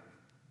together.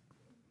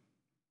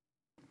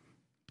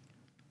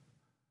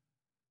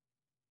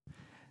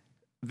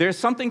 There's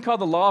something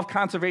called the law of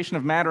conservation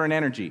of matter and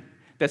energy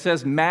that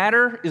says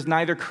matter is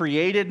neither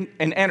created,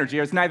 and energy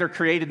is neither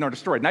created nor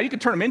destroyed. Now, you can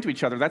turn them into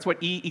each other. That's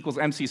what E equals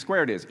mc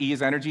squared is. E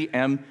is energy,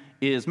 m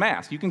is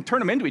mass. You can turn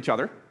them into each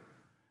other.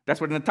 That's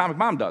what an atomic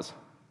bomb does.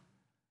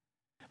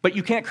 But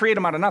you can't create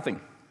them out of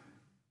nothing.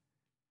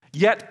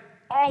 Yet,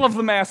 all of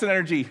the mass and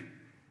energy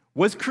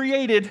was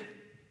created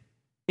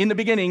in the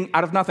beginning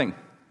out of nothing.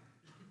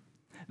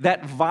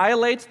 That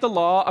violates the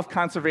law of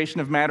conservation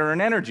of matter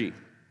and energy.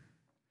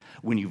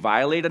 When you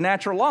violate a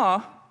natural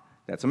law,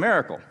 that's a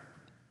miracle.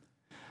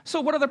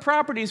 So what are the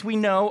properties we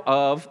know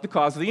of the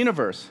cause of the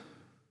universe?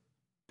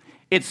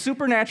 It's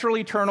supernatural,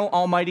 eternal,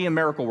 almighty, and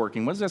miracle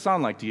working. What does that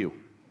sound like to you?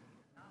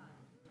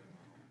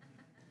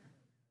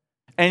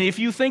 And if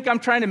you think I'm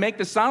trying to make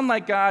this sound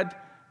like God,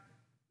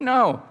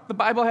 no, the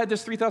Bible had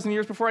this 3,000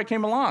 years before I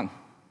came along.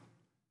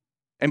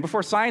 And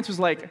before science was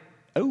like,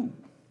 oh,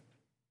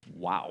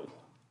 wow.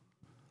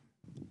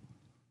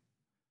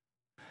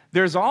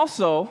 There's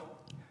also,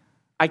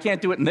 I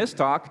can't do it in this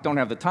talk, don't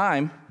have the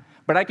time,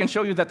 but I can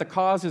show you that the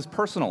cause is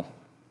personal.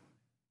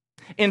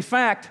 In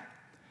fact,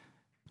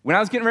 when I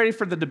was getting ready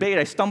for the debate,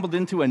 I stumbled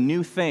into a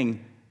new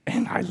thing,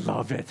 and I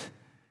love it.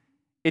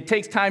 It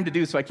takes time to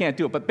do, so I can't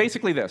do it. But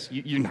basically this,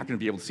 you're not going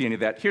to be able to see any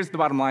of that. Here's the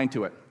bottom line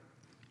to it.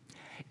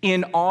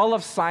 In all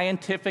of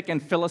scientific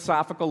and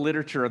philosophical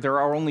literature, there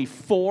are only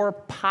 4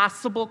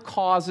 possible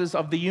causes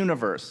of the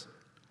universe.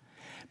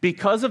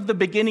 Because of the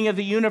beginning of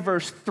the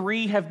universe,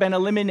 3 have been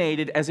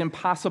eliminated as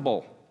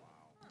impossible.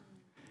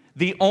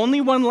 The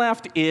only one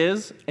left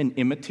is an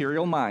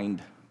immaterial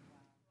mind.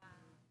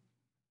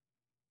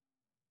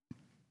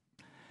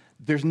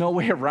 There's no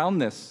way around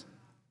this.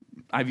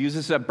 I've used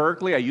this at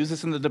Berkeley. I use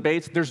this in the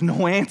debates. There's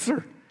no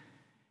answer.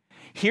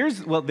 There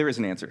is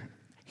an answer.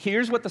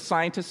 Here's what the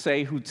scientists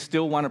say who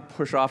still want to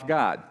push off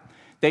God.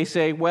 They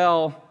say,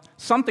 well,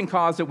 something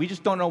caused it. We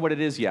just don't know what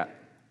it is yet.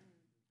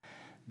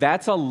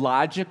 That's a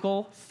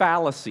logical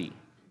fallacy.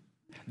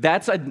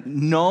 That's a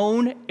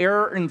known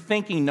error in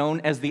thinking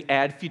known as the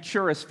ad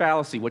futurus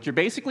fallacy. What you're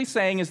basically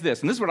saying is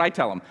this, and this is what I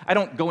tell them. I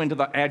don't go into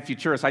the ad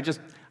futurus.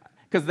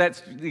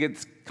 Because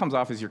it comes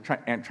off as you're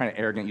trying to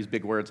arrogant, use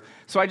big words.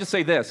 So I just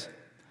say this.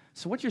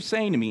 So what you're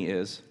saying to me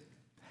is,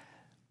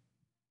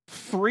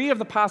 3 of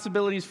the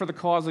possibilities for the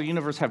cause of the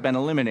universe have been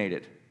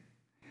eliminated.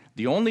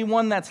 The only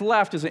one that's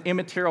left is an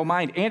immaterial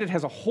mind, and it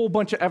has a whole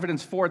bunch of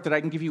evidence for it that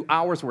I can give you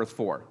hours worth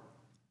for.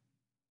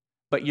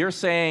 But you're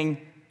saying,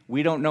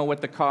 we don't know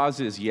what the cause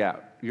is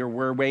yet.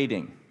 We're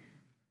waiting.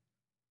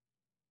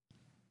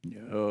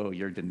 No,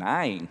 you're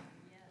denying.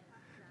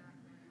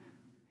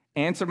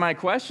 Answer my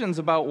questions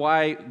about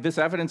why this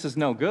evidence is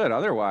no good.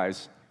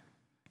 Otherwise,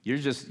 you're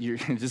just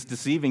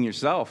deceiving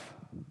yourself.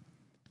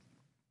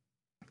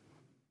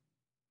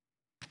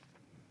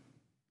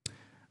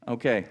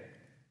 Okay.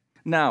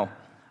 Now,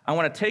 I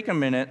want to take a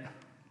minute.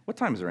 What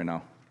time is it right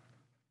now?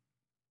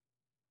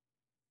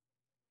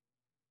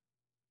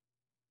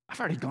 I've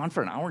already gone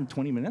for an hour and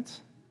 20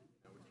 minutes?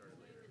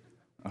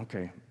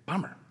 Okay,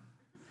 bummer.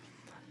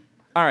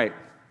 All right.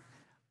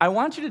 I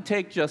want you to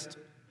take just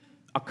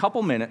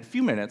a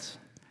few minutes,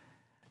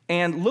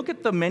 and look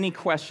at the many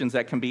questions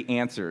that can be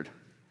answered.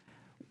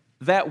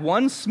 That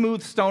one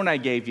smooth stone I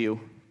gave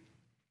you,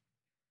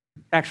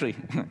 actually,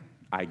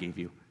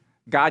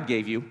 God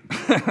gave you,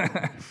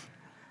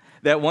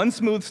 that one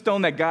smooth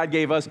stone that God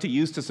gave us to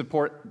use to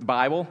support the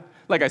Bible,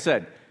 like I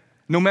said,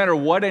 no matter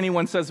what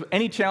anyone says,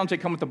 any challenge that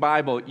comes with the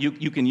Bible,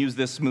 you can use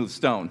this smooth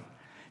stone.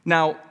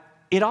 Now,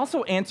 it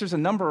also answers a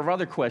number of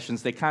other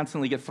questions that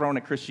constantly get thrown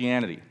at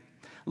Christianity.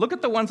 Look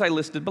at the ones I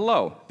listed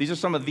below. These are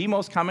some of the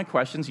most common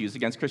questions used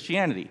against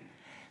Christianity.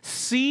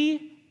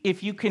 See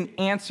if you can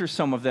answer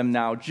some of them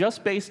now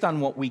just based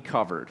on what we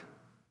covered.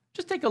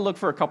 Just take a look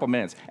for a couple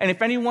minutes. And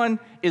if anyone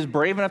is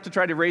brave enough to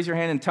try to raise your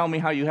hand and tell me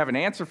how you have an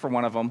answer for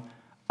one of them,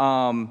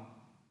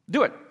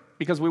 do it,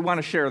 because we want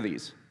to share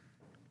these.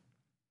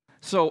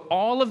 So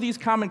all of these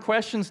common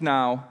questions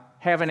now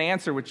have an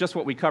answer with just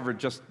what we covered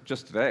just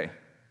today.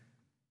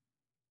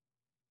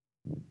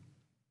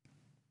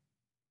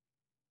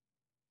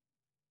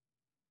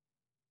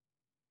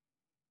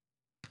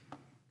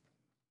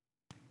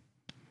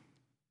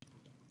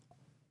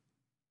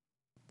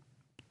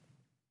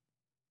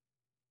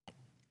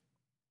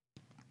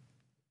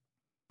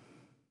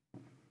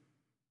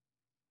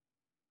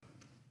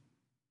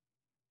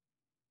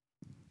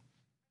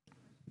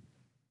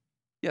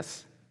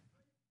 Yes.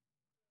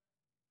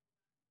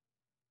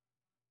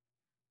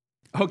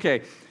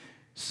 Okay,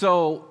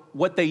 so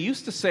what they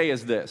used to say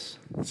is this.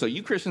 So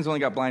you Christians only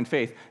got blind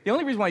faith. The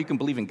only reason why you can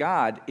believe in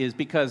God is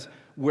because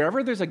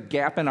wherever there's a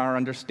gap in our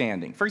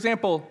understanding. For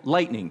example,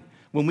 lightning.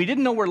 When we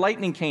didn't know where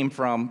lightning came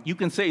from, you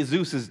can say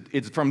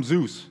it's from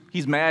Zeus.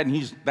 He's mad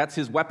and that's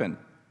his weapon.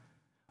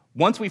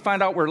 Once we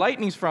find out where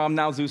lightning's from,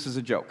 now Zeus is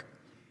a joke.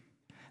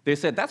 They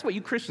said, that's what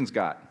you Christians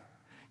got.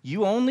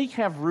 You only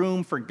have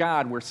room for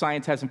God where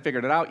science hasn't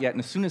figured it out yet, and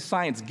as soon as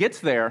science gets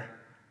there,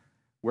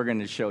 we're going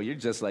to show you're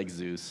just like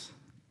Zeus.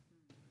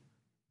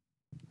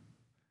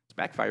 It's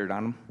backfired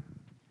on them.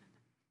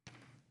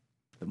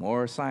 The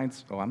more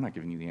science... Oh, I'm not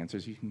giving you the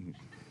answers. You can...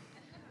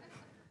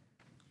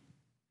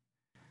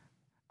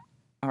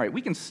 All right,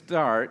 we can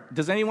start.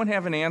 Does anyone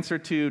have an answer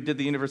to, did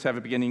the universe have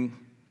a beginning?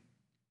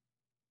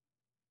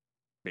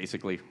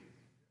 Basically.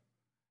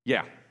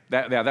 Yeah,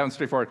 that one's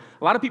straightforward.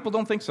 A lot of people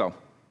don't think so.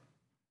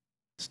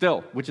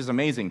 Still, which is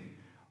amazing.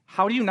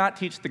 How do you not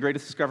teach the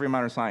greatest discovery of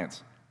modern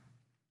science?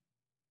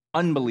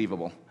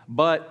 Unbelievable.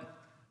 But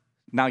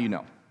now you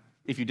know.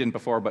 If you didn't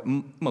before, but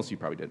most of you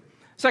probably did.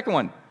 Second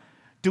one,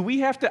 do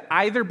we have to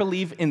either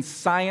believe in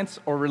science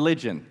or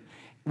religion?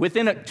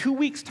 Within 2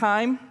 weeks'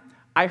 time,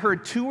 I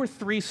heard 2 or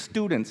 3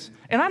 students,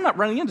 and I'm not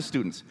running into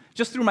students,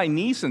 just through my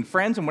niece and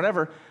friends and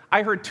whatever,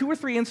 I heard 2 or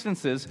 3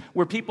 instances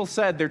where people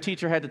said their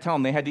teacher had to tell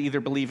them they had to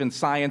either believe in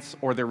science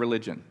or their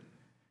religion.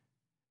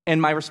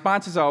 And my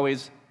response is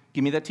always,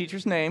 give me that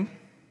teacher's name.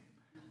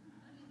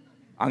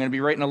 I'm going to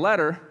be writing a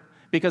letter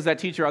because that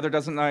teacher either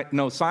doesn't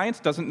know science,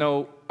 doesn't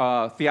know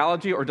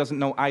theology, or doesn't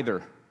know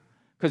either.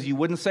 Because you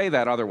wouldn't say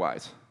that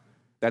otherwise.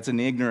 That's an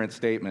ignorant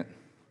statement.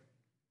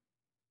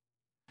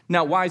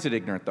 Now, why is it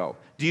ignorant, though?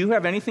 Do you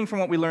have anything from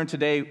what we learned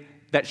today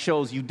that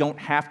shows you don't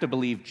have to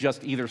believe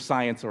just either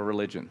science or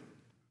religion?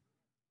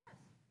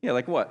 Yeah,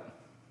 like what?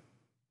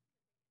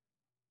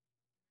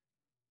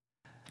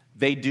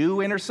 They do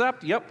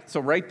intercept? Yep.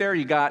 So right there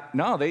you got,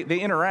 no, they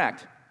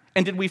interact.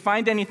 And did we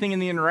find anything in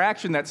the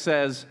interaction that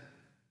says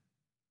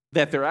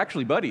that they're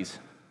actually buddies?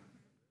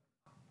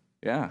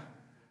 Yeah.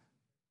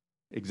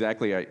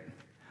 Exactly right.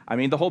 I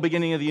mean, the whole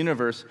beginning of the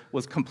universe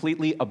was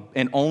completely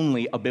and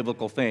only a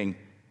biblical thing.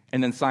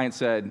 And then science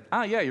said,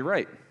 yeah, you're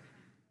right.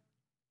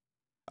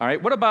 All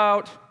right, what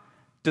about,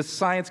 does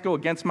science go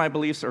against my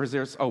beliefs, or is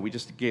there, we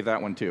just gave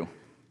that one too.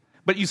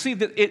 But you see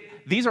that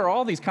these are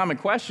all these common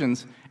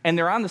questions, and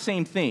they're on the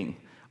same thing.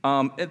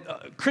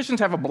 Christians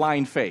have a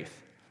blind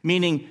faith,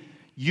 meaning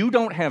you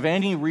don't have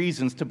any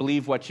reasons to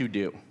believe what you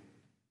do.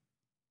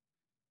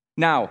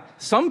 Now,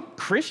 some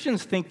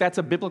Christians think that's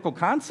a biblical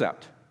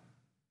concept.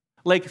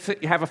 Like,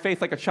 you have a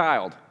faith like a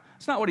child.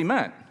 That's not what he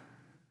meant.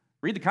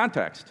 Read the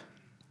context.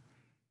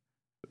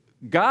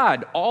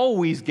 God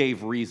always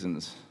gave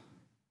reasons.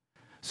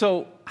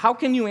 So how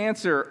can you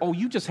answer,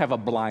 you just have a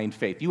blind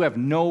faith. You have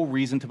no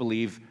reason to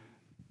believe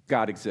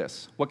God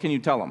exists. What can you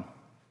tell them?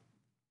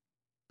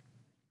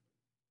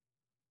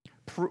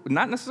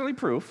 Not necessarily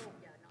proof.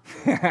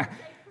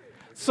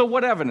 So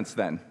what evidence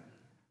then?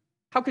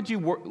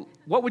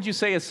 What would you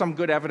say is some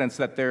good evidence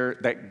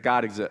that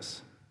God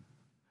exists?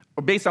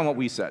 Or based on what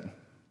we said?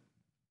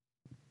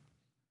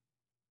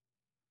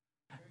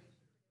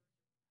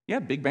 Yeah,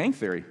 Big Bang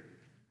Theory.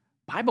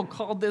 Bible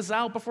called this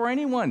out before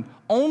anyone.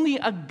 Only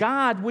a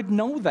God would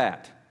know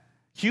that.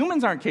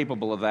 Humans aren't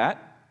capable of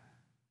that.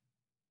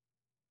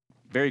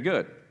 Very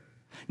good.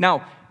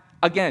 Now,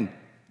 again,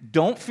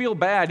 don't feel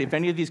bad if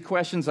any of these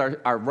questions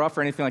are rough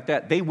or anything like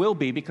that. They will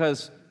be,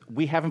 because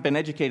we haven't been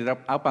educated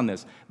up on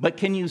this. But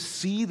can you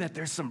see that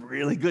there's some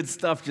really good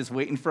stuff just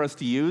waiting for us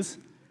to use?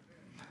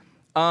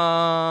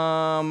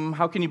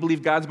 How can you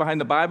believe God's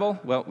behind the Bible?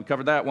 Well, we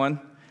covered that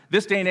one.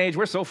 This day and age,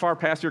 we're so far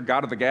past your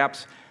God of the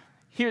gaps.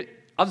 Here,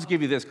 I'll just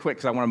give you this quick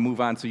because I want to move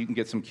on so you can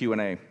get some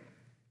Q&A.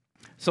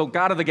 So,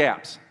 God of the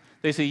gaps.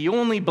 They say you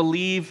only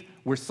believe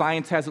where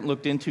science hasn't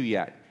looked into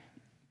yet.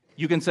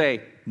 You can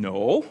say,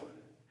 no.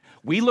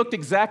 We looked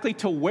exactly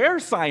to where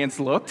science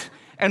looked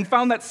and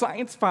found that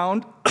science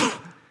found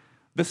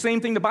the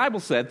same thing the Bible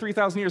said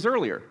 3,000 years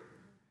earlier.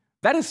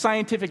 That is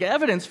scientific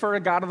evidence for a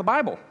God of the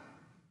Bible.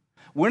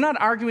 We're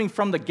not arguing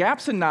from the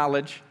gaps in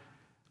knowledge.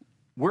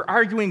 We're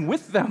arguing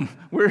with them.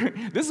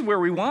 This is where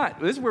we want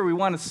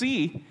to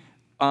see.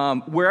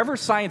 Wherever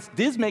science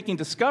is making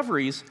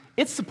discoveries,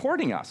 it's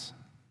supporting us.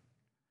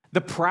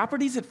 The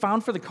properties it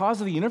found for the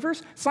cause of the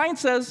universe, science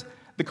says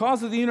the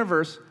cause of the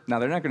universe, now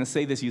they're not going to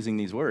say this using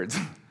these words,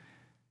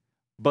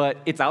 but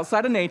it's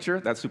outside of nature,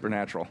 that's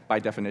supernatural by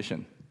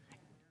definition.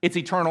 It's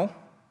eternal,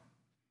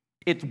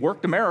 it's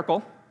worked a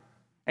miracle,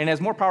 and has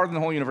more power than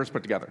the whole universe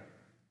put together.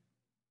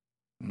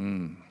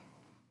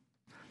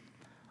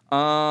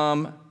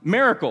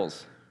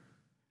 Miracles.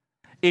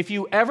 If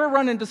you ever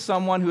run into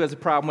someone who has a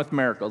problem with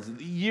miracles,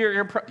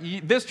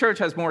 this church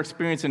has more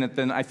experience in it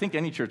than I think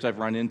any church I've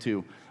run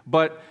into,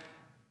 but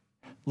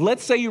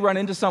let's say you run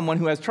into someone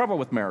who has trouble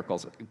with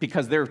miracles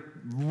because they're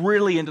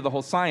really into the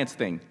whole science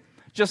thing.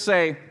 Just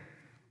say,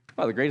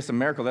 well, the greatest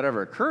miracle that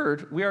ever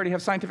occurred, we already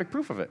have scientific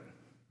proof of it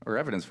or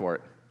evidence for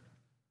it.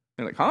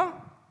 They're like, huh?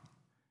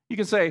 You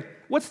can say,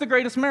 what's the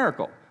greatest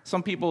miracle?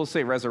 Some people will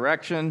say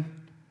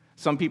resurrection.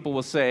 Some people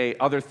will say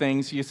other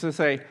things. You just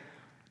say,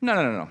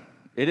 no.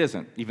 It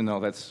isn't, even though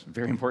that's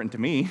very important to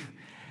me.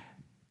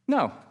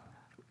 No.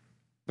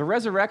 The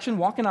resurrection,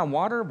 walking on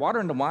water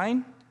into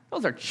wine,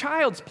 those are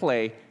child's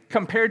play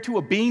compared to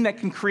a being that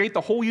can create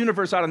the whole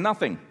universe out of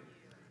nothing.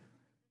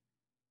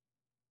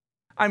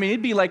 I mean,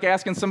 it'd be like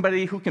asking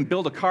somebody who can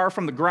build a car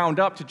from the ground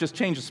up to just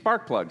change the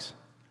spark plugs.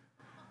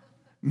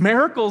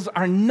 Miracles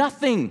are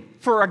nothing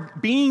for a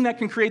being that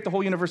can create the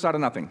whole universe out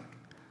of nothing.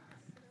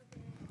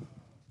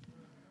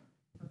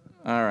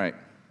 All right.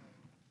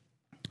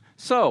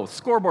 So,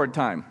 scoreboard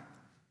time.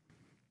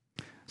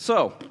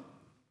 So,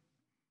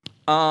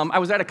 I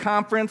was at a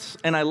conference,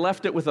 and I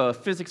left it with a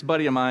physics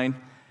buddy of mine,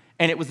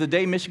 and it was the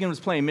day Michigan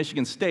was playing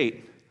Michigan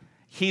State.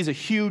 He's a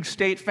huge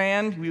State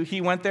fan. He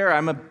went there.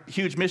 I'm a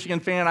huge Michigan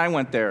fan. I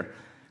went there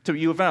to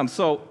U of M.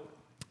 So,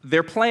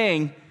 they're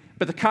playing,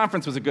 but the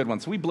conference was a good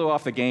one, so we blew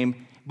off the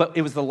game, but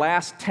it was the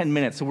last 10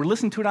 minutes. So, we're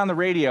listening to it on the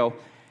radio,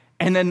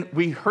 and then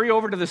we hurry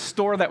over to the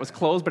store that was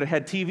closed, but it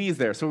had TVs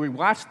there. So, we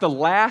watched the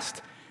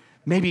last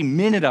maybe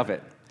minute of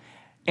it.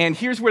 And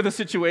here's where the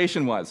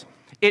situation was.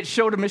 It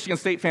showed a Michigan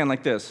State fan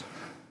like this.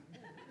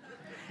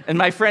 And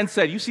my friend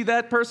said, you see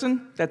that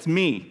person? That's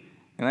me.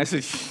 And I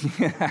said,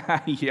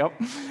 yep.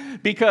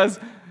 Because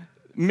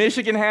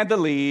Michigan had the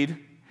lead.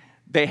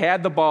 They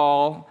had the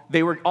ball.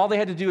 All they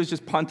had to do was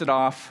just punt it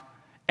off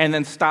and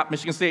then stop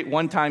Michigan State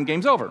one time,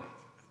 game's over.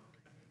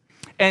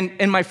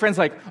 And my friend's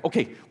like,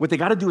 okay, what they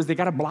got to do is they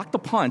got to block the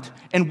punt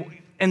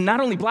and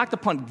not only block the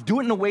punt, do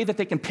it in a way that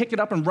they can pick it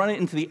up and run it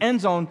into the end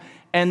zone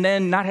and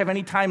then not have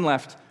any time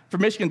left for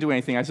Michigan to do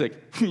anything. I was like,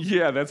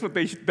 yeah, that's what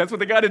they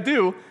got to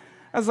do.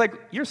 I was like,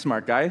 you're a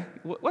smart guy.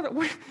 What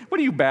are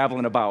you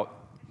babbling about?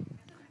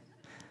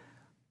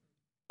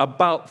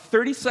 About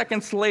 30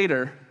 seconds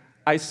later,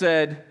 I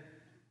said,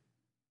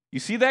 you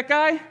see that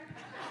guy?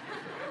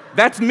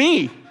 That's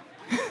me.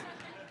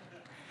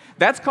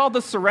 That's called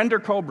the surrender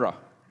cobra.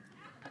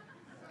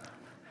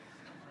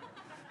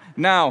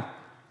 Now,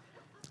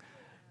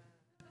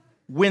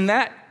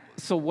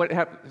 so what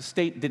happened?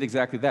 State did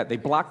exactly that. They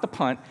blocked the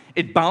punt.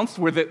 It bounced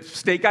where the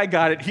State guy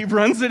got it. He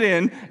runs it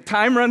in.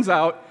 Time runs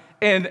out.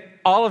 And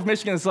all of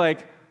Michigan is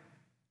like,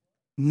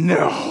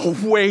 no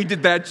way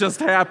did that just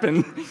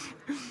happen.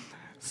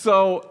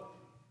 So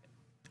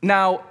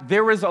now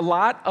there was a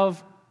lot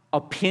of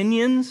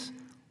opinions,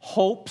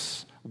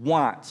 hopes,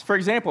 wants. For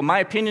example, my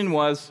opinion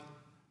was,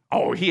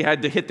 oh, he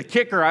had to hit the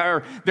kicker,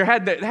 or there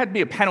had to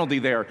be a penalty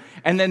there.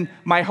 And then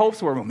my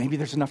hopes were, well, maybe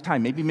there's enough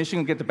time. Maybe Michigan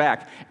will get the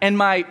back. And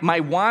my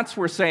wants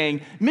were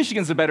saying,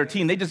 Michigan's a better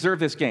team. They deserve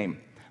this game.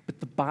 But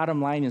the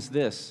bottom line is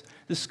this.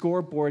 The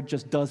scoreboard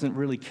just doesn't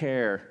really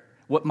care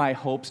what my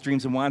hopes,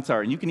 dreams, and wants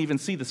are. And you can even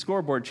see the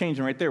scoreboard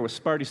changing right there with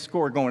Sparty's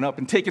score going up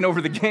and taking over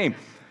the game.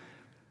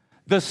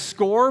 The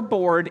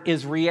scoreboard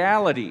is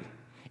reality.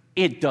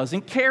 It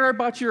doesn't care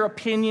about your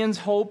opinions,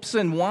 hopes,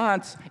 and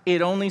wants.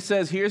 It only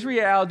says, here's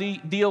reality,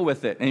 deal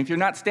with it. And if you're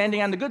not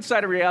standing on the good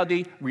side of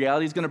reality,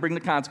 reality is going to bring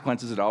the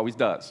consequences. It always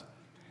does.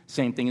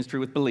 Same thing is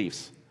true with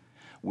beliefs.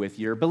 With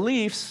your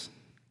beliefs,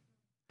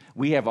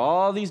 we have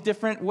all these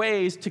different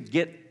ways to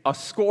get a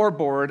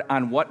scoreboard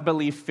on what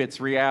belief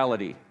fits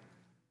reality.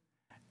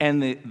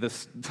 And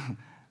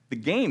the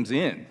game's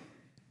in.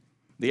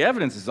 The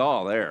evidence is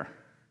all there.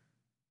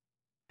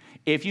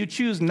 If you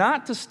choose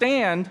not to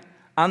stand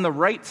on the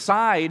right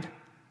side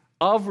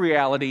of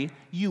reality,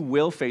 you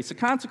will face the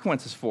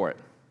consequences for it.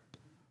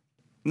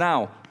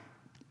 Now,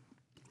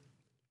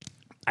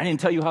 I didn't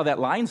tell you how that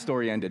lion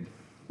story ended.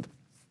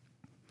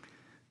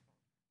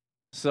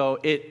 So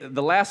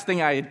the last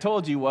thing I had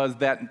told you was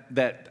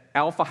that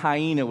alpha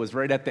hyena was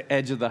right at the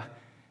edge of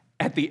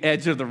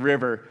the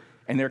river,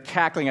 and they're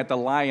cackling at the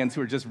lions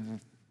who are just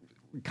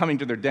coming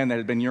to their den that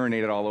had been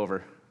urinated all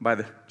over by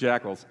the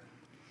jackals.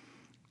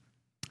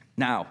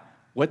 Now,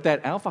 what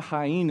that alpha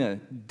hyena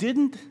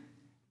didn't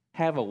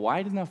have a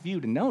wide enough view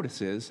to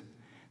notice is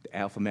the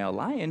alpha male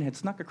lion had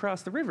snuck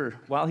across the river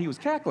while he was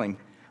cackling,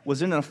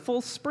 was in a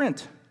full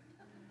sprint.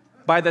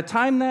 By the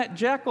time that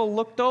jackal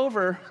looked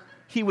over,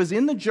 he was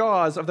in the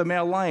jaws of the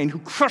male lion, who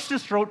crushed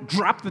his throat,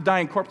 dropped the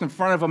dying corpse in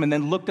front of him, and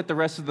then looked at the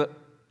rest of the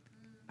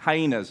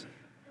hyenas,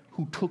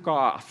 who took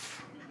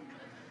off.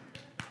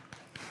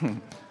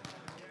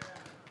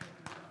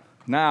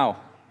 Now,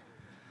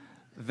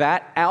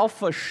 that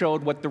alpha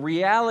showed what the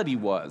reality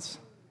was.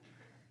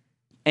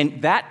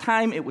 And that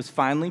time it was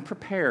finally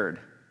prepared.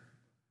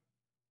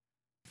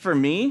 For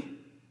me,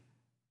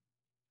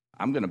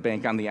 I'm going to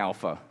bank on the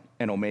alpha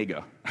and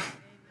omega.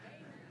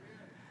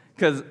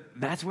 Because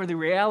that's where the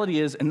reality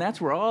is, and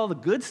that's where all the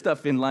good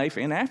stuff in life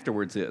and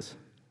afterwards is.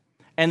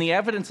 And the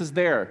evidence is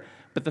there.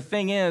 But the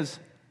thing is,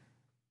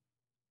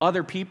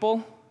 other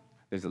people,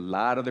 there's a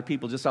lot of other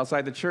people just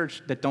outside the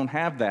church that don't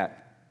have that.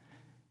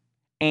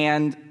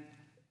 And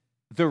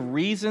the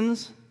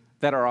reasons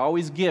that are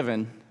always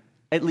given,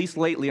 at least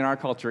lately in our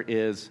culture,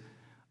 is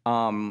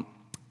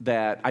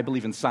that I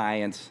believe in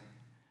science.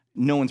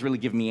 No one's really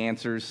giving me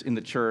answers in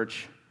the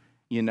church,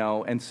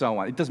 and so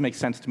on. It doesn't make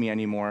sense to me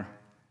anymore.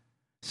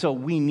 So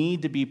we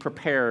need to be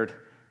prepared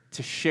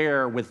to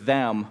share with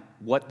them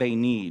what they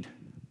need.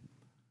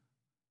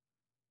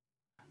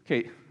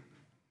 Okay,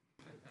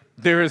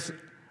 this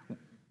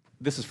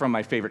is from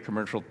my favorite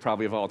commercial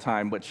probably of all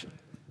time, which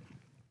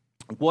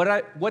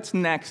what's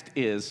next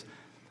is,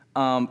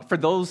 for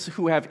those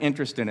who have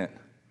interest in it,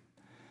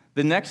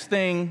 the next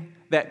thing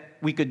that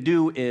we could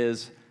do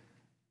is,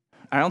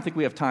 I don't think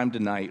we have time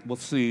tonight. We'll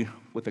see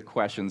with the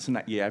questions.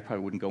 I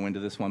probably wouldn't go into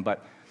this one,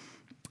 but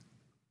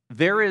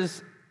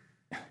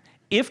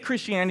if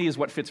Christianity is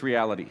what fits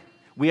reality,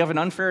 we have an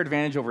unfair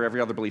advantage over every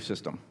other belief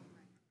system.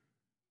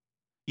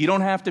 You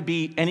don't have to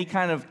be any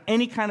kind of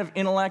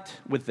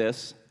intellect with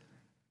this.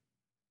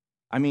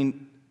 I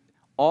mean,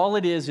 all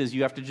it is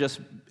you have to just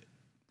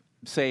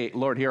say,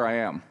 Lord, here I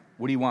am.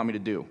 What do you want me to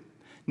do?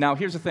 Now,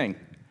 here's the thing.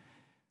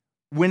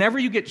 Whenever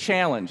you get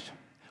challenged,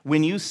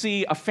 when you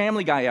see a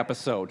Family Guy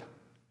episode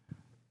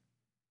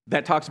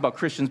that talks about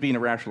Christians being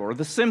irrational, or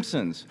The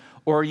Simpsons,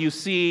 or you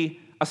see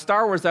a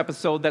Star Wars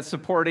episode that's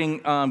supporting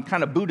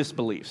kind of Buddhist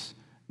beliefs,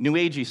 New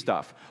Agey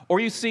stuff, or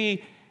you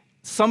see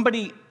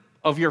somebody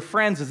of your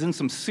friends is in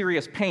some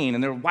serious pain,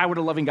 and they're, why would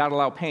a loving God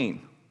allow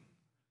pain?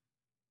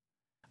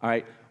 All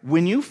right,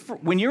 when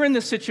you're in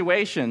this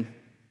situation,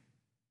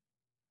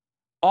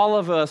 all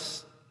of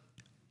us,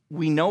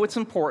 we know it's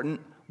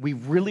important, we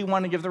really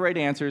want to give the right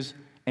answers,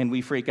 and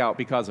we freak out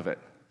because of it.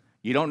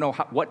 You don't know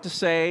what to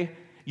say,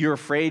 you're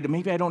afraid,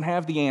 maybe I don't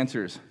have the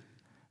answers,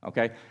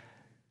 okay?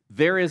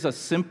 There is a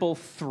simple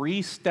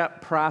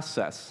 3-step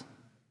process.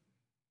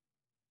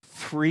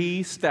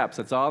 3 steps,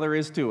 that's all there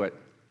is to it,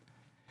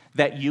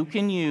 that you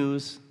can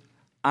use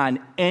on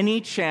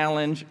any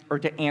challenge or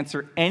to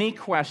answer any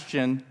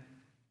question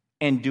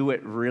and do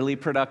it really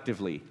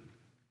productively,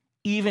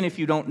 even if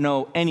you don't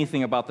know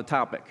anything about the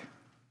topic.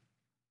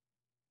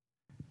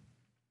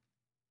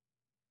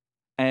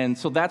 And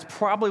so that's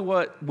probably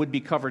what would be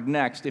covered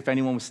next if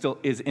anyone still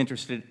is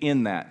interested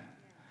in that.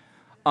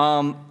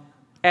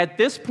 At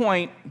this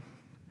point,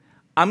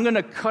 I'm going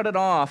to cut it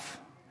off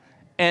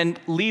and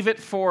leave it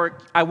for,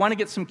 I want to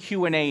get some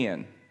Q&A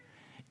in.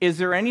 Is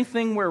there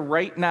anything where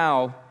right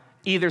now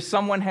either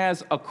someone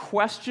has a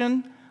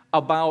question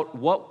about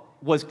what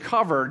was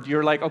covered,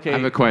 you're like, okay. I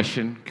have a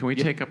question. Can we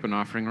take up an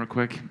offering real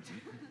quick?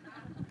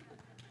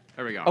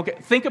 There we go. Okay,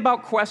 think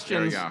about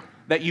questions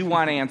that you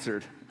want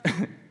answered.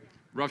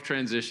 Rough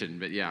transition,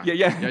 but yeah.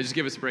 Yeah. Just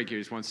give us a break here,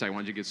 just 1 second. Why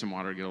don't you get some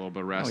water, get a little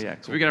bit of rest. Oh, yeah,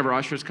 cool. So we can have our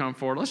ushers come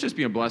forward. Let's just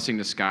be a blessing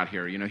to Scott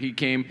here. You know, he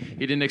came, he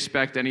didn't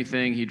expect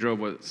anything. He drove,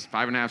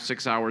 5.5,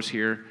 6 hours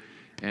here,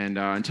 and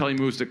until he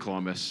moves to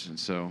Columbus. And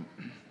so,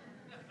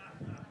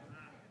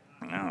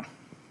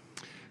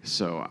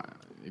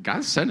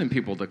 God's sending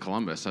people to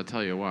Columbus, I'll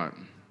tell you what.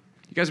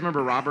 You guys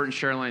remember Robert and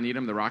Sherilyn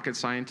Needham, the rocket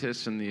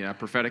scientist and the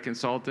prophetic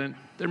consultant?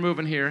 They're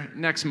moving here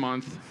next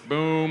month.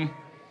 Boom.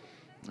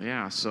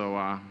 Yeah,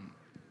 so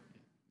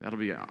that'll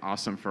be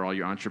awesome for all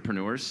you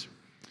entrepreneurs.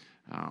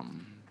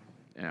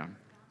 Yeah.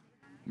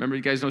 Remember,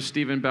 you guys know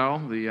Stephen Bell?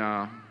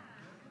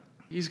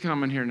 He's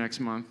coming here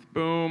next month.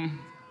 Boom.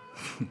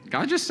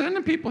 God's just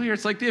sending people here.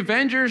 It's like the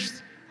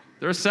Avengers.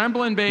 They're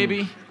assembling,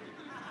 baby.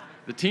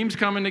 The team's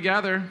coming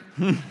together.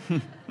 And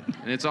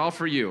it's all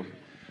for you.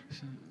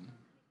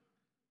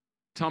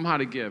 Tell them how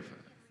to give.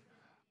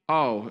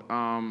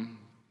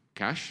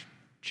 Cash,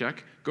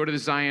 check. Go to the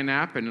Zion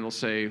app, and it'll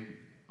say,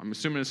 I'm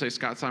assuming it'll say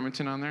Scott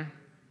Symington on there.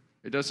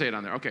 It does say it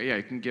on there. Okay, yeah,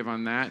 you can give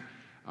on that.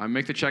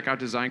 Make the check out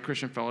to Zion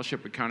Christian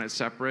Fellowship. We count it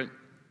separate.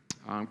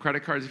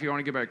 Credit cards, if you want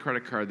to give by a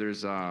credit card,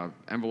 there's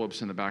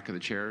envelopes in the back of the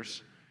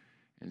chairs.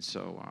 And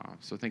so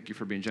thank you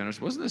for being generous.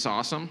 Wasn't this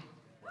awesome?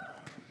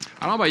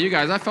 I don't know about you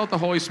guys. I felt the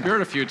Holy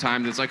Spirit a few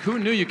times. It's like, who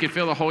knew you could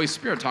feel the Holy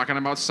Spirit talking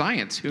about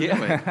science? Who knew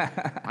it?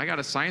 I got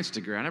a science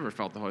degree. I never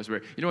felt the Holy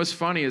Spirit. You know what's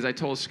funny is I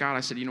told Scott, I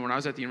said, when I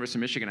was at the University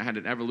of Michigan, I had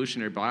an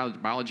evolutionary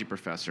biology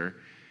professor,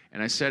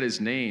 and I said his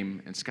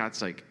name, and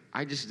Scott's like,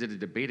 I just did a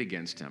debate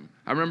against him.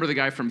 I remember the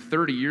guy from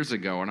 30 years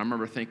ago, and I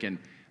remember thinking,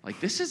 like,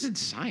 this isn't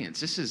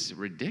science. This is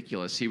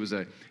ridiculous. He was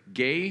a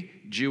gay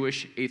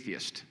Jewish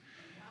atheist.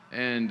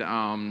 And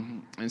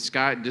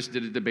Scott just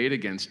did a debate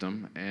against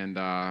him. And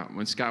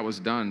when Scott was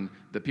done,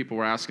 the people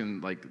were asking,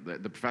 like, the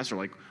professor,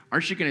 like,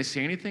 aren't you going to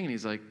say anything? And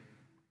he's like,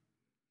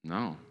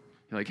 no.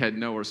 He, like, had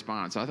no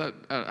response. I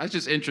thought, that's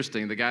just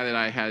interesting. The guy that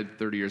I had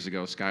 30 years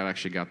ago, Scott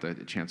actually got the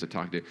chance to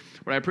talk to.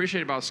 What I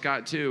appreciate about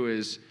Scott, too,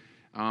 is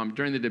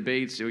during the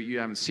debates, you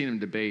haven't seen him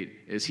debate,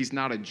 is he's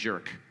not a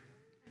jerk.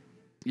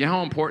 You know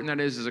how important that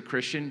is as a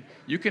Christian?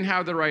 You can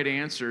have the right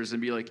answers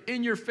and be like,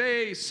 in your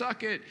face,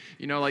 suck it.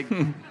 You know, like...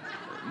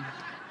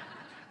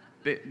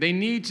 They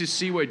need to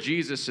see what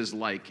Jesus is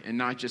like and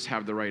not just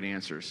have the right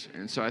answers.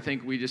 And so I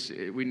think we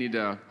need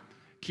to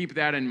keep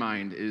that in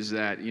mind, is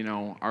that,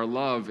 our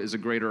love is a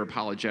greater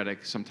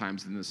apologetic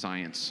sometimes than the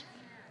science.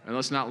 And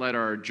let's not let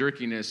our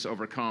jerkiness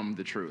overcome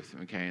the truth,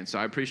 okay? And so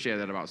I appreciate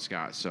that about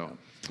Scott. So,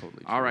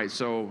 totally. All right,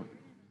 so,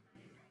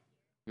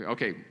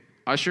 okay,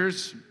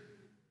 ushers,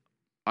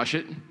 ush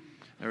it.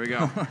 There we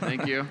go.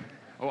 Thank you.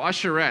 Oh,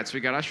 usherettes. We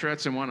got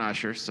usherettes and one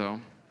usher, so.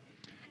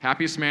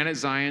 Happiest man at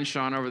Zion,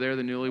 Sean over there,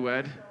 the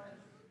newlywed.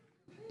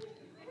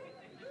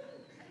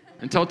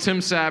 Until Tim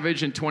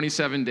Savage in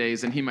 27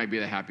 days, and he might be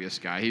the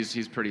happiest guy.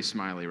 He's pretty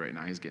smiley right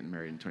now. He's getting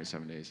married in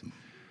 27 days.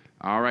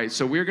 All right,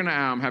 so we're going to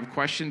have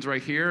questions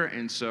right here.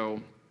 And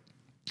so,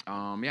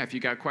 if you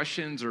got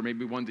questions or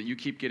maybe one that you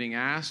keep getting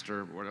asked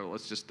or whatever,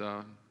 let's just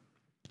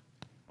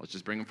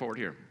bring them forward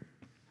here.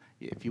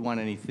 If you want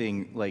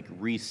anything like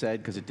resaid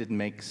because it didn't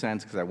make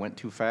sense because I went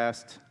too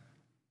fast,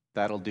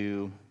 that'll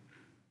do.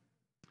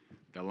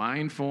 The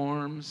line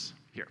forms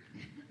here.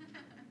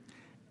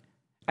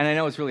 And I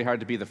know it's really hard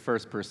to be the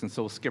first person,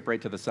 so we'll skip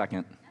right to the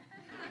second.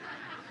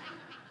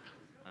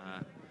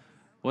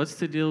 What's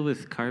the deal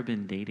with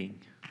carbon dating?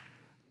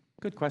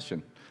 Good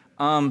question.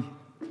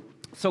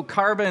 So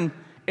carbon,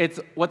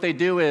 it's what they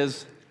do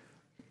is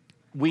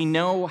we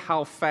know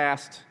how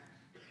fast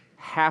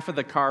half of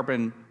the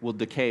carbon will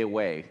decay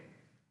away.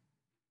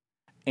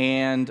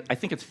 And I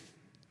think it's,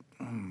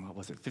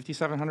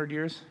 5,700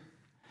 years?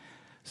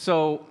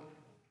 So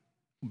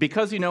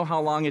because you know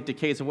how long it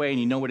decays away and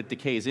you know what it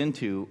decays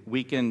into,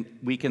 we can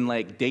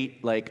like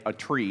date like a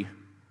tree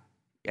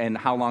and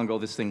how long ago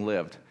this thing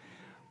lived.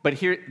 But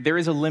here, there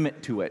is a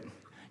limit to it.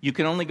 You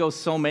can only go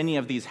so many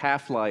of these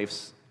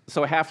half-lives.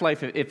 So a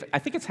half-life, I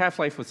think its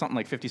half-life was something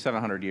like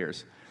 5,700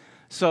 years.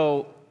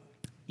 So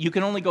you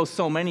can only go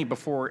so many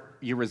before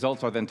your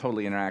results are then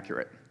totally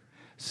inaccurate.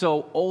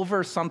 So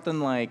over something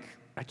like,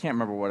 I can't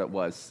remember what it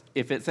was.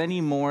 If it's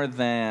any more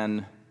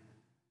than,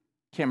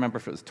 can't remember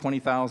if it was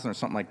 20,000 or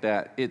something like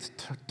that, it's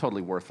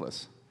totally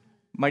worthless.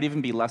 Might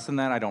even be less than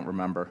that, I don't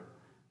remember.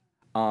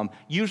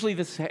 Usually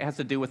this has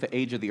to do with the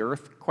age of the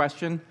earth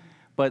question,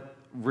 but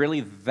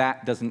really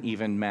that doesn't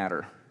even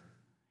matter.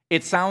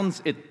 It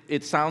sounds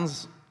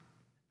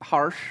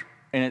harsh,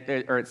 and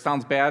it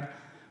sounds bad,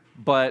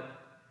 but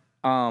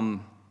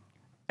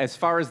as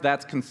far as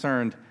that's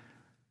concerned,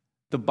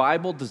 the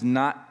Bible does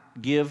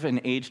not give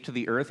an age to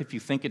the earth. If you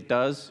think it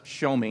does,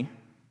 show me.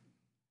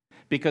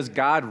 Because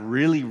God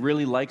really,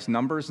 really likes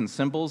numbers and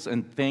symbols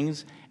and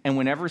things, and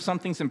whenever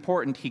something's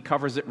important, he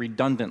covers it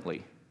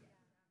redundantly.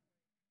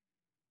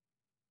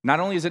 Not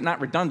only is it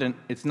not redundant,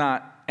 it's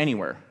not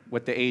anywhere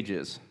what the age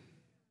is.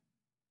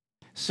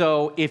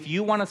 So if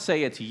you want to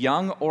say it's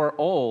young or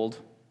old,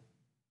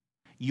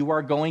 You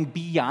are going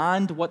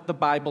beyond what the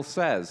Bible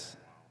says.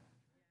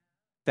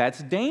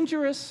 That's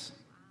dangerous.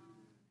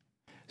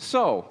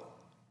 So,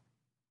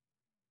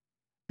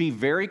 be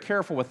very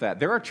careful with that.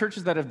 There are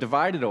churches that have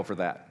divided over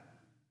that.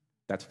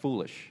 That's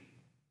foolish.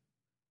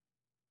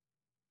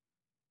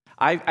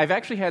 I've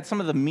actually had some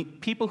of the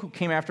people who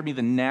came after me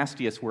the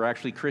nastiest were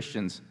actually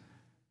Christians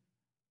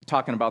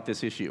talking about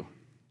this issue.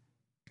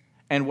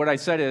 And what I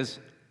said is,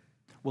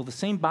 well, the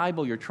same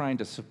Bible you're trying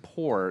to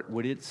support,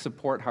 would it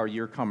support how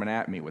you're coming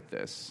at me with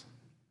this?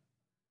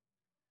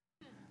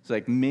 It's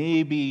like,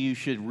 maybe you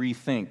should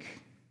rethink.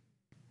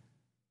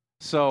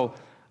 So,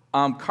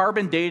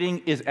 carbon dating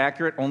is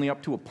accurate only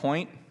up to a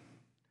point.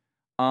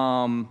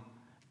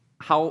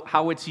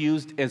 How it's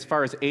used as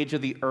far as age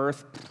of the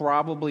earth,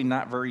 probably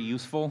not very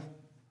useful.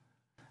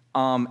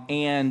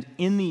 And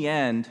in the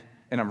end,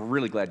 and I'm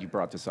really glad you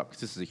brought this up because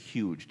this is a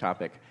huge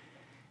topic,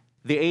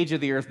 the age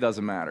of the earth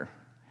doesn't matter.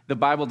 The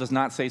Bible does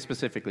not say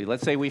specifically.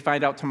 Let's say we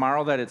find out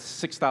tomorrow that it's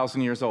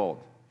 6,000 years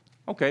old.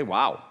 Okay,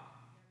 wow.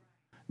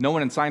 No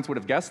one in science would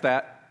have guessed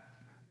that,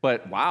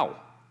 but wow.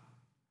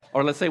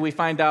 Or let's say we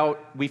find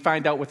out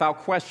without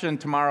question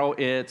tomorrow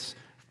it's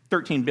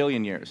 13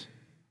 billion years.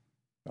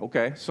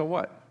 Okay, so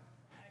what?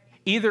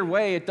 Either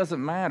way, it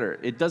doesn't matter.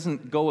 It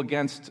doesn't go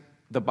against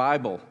the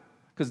Bible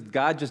because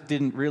God just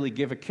didn't really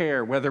give a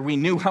care whether we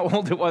knew how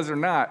old it was or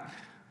not.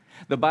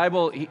 The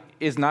Bible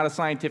is not a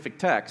scientific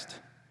text.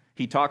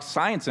 He talks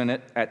science in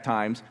it at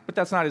times, but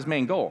that's not his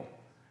main goal.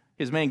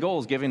 His main goal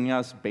is giving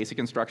us basic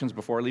instructions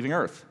before leaving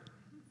Earth.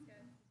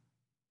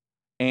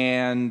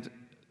 And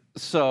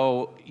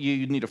so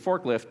you need a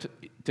forklift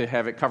to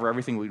have it cover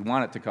everything we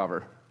want it to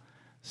cover.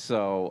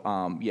 So,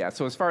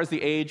 so as far as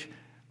the age,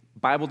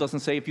 Bible doesn't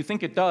say. If you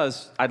think it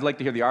does, I'd like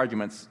to hear the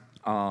arguments,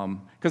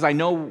 because I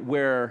know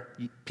where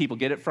people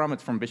get it from.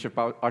 It's from Bishop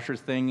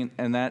Ussher's thing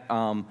and that.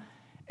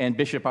 And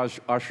Bishop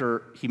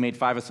Ussher, he made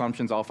 5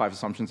 assumptions. All 5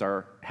 assumptions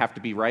have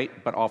to be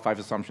right, but all 5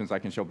 assumptions I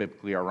can show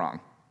biblically are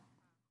wrong.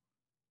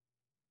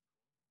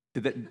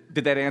 Did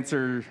that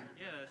answer?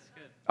 Yeah, that's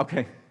good.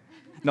 Okay.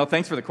 No,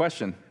 thanks for the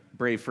question.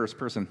 Brave first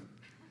person.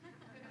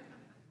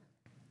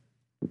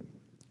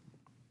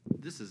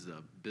 This is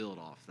a build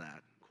off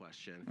that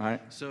question. All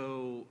right.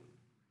 So,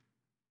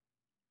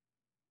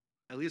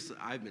 at least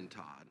I've been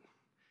taught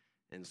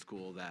in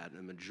school that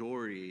a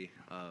majority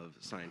of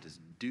scientists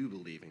do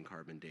believe in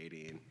carbon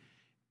dating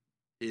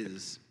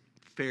is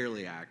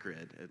fairly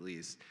accurate, at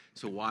least.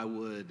 So why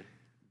would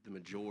the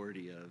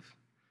majority of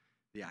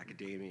the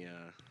academia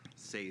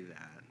say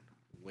that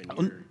when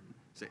you're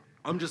saying?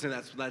 I'm just saying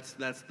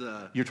that's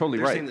the. You're totally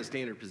they're right. saying the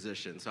standard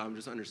position. So I'm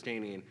just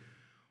understanding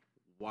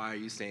why are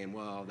you saying,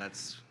 well,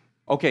 that's.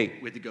 Okay.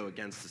 We have to go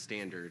against the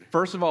standard.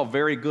 First of all,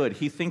 very good.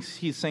 He thinks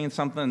he's saying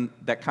something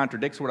that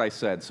contradicts what I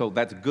said, so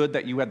that's good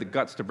that you had the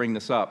guts to bring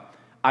this up.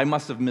 I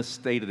must have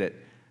misstated it.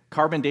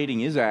 Carbon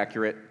dating is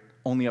accurate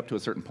only up to a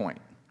certain point.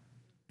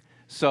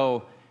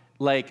 So,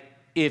 like,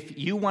 if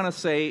you want to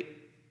say,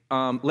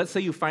 let's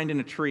say you find in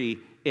a tree,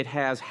 it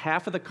has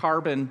half of the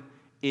carbon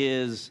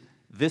is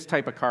this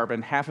type of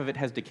carbon, half of it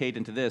has decayed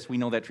into this, we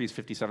know that tree is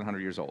 5,700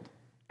 years old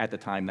at the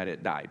time that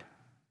it died.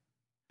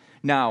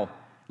 Now,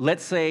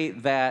 let's say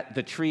that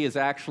the tree is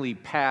actually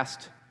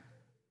past,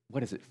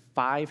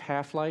 5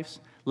 half-lives?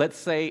 Let's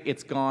say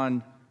it's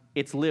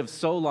lived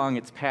so long,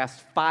 it's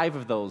past 5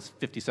 of those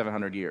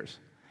 5,700 years.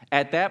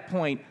 At that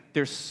point,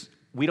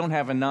 we don't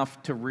have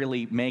enough to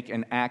really make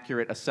an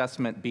accurate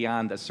assessment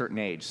beyond a certain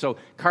age. So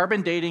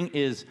carbon dating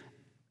is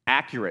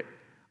accurate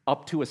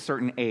up to a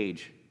certain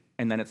age,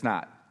 and then it's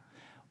not.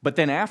 But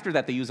then after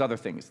that, they use other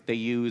things. They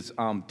use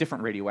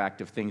different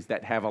radioactive things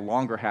that have a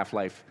longer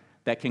half-life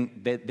that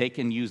they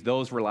can use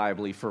those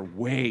reliably for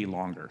way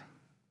longer.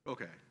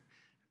 Okay.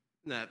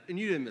 No, and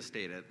you didn't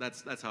misstate it.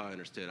 That's how I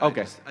understood it.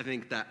 Okay. I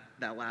think that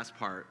last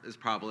part is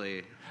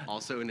probably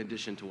also in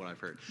addition to what I've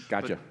heard.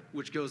 Gotcha.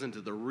 Which goes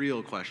into the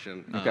real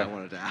question Okay. I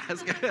wanted to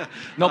ask.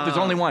 Nope, there's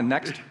only one.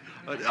 Next.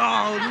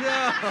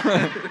 Oh,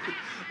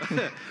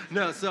 no!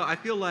 No, so I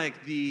feel like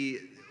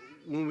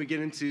when we get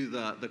into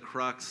the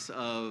crux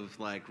of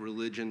like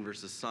religion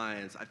versus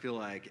science, I feel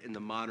like in the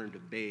modern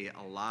debate,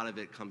 a lot of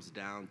it comes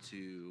down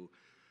to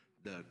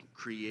the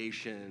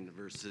creation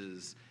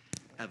versus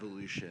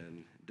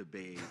evolution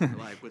debate,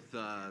 like with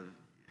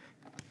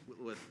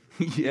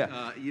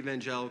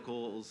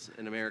evangelicals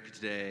in America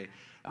today,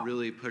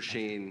 really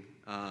pushing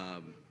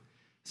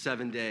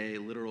 7-day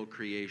literal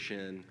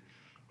creation.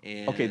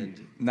 And Okay,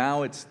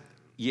 now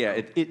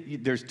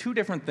there's 2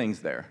 different things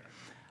there.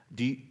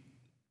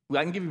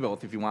 I can give you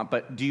both if you want,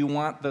 but do you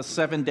want the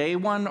 7-day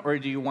one or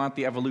do you want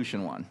the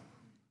evolution one?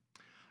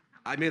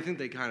 I mean, I think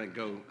they kind of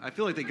go. I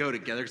feel like they go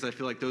together because I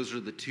feel like those are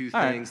the 2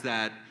 All things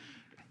that.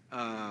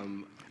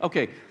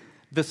 Okay,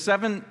 the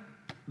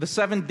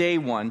 7-day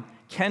one.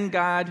 Can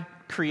God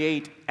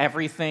create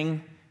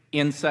everything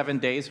in 7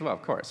 days? Well,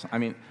 of course. I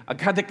mean, a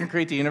God that can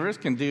create the universe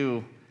can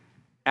do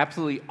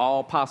absolutely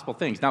all possible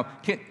things. Now,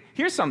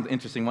 here's some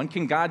interesting one.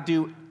 Can God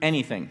do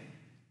anything?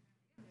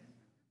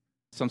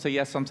 Some say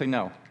yes, some say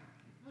no.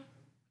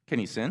 Can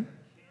he sin?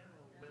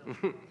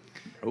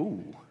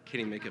 Ooh. Can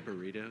he make a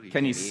burrito? Can he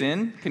can't eat?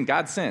 sin? Can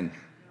God sin?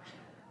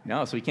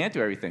 No, so he can't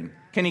do everything.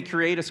 Can he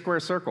create a square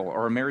circle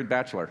or a married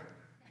bachelor?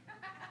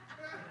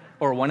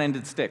 Or a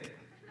one-ended stick?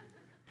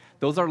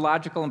 Those are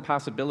logical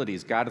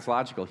impossibilities. God is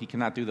logical. He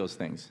cannot do those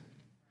things.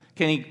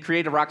 Can he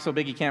create a rock so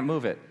big he can't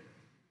move it?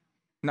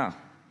 No.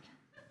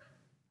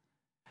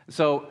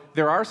 So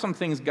there are some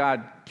things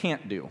God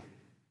can't do.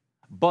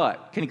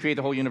 But can he create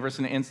the whole universe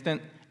in an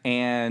instant?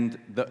 And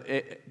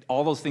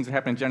all those things that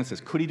happen in Genesis,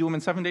 could he do them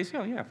in 7 days?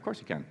 Yeah, of course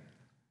he can.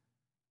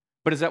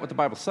 But is that what the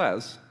Bible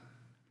says?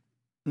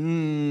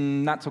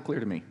 Not so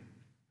clear to me.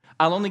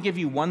 I'll only give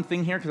you one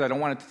thing here because I don't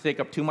want it to take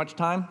up too much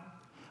time.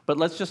 But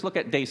let's just look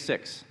at day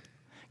 6.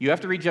 You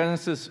have to read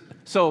Genesis.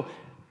 So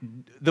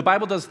the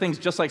Bible does things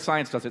just like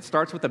science does. It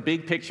starts with a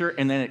big picture,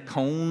 and then it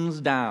cones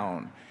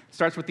down. It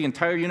starts with the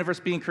entire universe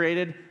being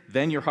created,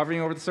 then you're hovering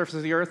over the surface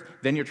of the earth,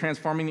 then you're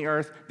transforming the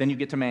earth, then you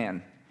get to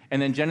man.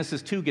 And then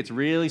Genesis 2 gets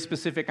really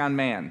specific on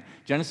man.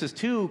 Genesis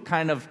 2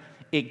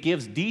 it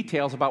gives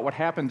details about what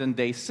happened in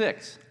day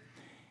 6.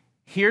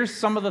 Here's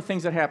some of the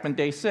things that happened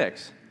day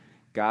 6.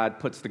 God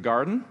puts the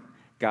garden.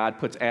 God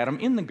puts Adam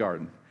in the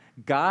garden.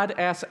 God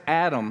asks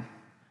Adam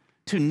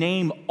to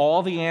name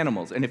all the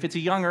animals. And if it's a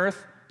young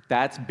earth,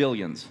 that's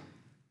billions.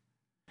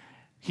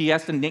 He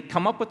has to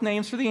come up with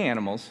names for the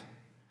animals.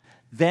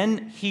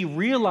 Then he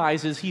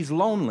realizes he's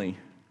lonely.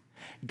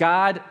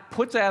 God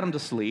puts Adam to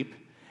sleep.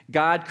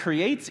 God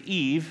creates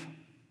Eve.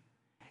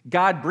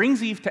 God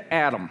brings Eve to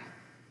Adam.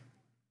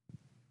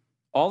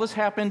 All this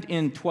happened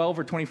in 12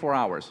 or 24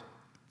 hours.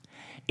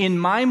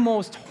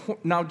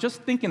 Now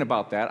just thinking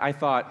about that, I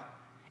thought,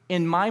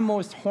 in my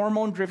most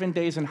hormone-driven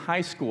days in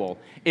high school,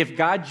 if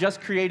God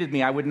just created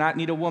me, I would not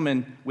need a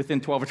woman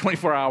within 12 or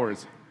 24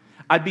 hours.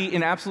 I'd be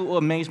in absolute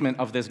amazement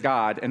of this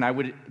God, and I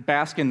would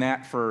bask in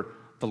that for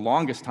the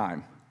longest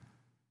time.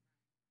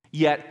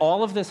 Yet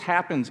all of this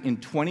happens in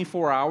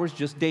 24 hours,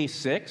 just day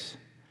 6.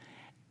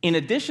 In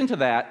addition to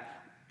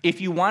that,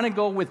 if you want to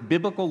go with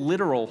biblical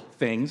literal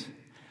things,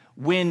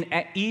 when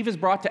Eve is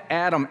brought to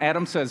Adam,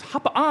 Adam says,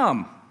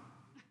 Hapa'am.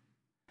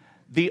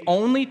 The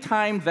only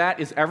time that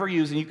is ever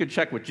used, and you could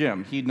check with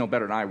Jim, he'd know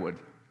better than I would.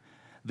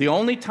 The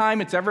only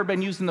time it's ever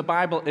been used in the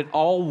Bible, it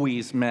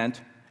always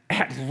meant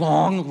at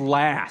long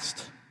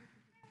last.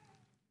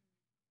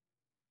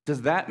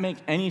 Does that make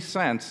any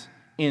sense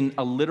in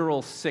a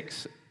literal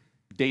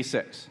day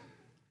 6?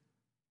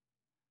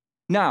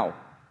 Now,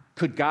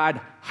 could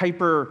God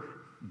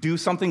do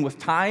something with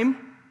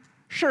time?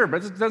 Sure,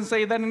 but it doesn't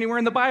say that anywhere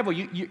in the Bible.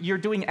 You're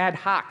doing ad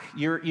hoc.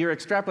 You're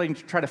extrapolating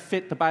to try to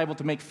fit the Bible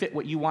to make fit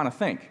what you want to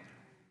think.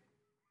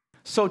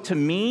 So to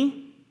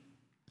me,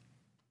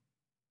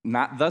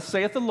 not thus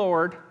saith the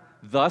Lord,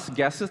 thus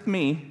guesseth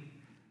me,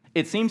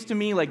 it seems to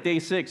me like day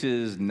 6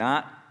 is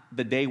not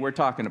the day we're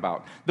talking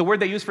about. The word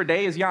they use for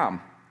day is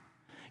yom.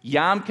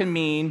 Yom can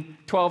mean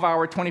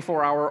 12-hour,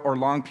 24-hour, or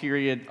long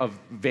period of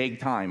vague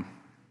time.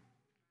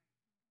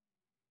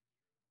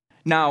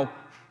 Now,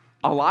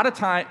 a lot of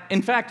time,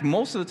 in fact,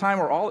 most of the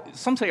time,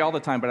 some say all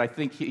the time, but I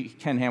think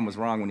Ken Ham was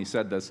wrong when he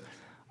said this,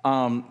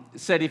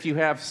 said if you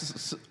have,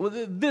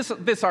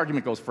 this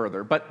argument goes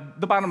further, but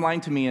the bottom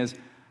line to me is,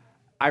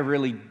 I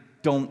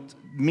don't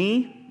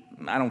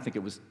think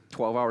it was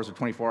 12 hours or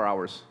 24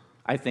 hours.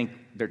 I think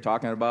they're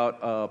talking about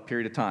a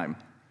period of time.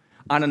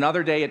 On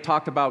another day, it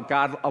talked about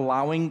God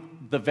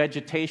allowing the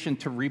vegetation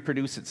to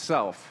reproduce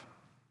itself.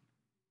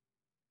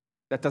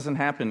 That doesn't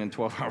happen in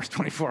 12 hours,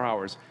 24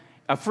 hours.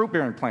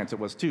 Fruit-bearing plants it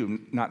was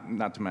too,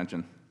 not to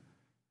mention.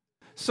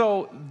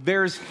 So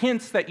there's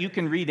hints that you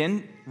can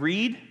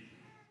read.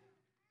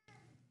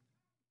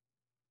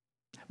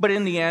 But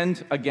in the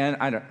end, again,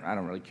 I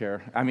don't really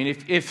care. I mean,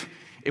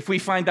 if we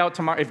find out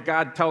tomorrow, if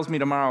God tells me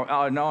tomorrow,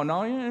 oh,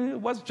 no, it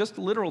was just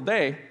a literal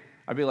day,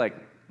 I'd be like,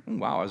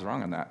 wow, I was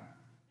wrong on that.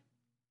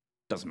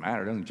 Doesn't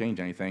matter, it doesn't change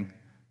anything.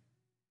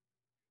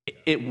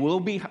 It will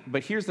be,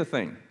 but here's the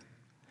thing.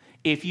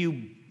 If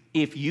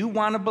you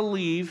want to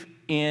believe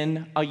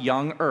in a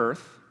young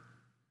earth,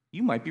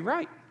 you might be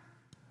right.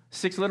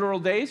 6 literal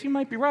days, you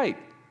might be right.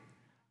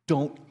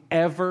 Don't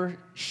ever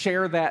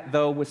share that,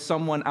 though, with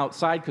someone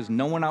outside, because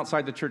no one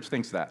outside the church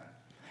thinks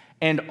that.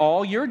 And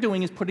all you're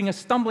doing is putting a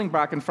stumbling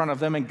block in front of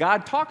them, and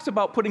God talks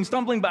about putting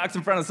stumbling blocks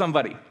in front of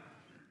somebody.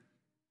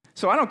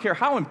 So I don't care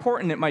how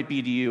important it might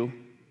be to you,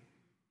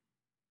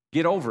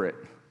 get over it.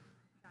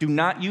 Do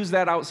not use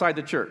that outside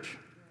the church,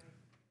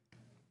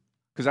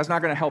 because that's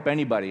not going to help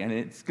anybody, and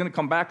it's going to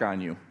come back on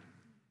you.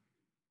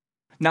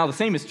 Now, the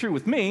same is true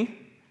with me.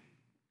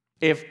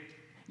 If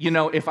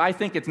I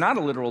think it's not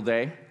a literal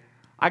day,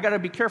 I got to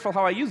be careful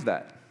how I use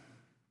that.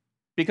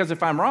 Because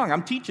if I'm wrong,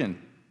 I'm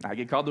teaching. I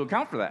get called to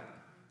account for that.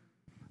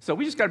 So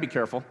we just got to be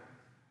careful.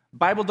 The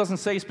Bible doesn't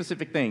say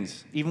specific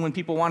things, even when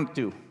people want it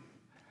to.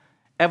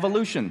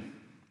 Evolution.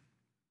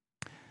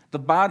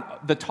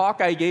 The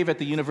talk I gave at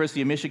the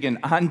University of Michigan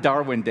on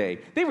Darwin Day,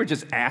 they were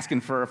just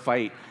asking for a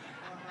fight.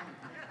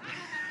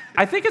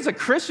 I think it's a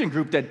Christian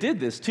group that did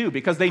this too,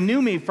 because they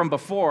knew me from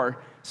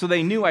before, so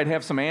they knew I'd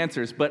have some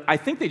answers, but I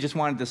think they just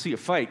wanted to see a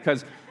fight,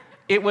 because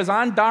it was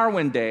on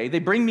Darwin Day. They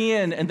bring me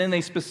in, and then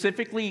they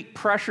specifically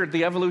pressured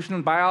the evolution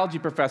and biology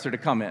professor to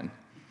come in.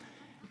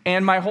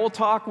 And my whole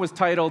talk was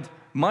titled,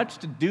 Much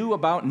to Do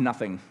About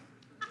Nothing.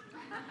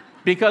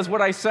 Because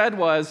what I said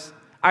was,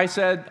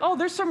 oh,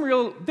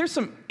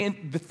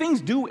 the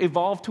things do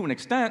evolve to an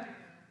extent.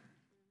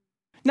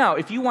 Now,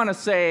 if you want to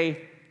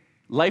say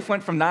life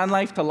went from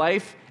non-life to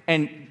life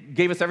and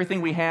gave us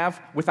everything we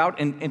have without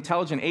an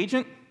intelligent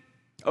agent,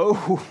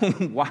 oh,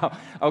 wow.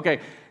 Okay,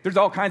 there's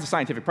all kinds of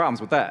scientific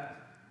problems with that.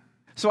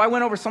 So I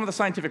went over some of the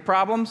scientific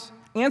problems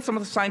and some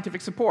of the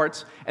scientific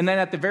supports, and then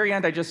at the very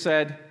end I just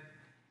said,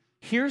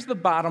 here's the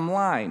bottom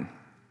line.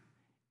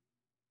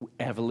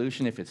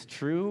 Evolution, if it's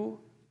true,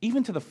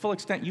 even to the full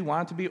extent you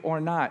want it to be or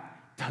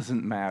not,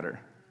 doesn't matter.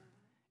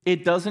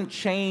 It doesn't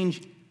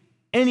change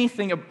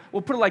anything.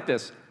 We'll put it like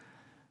this.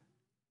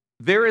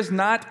 There is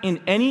not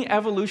in any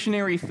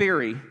evolutionary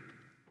theory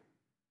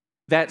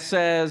that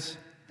says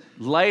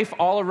life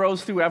all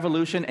arose through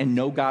evolution and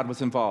no God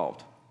was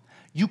involved.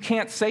 You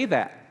can't say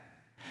that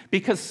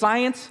because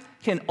science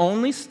can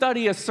only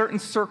study a certain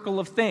circle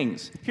of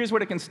things. Here's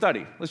what it can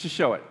study. Let's just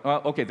show it.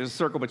 Okay, there's a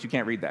circle, but you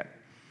can't read that.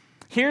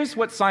 Here's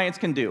what science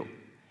can do.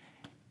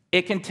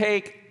 It can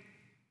take,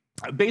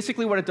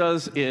 basically what it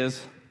does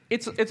is,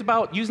 it's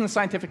about using the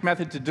scientific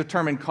method to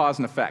determine cause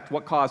and effect,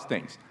 what caused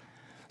things.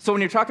 So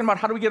when you're talking about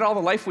how do we get all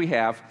the life we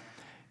have,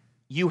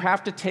 you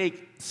have to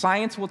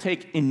science will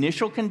take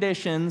initial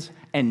conditions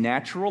and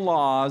natural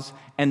laws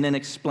and then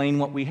explain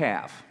what we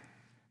have.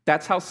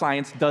 That's how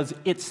science does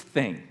its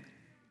thing.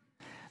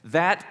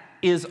 That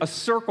is a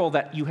circle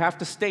that you have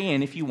to stay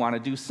in if you want to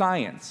do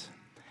science.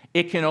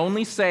 It can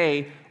only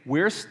say,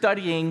 we're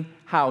studying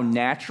how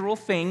natural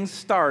things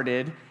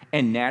started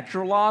and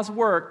natural laws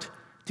worked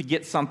to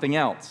get something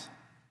else.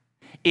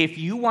 If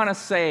you want to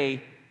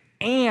say,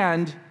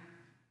 and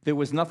there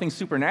was nothing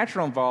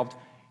supernatural involved,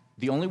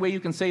 the only way you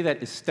can say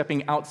that is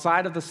stepping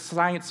outside of the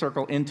science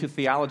circle into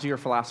theology or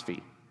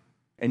philosophy.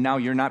 And now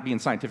you're not being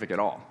scientific at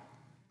all.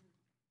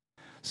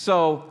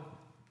 So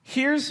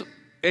here is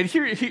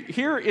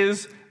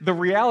the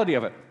reality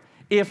of it.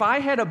 If I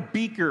had a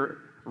beaker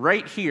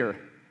right here,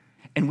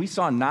 and we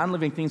saw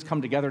non-living things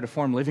come together to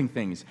form living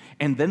things,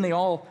 and then they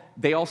all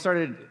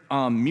started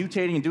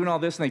mutating and doing all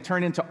this, and they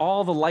turned into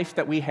all the life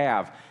that we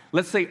have.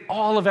 Let's say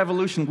all of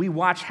evolution we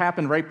watch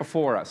happen right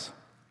before us.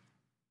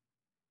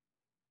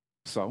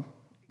 So,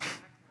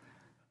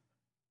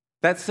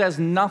 that says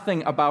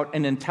nothing about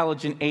an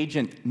intelligent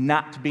agent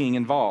not being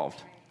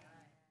involved.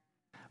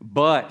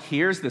 But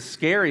here's the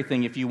scary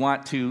thing if you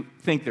want to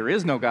think there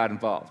is no God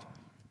involved.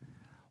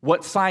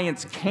 What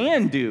science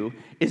can do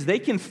is they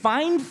can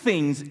find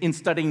things in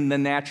studying the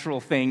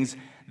natural things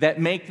that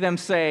make them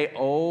say,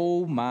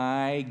 oh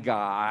my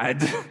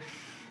God.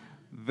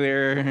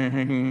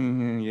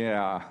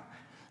 Yeah.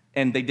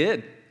 And they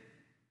did.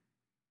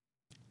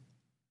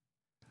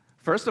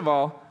 First of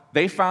all,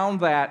 they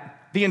found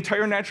that the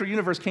entire natural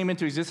universe came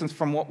into existence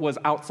from what was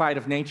outside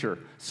of nature.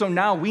 So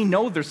now we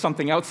know there's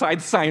something outside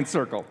the science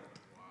circle.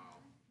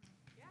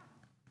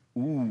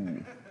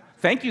 Ooh.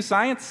 Thank you,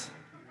 science.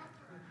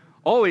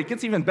 Oh, it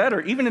gets even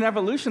better. Even in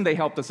evolution, they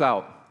helped us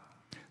out.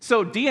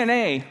 So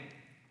DNA,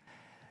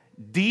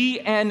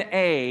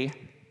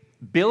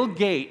 Bill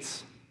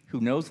Gates, who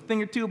knows a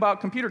thing or two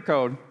about computer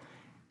code,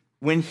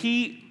 when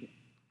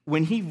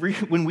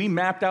we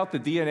mapped out the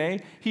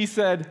DNA, he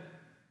said,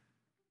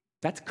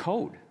 that's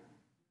code.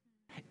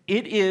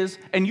 It is,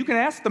 and you can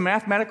ask the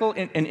mathematical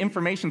and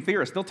information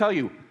theorists, they'll tell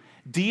you,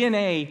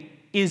 DNA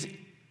is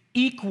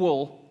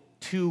equal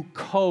to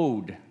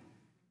code.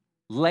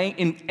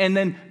 And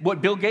then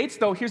what Bill Gates,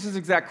 though, here's his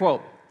exact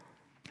quote.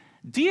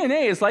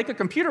 DNA is like a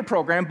computer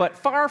program, but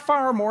far,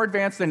 far more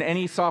advanced than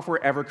any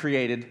software ever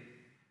created.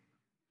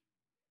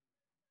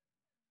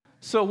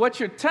 So what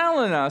you're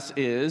telling us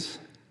is,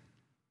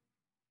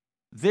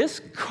 this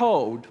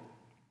code,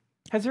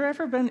 has there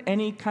ever been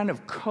any kind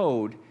of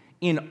code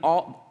in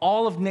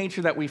all of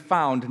nature that we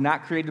found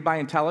not created by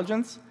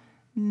intelligence?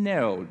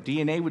 No,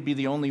 DNA would be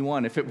the only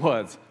one if it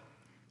was.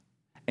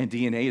 And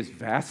DNA is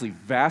vastly,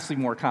 vastly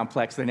more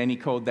complex than any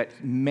code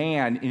that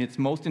man, in its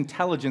most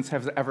intelligence,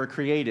 has ever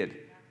created.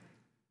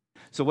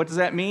 So what does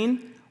that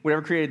mean?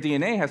 Whatever created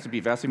DNA has to be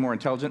vastly more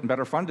intelligent and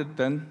better funded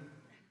than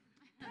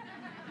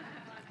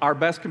our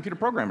best computer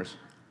programmers.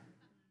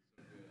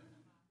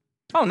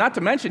 Oh, not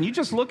to mention, you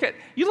look at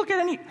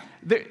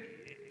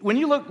when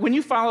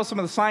you follow some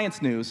of the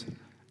science news,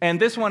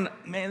 and this one,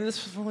 man,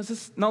 this was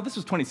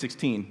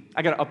 2016.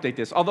 I got to update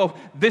this. Although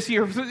this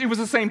year it was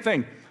the same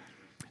thing.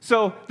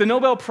 So the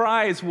Nobel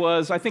Prize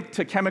was, I think,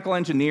 to chemical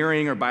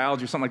engineering or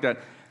biology or something like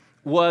that,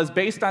 was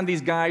based on these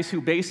guys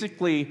who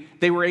basically,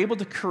 they were able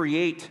to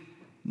create,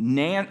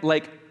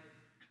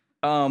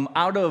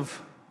 out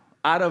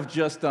of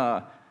just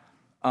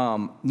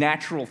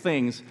natural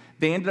things,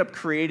 they ended up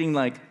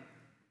creating,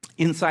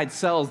 inside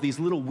cells, these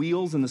little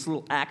wheels and this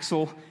little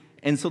axle,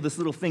 and so this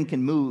little thing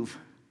can move.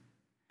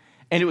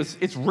 And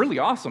it's really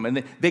awesome,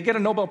 and they get a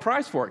Nobel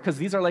Prize for it, because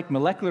these are like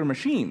molecular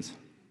machines.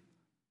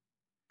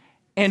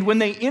 And when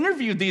they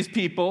interviewed these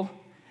people,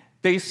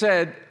 they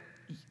said,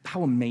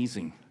 how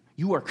amazing.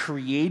 You are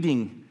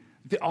creating.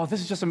 Oh,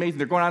 this is just amazing.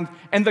 They're going on.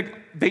 And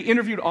they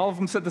interviewed all of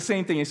them, said the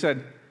same thing. He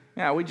said,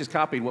 yeah, we just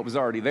copied what was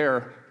already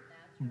there,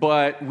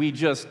 but we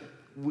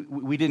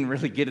didn't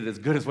really get it as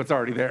good as what's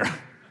already there.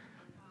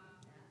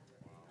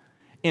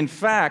 In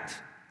fact,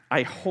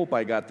 I hope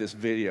I got this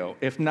video.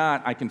 If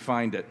not, I can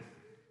find it.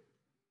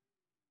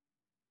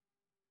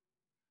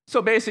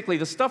 So basically,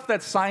 the stuff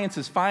that science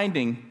is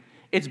finding,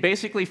 it's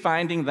basically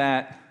finding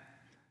that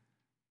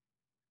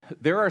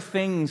there are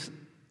things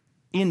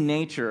in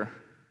nature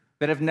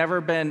that have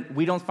never been,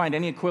 we don't find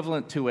any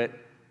equivalent to it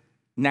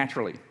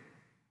naturally.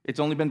 It's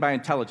only been by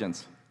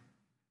intelligence.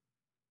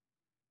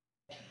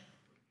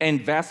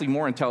 And vastly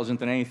more intelligent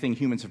than anything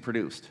humans have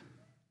produced.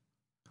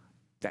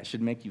 That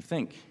should make you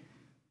think.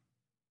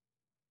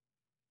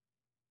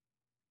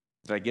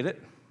 Did I get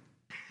it?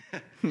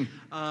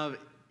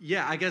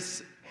 Yeah, I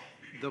guess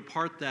the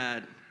part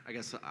that,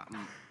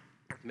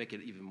 make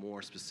it even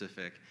more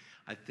specific,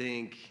 I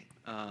think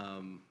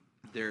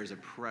there's a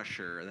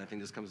pressure, and I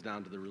think this comes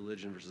down to the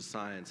religion versus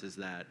science, is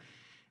that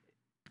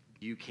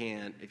you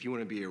can't, if you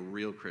want to be a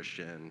real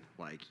Christian,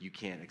 you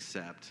can't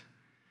accept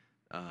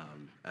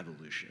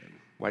evolution.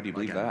 Why do you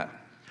believe that?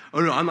 Oh,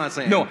 no, I'm not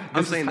saying. No,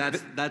 I'm saying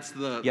that's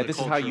the. Yeah, the this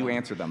is how you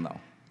answer them, though.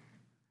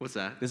 What's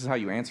that? This is how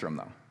you answer them,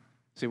 though.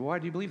 Say, well, why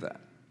do you believe that?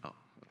 Oh,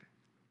 okay.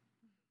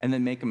 And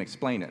then make them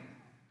explain it.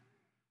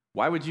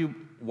 Why are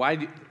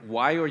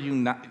you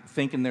not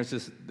thinking there's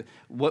this?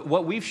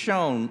 What we've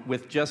shown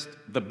with just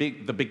the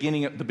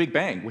beginning of the Big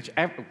Bang, which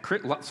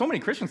so many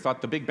Christians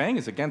thought the Big Bang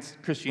is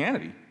against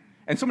Christianity,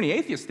 and so many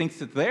atheists think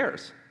it's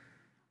theirs.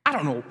 I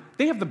don't know.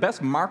 They have the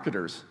best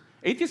marketers.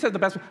 Atheists have the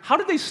best. How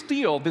did they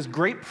steal this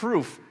great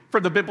proof for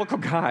the biblical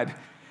God?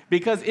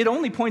 Because it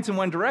only points in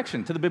one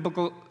direction, to the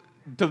biblical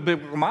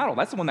model.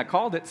 That's the one that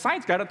called it.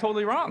 Science got it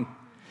totally wrong.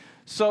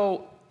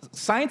 So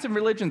science and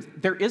religion,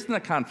 there isn't a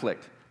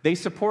conflict. They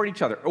support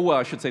each other. Oh, well,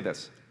 I should say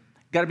this.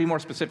 Got to be more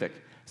specific.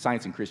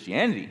 Science and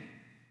Christianity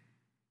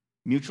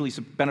mutually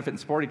benefit and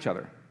support each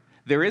other.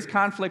 There is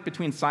conflict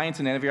between science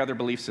and every other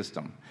belief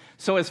system.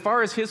 So as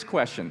far as his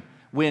question,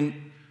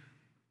 when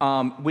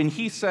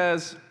he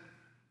says,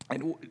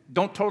 and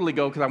don't totally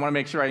go because I want to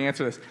make sure I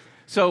answer this.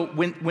 So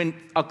when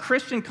a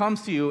Christian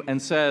comes to you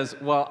and says,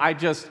 well,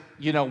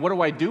 what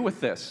do I do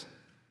with this?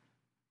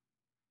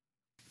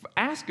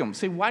 Ask them.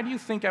 Say, why do you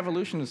think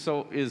evolution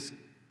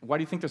why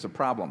do you think there's a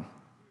problem?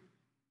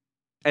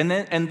 And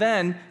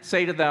then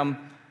say to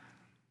them,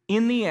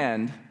 in the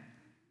end,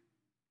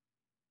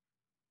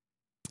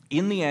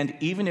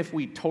 even if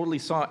we totally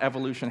saw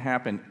evolution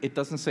happen, it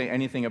doesn't say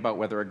anything about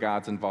whether a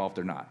God's involved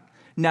or not.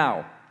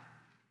 Now,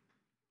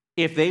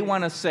 if they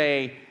want to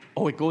say,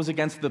 oh, it goes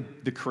against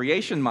the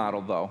creation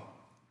model, though,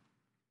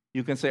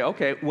 you can say,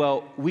 okay,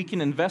 well, we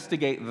can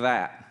investigate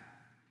that.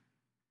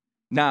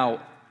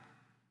 Now,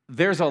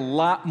 there's a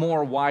lot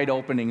more wide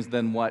openings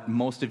than what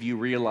most of you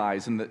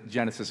realize in the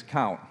Genesis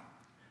account.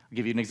 I'll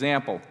give you an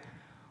example.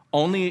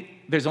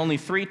 There's only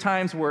 3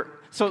 times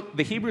so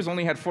the Hebrews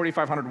only had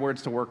 4,500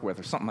 words to work with,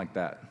 or something like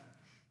that.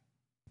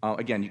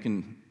 Again, you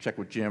can check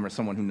with Jim or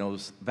someone who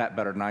knows that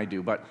better than I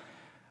do, but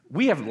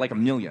we have like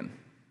 1 million.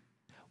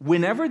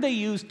 Whenever they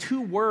use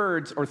 2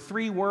 words or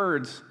 3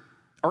 words,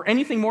 or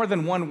anything more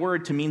than 1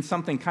 word to mean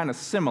something kind of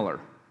similar,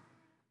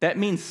 that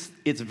means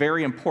it's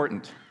very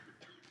important.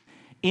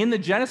 In the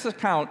Genesis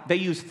account, they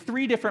use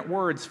 3 different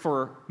words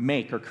for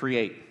make or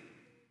create.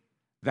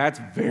 That's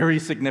very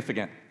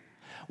significant.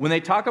 When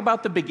they talk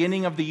about the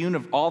beginning of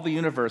all the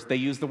universe, they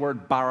use the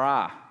word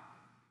bara.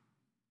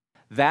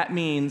 That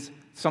means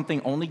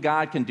something only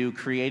God can do,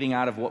 creating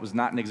out of what was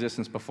not in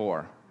existence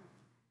before.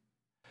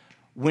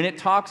 When it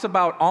talks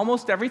about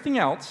almost everything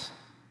else,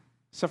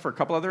 except for a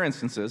couple other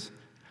instances,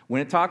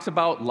 when it talks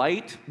about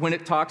light, when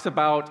it talks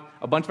about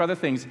a bunch of other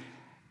things,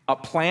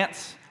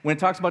 plants, when it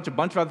talks about a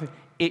bunch of other things,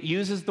 it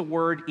uses the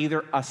word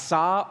either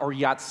asa or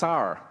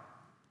yatsar.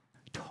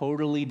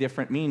 Totally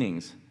different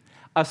meanings.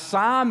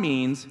 Asa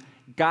means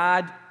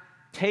God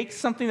takes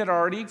something that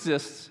already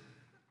exists,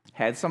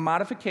 had some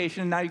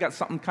modification, and now you got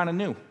something kind of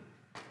new.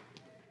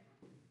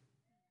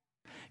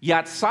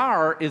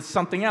 Yatsar is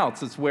something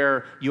else. It's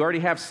where you already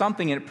have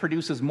something and it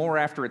produces more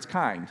after its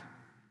kind,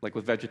 like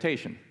with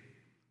vegetation.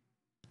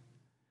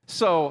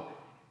 So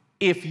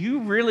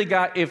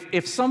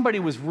if somebody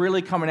was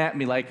really coming at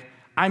me like,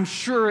 I'm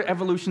sure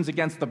evolution's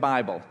against the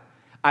Bible,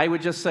 I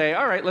would just say,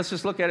 all right, let's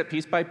just look at it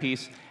piece by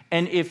piece.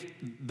 And if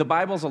the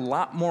Bible's a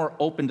lot more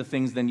open to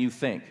things than you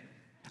think,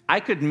 I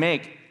could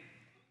make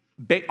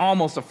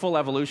almost a full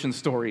evolution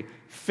story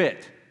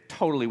fit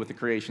totally with the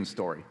creation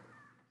story.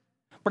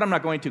 But I'm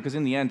not going to, because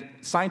in the end,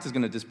 science is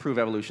going to disprove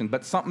evolution,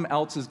 but something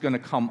else is going to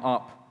come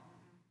up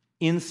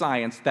in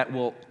science that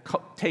will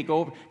take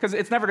over, because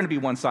it's never going to be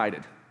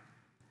one-sided.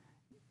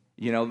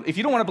 If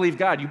you don't want to believe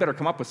God, you better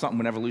come up with something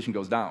when evolution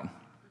goes down.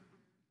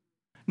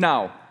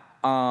 Now,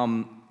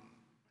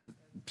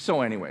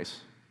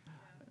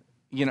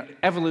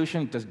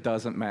 evolution just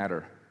doesn't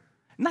matter.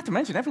 Not to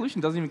mention,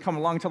 evolution doesn't even come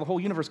along until the whole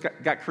universe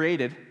got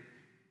created.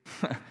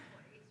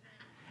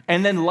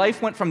 And then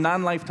life went from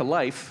non-life to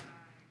life.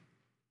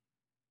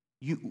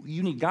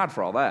 you need God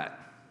for all that.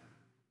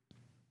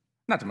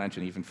 Not to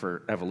mention even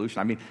for evolution.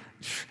 I mean,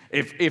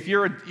 if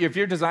you're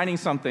designing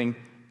something,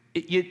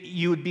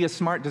 you would be a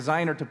smart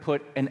designer to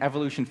put an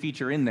evolution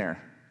feature in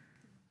there.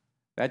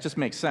 That just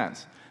makes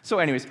sense. So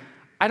anyways,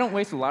 I don't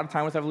waste a lot of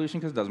time with evolution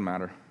because it doesn't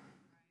matter.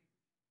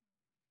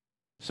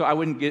 So I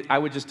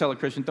would just tell a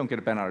Christian, don't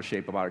get bent out of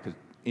shape about it because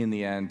in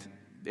the end,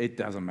 it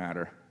doesn't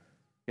matter.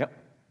 Yep.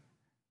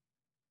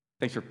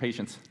 Thanks for your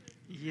patience.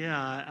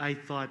 Yeah, I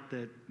thought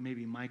that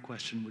maybe my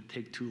question would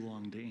take too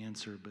long to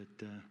answer, but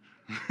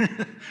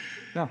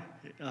No.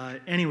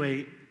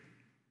 Anyway,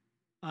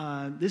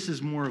 this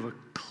is more of a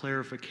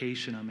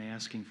clarification I'm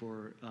asking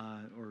for,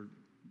 or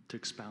to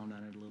expound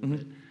on it a little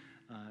bit,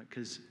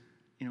 because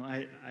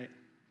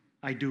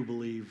I do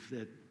believe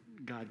that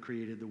God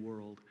created the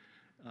world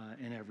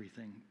and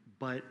everything,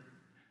 but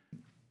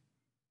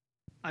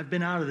I've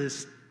been out of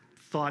this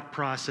thought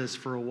process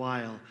for a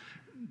while.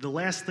 The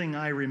last thing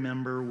I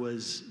remember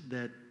was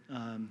that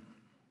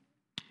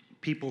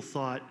people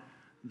thought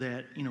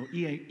that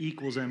E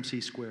equals MC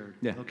squared.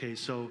 Yeah. Okay,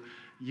 so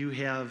you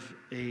have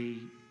a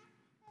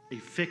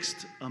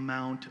fixed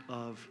amount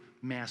of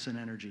mass and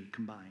energy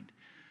combined.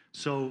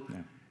 So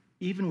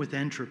even with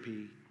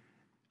entropy,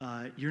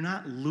 you're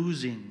not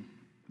losing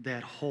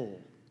that whole.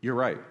 You're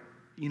right.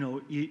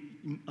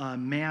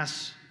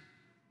 Mass.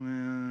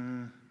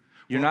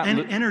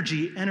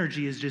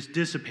 Energy is just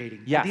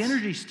dissipating. Yes. The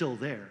energy's still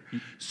there.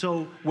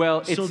 So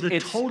the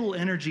total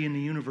energy in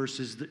the universe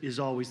is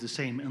always the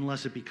same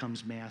unless it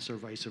becomes mass or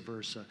vice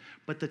versa.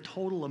 But the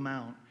total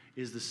amount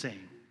is the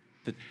same.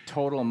 The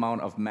total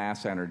amount of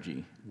mass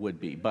energy would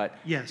be, but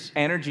yes,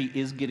 energy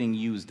is getting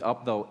used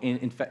up though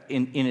in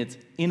its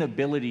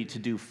inability to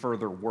do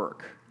further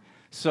work.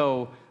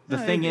 So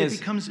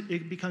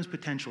it becomes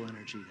potential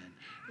energy then.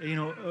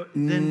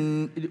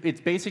 Then it's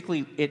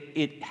basically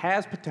it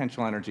has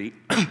potential energy,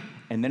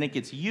 and then it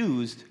gets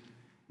used,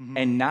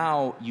 and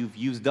now you've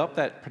used up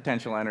that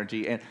potential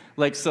energy, and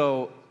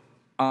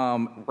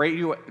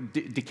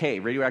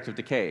radioactive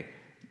decay.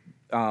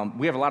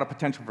 We have a lot of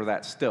potential for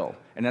that still,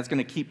 and that's going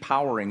to keep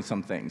powering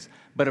some things.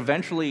 But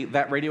eventually,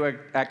 that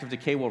radioactive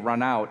decay will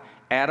run out.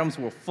 Atoms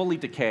will fully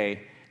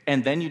decay,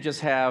 and then you just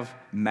have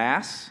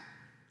mass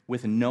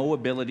with no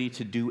ability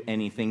to do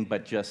anything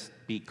but just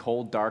be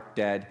cold, dark,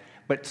 dead.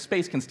 But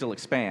space can still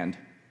expand.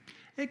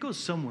 It goes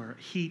somewhere,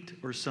 heat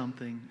or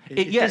something.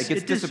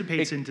 It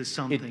dissipates into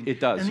something. It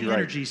does. And the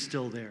energy's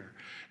still there.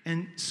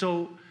 And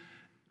so.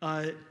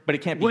 But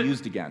it can't be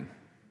used again.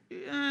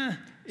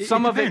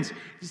 Some of it,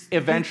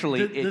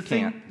 eventually, it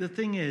can't. The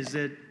thing is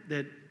that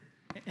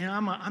and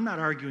I'm not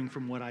arguing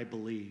from what I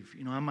believe.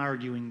 I'm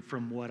arguing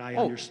from what I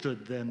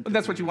understood them.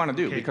 That's what you want to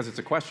do because it's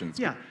a question.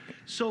 Yeah.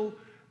 So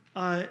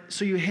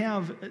you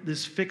have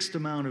this fixed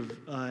amount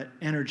of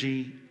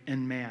energy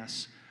and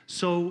mass.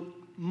 So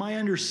my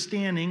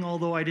understanding,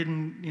 although I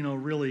didn't,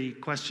 really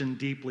question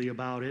deeply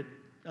about it,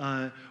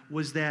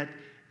 was that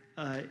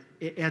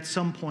at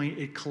some point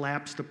it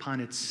collapsed upon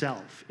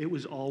itself. It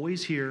was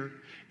always here.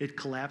 It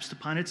collapsed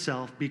upon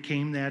itself,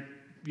 became that,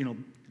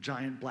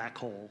 giant black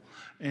hole,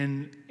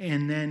 and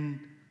then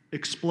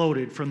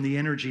exploded from the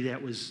energy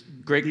that was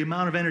the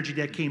amount of energy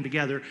that came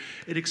together.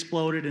 It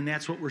exploded, and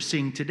that's what we're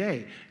seeing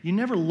today. You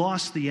never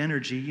lost the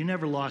energy. You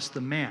never lost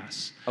the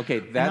mass.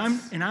 Okay,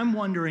 and I'm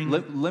wondering.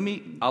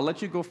 I'll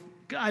let you go.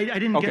 I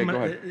didn't get go my.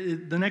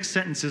 ahead. The next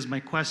sentence is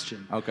my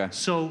question. Okay.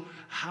 So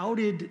how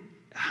did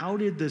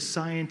the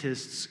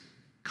scientists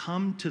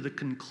come to the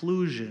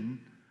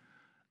conclusion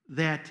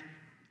that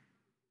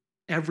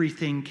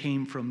everything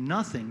came from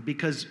nothing?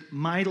 Because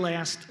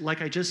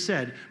like I just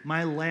said,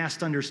 my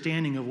last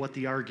understanding of what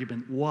the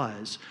argument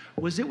was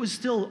it was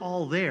still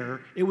all there.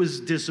 It was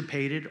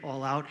dissipated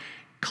all out,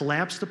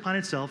 collapsed upon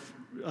itself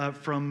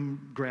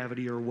from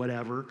gravity or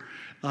whatever,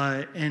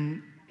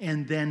 and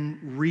then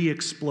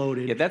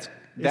re-exploded. Yeah, that's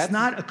it's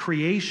not a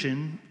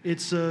creation.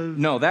 It's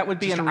that would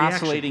be an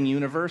oscillating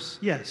universe.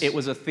 Yes, it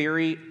was a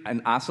theory,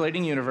 an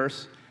oscillating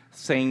universe,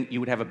 saying you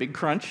would have a big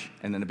crunch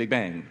and then a big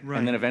bang,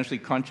 and then eventually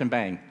crunch and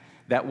bang.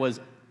 That was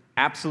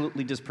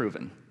absolutely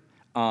disproven.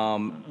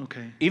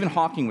 Even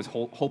Hawking was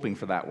hoping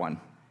for that one.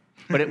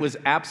 But it was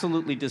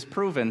absolutely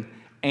disproven,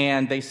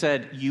 and they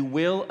said you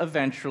will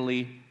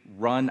eventually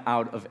run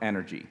out of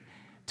energy,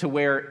 to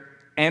where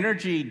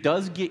energy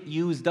does get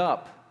used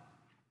up,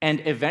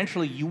 and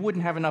eventually you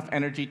wouldn't have enough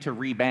energy to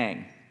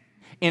rebang.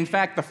 In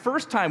fact, the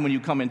first time when you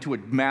come into a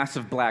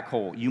massive black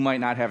hole, you might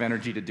not have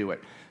energy to do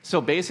it.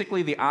 So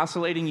basically, the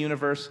oscillating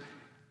universe,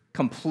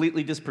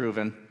 completely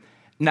disproven.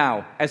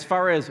 Now, as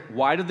far as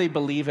why do they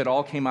believe it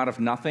all came out of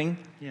nothing,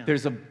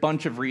 there's a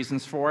bunch of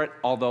reasons for it,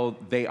 although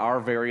they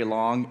are very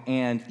long,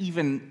 and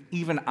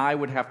even I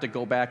would have to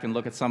go back and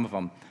look at some of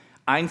them.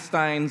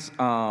 Einstein's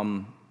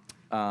general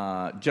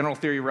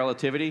theory of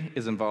relativity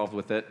is involved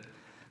with it.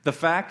 The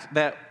fact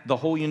that the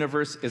whole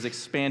universe is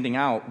expanding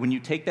out, when you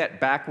take that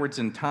backwards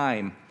in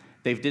time,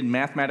 they've did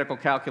mathematical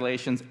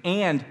calculations,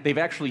 and they've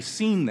actually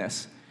seen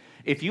this.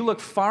 If you look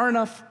far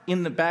enough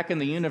in the back in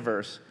the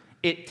universe,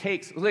 it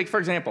takes, for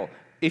example,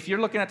 if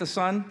you're looking at the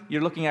sun,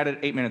 you're looking at it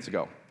 8 minutes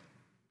ago.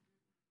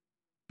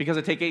 because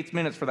it takes 8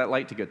 minutes for that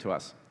light to get to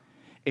us.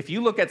 If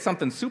you look at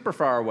something super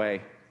far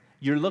away,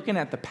 you're looking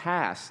at the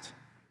past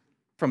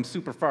from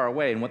super far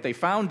away. And what they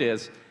found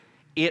is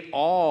it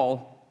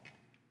all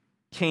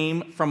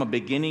came from a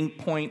beginning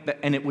point,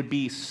 and it would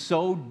be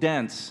so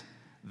dense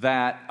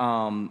that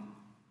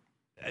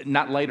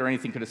not light or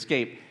anything could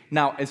escape.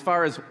 Now, as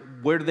far as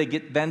where do they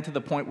get then to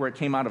the point where it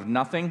came out of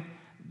nothing,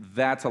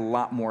 that's a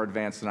lot more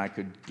advanced than I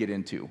could get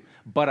into.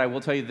 But I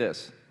will tell you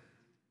this.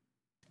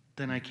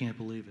 Then I can't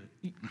believe it.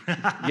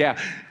 Yeah.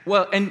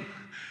 Well, and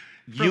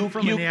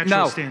from a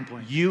natural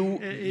standpoint.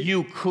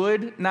 You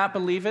could not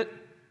believe it,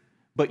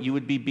 but you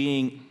would be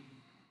being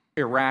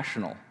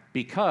irrational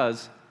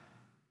because,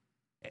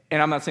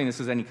 and I'm not saying this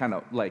is any kind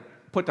of like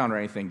put down or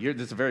anything.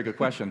 This is a very good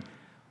question.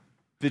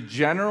 The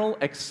general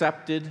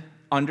accepted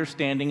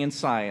understanding in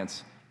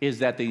science is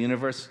that the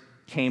universe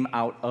came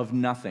out of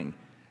nothing.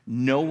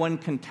 No one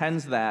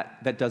contends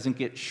that doesn't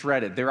get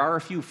shredded. There are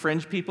a few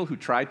fringe people who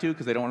try to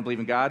because they don't want to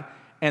believe in God,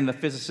 and the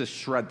physicists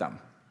shred them.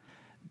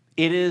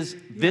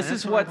 This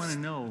is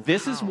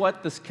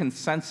what this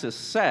consensus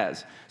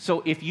says.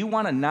 So if you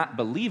want to not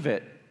believe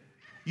it,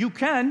 you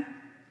can,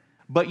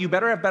 but you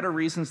better have better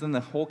reasons than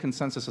the whole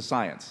consensus of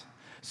science.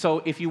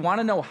 So if you want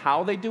to know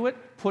how they do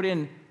it, put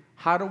in,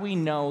 how do we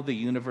know the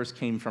universe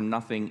came from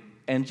nothing?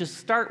 And just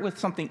start with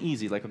something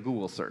easy, like a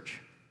Google search.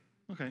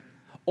 Okay.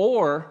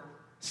 Or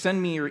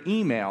send me your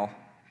email,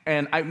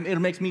 and it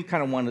makes me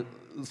kind of want to,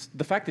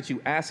 the fact that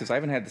you asked this, I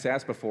haven't had this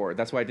asked before.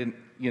 That's why I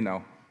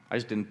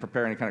just didn't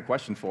prepare any kind of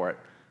question for it.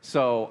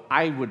 So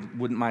I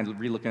wouldn't mind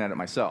relooking at it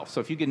myself.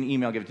 So if you get an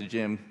email, give it to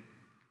Jim,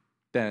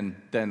 then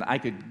I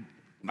could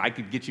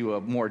get you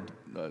a more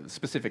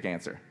specific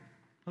answer.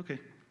 Okay,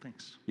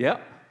 thanks.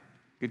 Yep,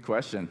 good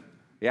question.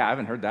 Yeah, I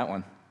haven't heard that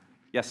one.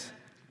 Yes?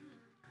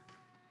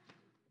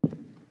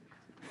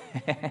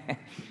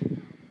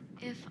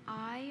 If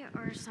I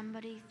or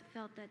somebody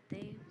felt that they...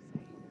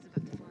 Sorry, it's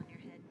about to fall on your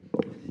head.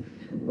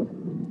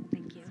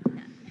 Thank you.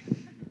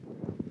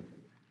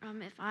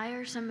 If I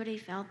or somebody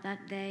felt that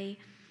they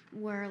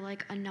were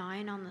like a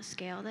 9 on the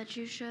scale that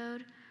you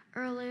showed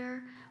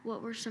earlier,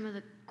 what were some of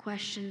the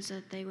questions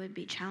that they would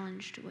be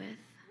challenged with?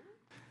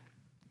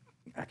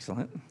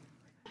 Excellent.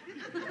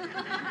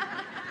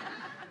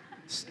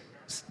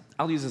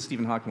 I'll use the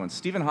Stephen Hawking one.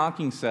 Stephen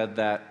Hawking said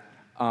that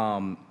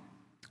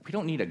we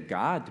don't need a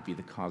God to be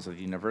the cause of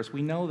the universe.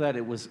 We know that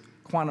it was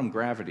quantum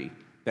gravity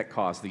that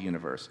caused the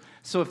universe.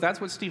 So if that's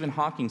what Stephen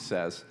Hawking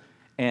says,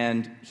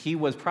 and he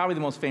was probably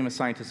the most famous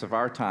scientist of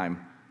our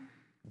time,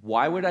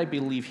 why would I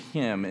believe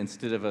him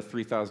instead of a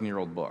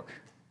 3,000-year-old book?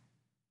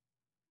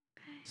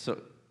 Okay.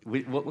 So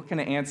what kind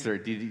of answer?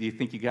 Do you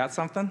think you got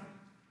something?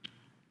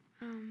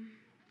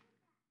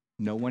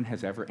 No one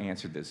has ever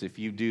answered this. If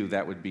you do,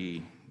 that would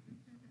be...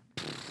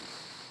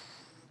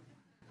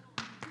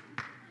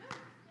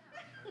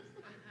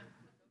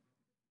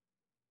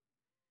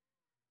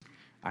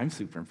 I'm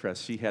super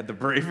impressed she had the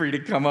bravery to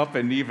come up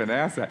and even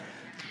ask that.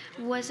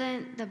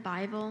 Wasn't the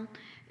Bible,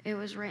 it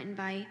was written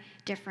by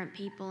different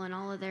people, and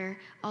all of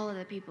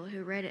the people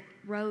who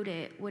wrote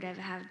it would have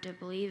had to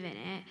believe in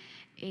it,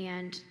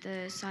 and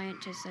the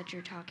scientists that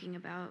you're talking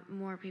about,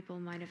 more people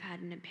might have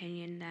had an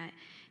opinion that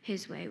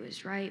his way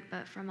was right,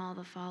 but from all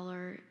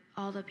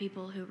the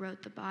people who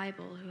wrote the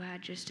Bible who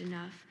had just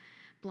enough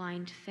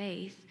blind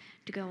faith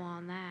to go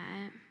on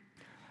that,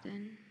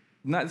 then...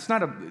 No,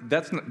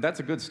 that's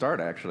a good start,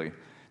 actually.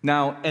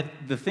 Now,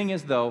 the thing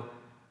is, though,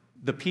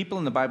 the people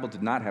in the Bible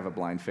did not have a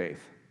blind faith.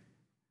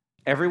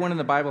 Everyone in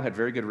the Bible had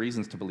very good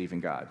reasons to believe in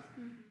God.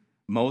 Mm-hmm.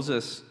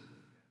 Moses,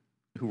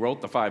 who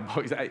wrote the 5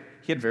 books,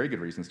 he had very good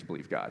reasons to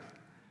believe God.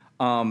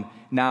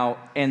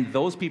 And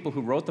those people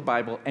who wrote the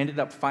Bible ended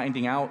up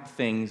finding out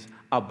things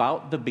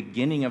about the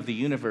beginning of the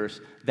universe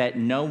that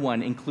no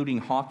one, including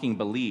Hawking,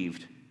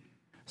 believed.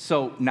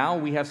 So now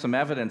we have some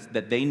evidence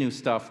that they knew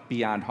stuff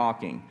beyond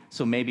Hawking,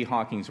 so maybe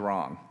Hawking's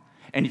wrong.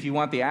 And if you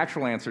want the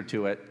actual answer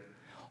to it,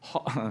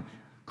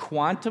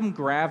 quantum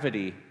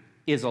gravity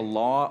is a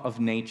law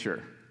of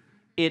nature.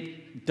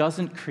 It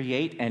doesn't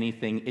create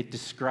anything. It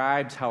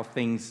describes how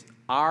things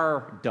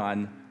are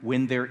done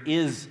when there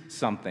is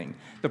something.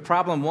 The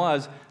problem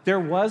was there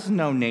was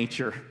no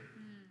nature.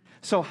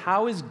 So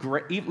how is,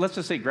 let's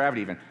just say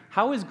gravity even,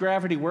 how is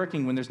gravity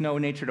working when there's no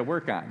nature to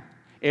work on?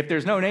 If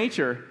there's no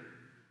nature,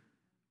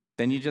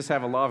 then you just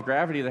have a law of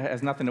gravity that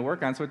has nothing to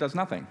work on, so it does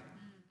nothing.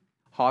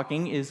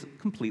 Hawking is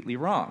completely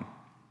wrong.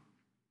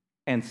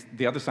 And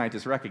the other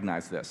scientists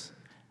recognize this.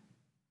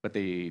 But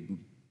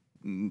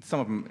some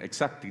of them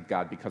accepted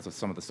God because of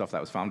some of the stuff that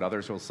was found.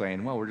 Others were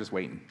saying, well, we're just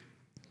waiting.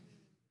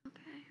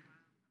 Okay.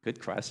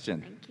 Good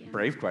question. Thank you.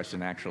 Brave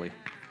question, actually.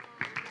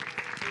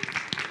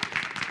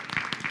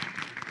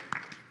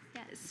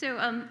 Yeah,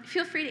 so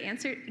feel free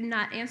to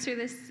not answer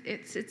this.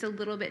 It's a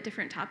little bit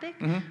different topic.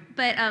 Mm-hmm.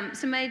 But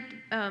so my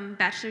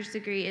bachelor's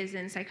degree is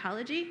in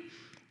psychology.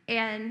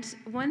 And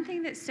one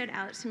thing that stood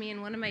out to me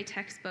in one of my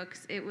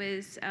textbooks, it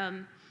was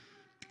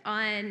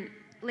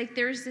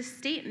there was this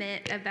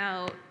statement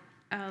about,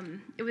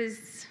 it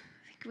was,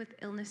 I think with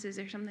illnesses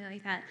or something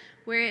like that,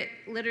 where it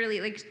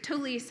literally,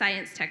 totally a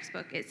science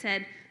textbook, it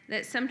said,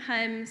 that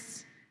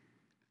sometimes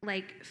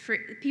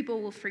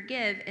people will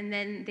forgive and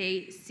then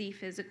they see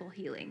physical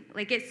healing.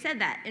 Like it said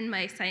that in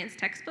my science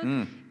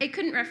textbook. It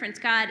couldn't reference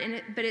God,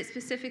 but it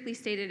specifically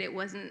stated it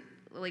wasn't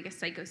like a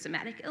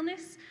psychosomatic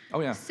illness.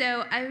 Oh, yeah.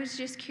 So I was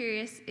just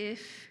curious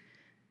if,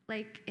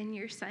 like in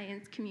your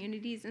science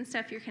communities and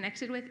stuff you're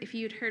connected with, if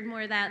you'd heard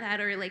more about that,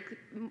 or like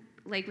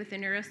with the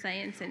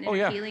neuroscience and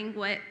inner healing,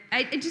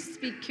 I'd just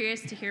be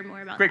curious to hear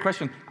more about Great that.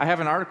 question. I have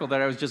an article that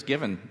I was just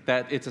given,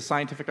 that it's a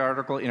scientific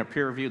article in a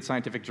peer-reviewed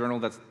scientific journal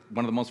that's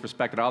one of the most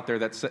respected out there.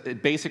 That's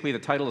basically, the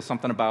title is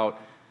something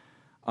about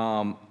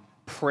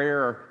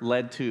prayer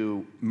led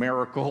to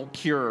miracle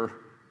cure,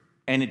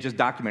 and it just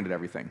documented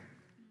everything.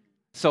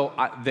 So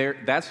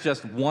that's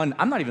just one.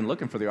 I'm not even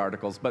looking for the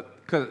articles,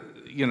 but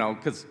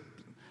because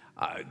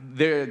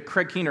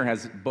Craig Keener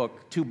has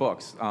two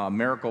books,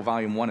 Miracle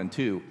Volume 1 and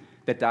 2,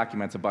 that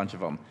documents a bunch of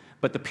them.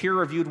 But the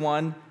peer-reviewed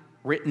one,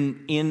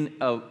 written in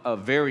a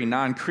very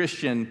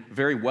non-Christian,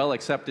 very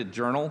well-accepted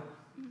journal,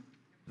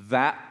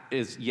 that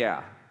is,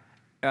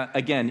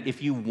 again,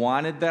 if you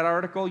wanted that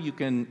article, you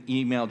can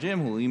email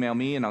Jim, who'll email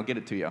me, and I'll get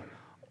it to you.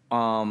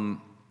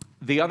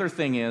 The other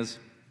thing is,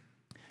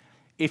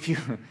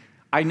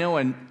 I know,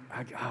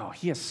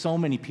 he has so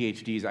many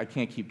PhDs, I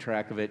can't keep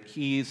track of it.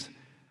 He's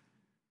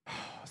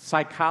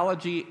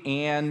psychology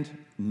and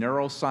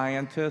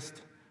neuroscientist.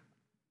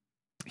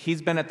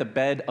 He's been at the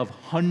bed of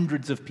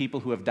hundreds of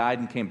people who have died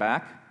and came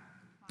back.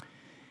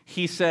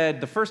 He said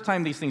the first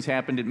time these things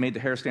happened, it made the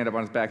hair stand up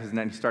on his back, and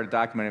then he started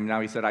documenting them.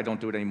 Now he said, I don't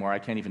do it anymore. I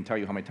can't even tell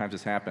you how many times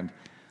this happened.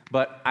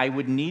 But I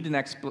would need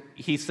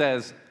he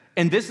says,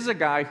 and this is a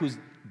guy who's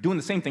doing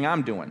the same thing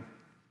I'm doing.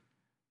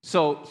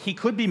 So he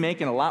could be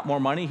making a lot more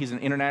money. He's an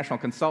international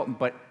consultant,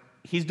 but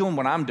he's doing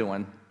what I'm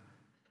doing.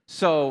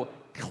 So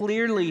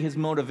clearly his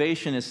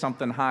motivation is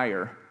something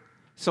higher.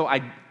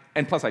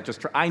 And plus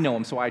I know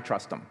him, so I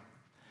trust him.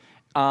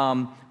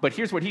 But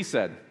here's what he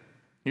said.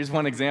 Here's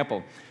one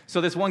example. So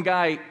this one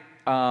guy,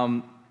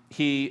 I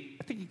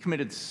think he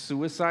committed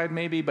suicide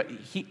maybe, but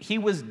he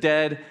was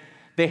dead.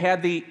 They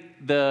had the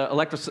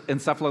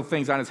electroencephalo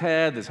things on his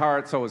head, his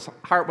heart, so his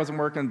heart wasn't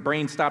working,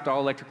 brain stopped all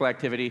electrical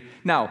activity.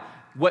 Now,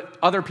 what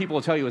other people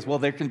will tell you is, well,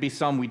 there can be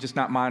some, we just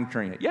not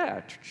monitoring it.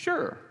 Yeah,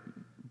 sure.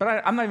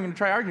 But I'm not even going to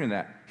try arguing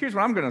that. Here's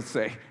what I'm going to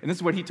say, and this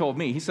is what he told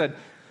me. He said,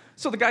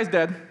 so the guy's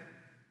dead.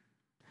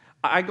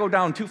 I go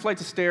down 2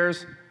 flights of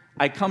stairs.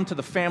 I come to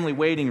the family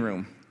waiting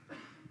room.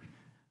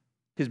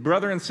 His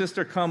brother and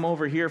sister come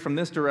over here from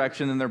this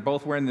direction, and they're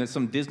both wearing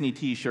some Disney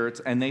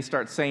T-shirts, and they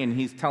start saying,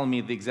 he's telling me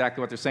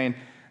exactly what they're saying.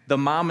 The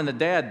mom and the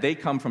dad, they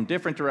come from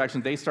different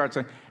directions. They start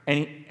saying,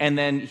 and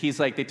then he's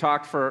like, they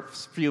talk for a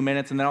few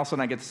minutes, and then all of a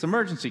sudden I get this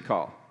emergency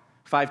call.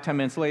 5-10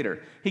 minutes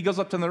later, he goes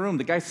up to the room.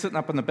 The guy's sitting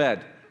up in the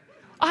bed.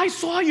 I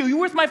saw you. You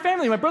were with my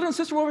family. My brother and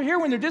sister were over here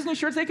wearing their Disney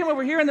shirts. They came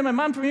over here, and then my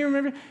mom from here.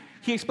 Remember?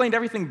 He explained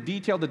everything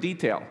detail to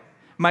detail.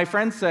 My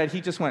friend said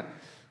he just went,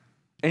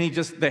 and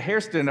the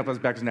hair stood up on his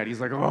back of his neck. He's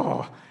like,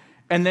 oh.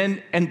 But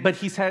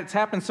it's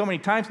happened so many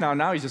times now.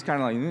 Now he's just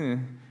kind of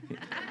like,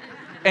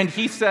 And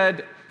he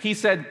said,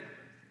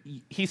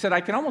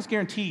 I can almost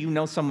guarantee you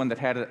know someone that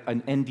had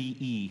an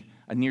NDE,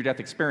 a near-death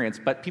experience,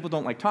 but people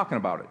don't like talking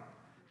about it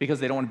because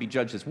they don't want to be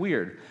judged as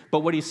weird. But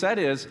what he said,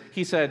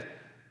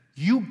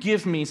 you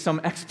give me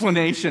some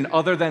explanation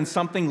other than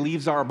something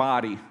leaves our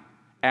body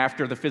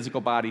after the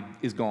physical body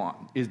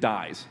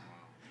dies.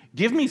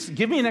 Give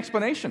me an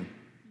explanation.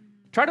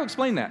 Try to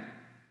explain that.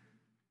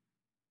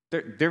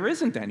 There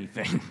isn't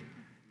anything.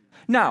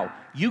 Now,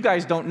 you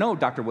guys don't know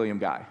Dr. William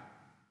Guy.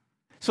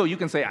 So you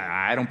can say,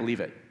 I don't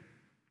believe it.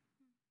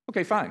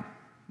 Okay, fine.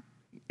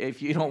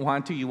 If you don't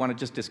want to, you want to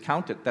just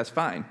discount it, that's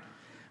fine.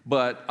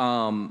 But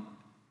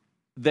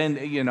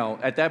then,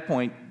 at that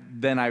point,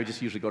 then I would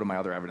just usually go to my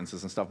other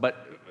evidences and stuff. But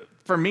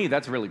for me,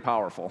 that's really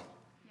powerful.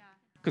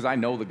 Because I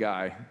know the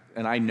guy,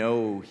 and I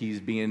know he's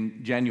being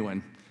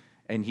genuine,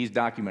 and he's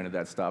documented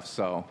that stuff,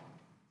 so,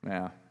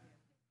 yeah.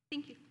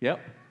 Thank you. Yep.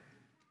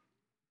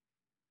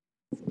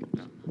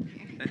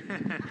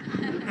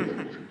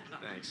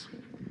 Thanks.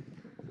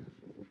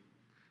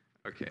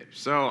 Okay,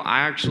 so I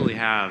actually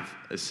have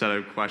a set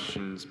of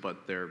questions,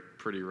 but they're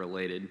pretty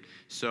related.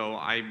 So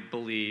I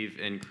believe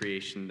in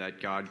creation,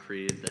 that God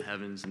created the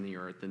heavens and the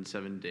earth in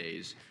 7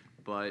 days,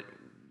 but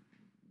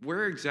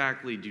where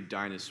exactly do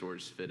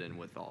dinosaurs fit in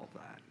with all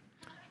of that?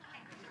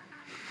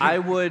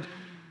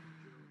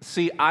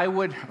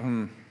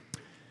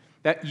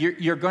 That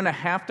you're going to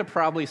have to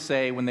probably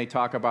say when they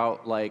talk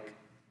about like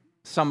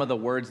some of the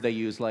words they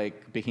use,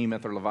 like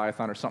behemoth or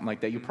leviathan or something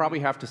like that, you probably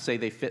have to say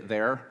they fit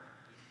there.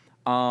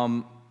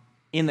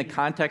 In the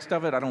context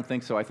of it, I don't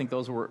think so. I think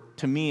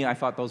I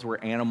thought those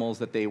were animals,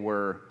 that they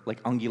were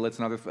like ungulates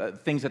and other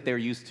things that they're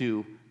used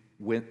to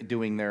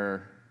doing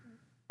their,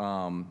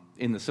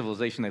 in the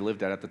civilization they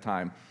lived at the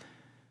time.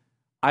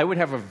 I would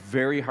have a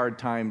very hard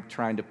time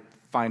trying to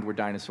find where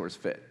dinosaurs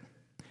fit.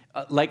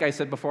 Like I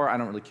said before, I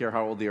don't really care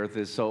how old the Earth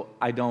is, so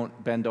I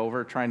don't bend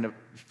over trying to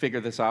figure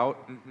this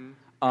out.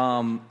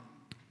 Mm-hmm.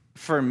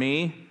 For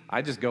me,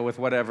 I just go with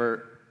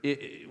whatever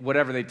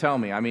whatever they tell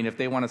me. I mean, if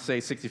they want to say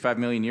 65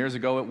 million years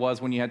ago it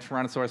was when you had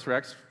Tyrannosaurus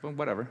Rex, well,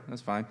 whatever,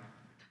 that's fine.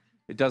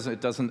 It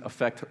doesn't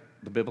affect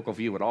the biblical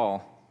view at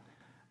all.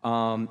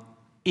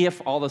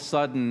 If all of a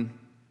sudden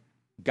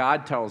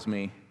God tells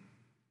me,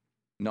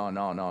 no,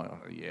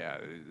 yeah,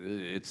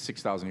 it's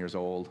 6,000 years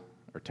old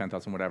or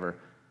 10,000, whatever,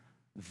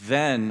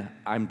 then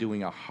I'm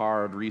doing a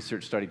hard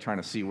research study trying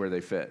to see where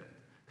they fit.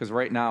 Because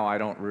right now I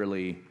don't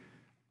really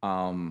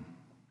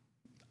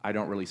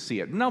see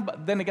it. No,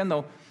 but then again,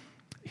 though,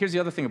 here's the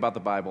other thing about the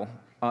Bible.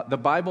 The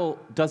Bible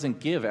doesn't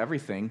give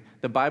everything.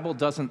 The Bible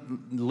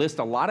doesn't list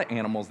a lot of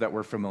animals that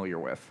we're familiar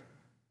with.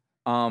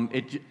 I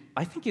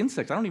think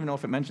insects. I don't even know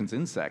if it mentions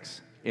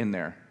insects in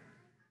there.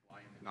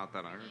 Not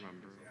that I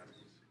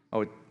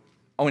remember.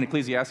 Oh, in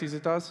Ecclesiastes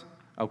it does?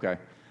 Okay.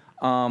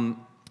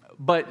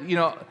 But,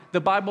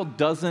 the Bible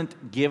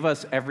doesn't give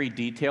us every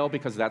detail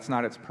because that's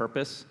not its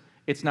purpose.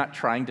 It's not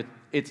trying to...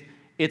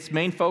 Its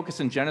main focus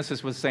in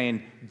Genesis was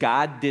saying,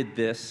 God did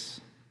this.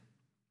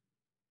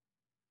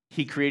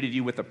 He created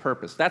you with a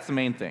purpose. That's the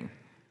main thing.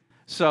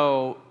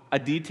 So,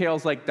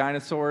 details like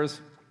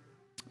dinosaurs,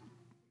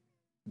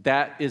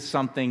 that is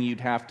something you'd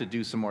have to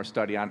do some more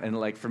study on. And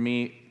like for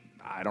me,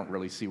 I don't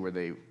see where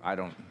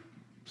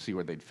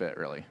they'd fit,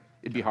 really.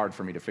 It'd be hard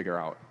for me to figure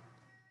out.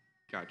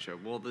 Gotcha.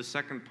 Well, the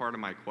second part of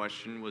my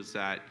question was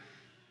that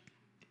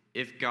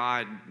if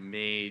God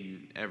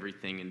made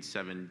everything in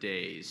 7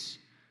 days,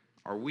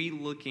 are we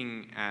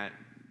looking at,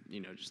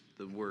 just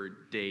the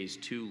word days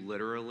too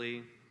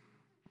literally?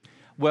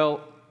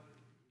 Well,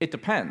 it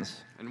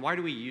depends. And why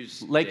do we use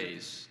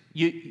days?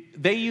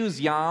 They use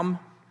yom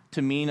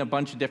to mean a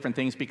bunch of different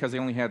things because they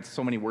only had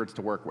so many words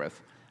to work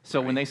with. So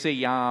when they say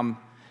yom,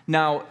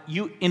 now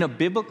in a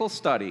biblical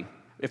study,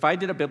 if I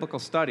did a biblical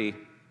study,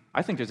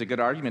 I think there's a good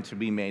argument to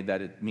be made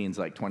that it means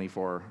like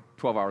 12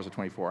 hours of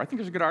 24. I think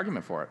there's a good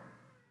argument for it.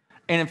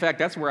 And in fact,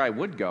 that's where I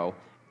would go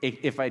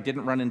if I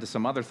didn't run into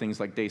some other things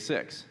like day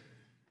 6.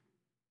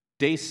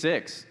 Day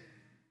 6,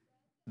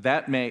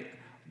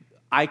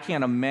 I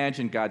can't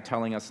imagine God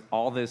telling us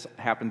all this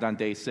happened on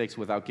day 6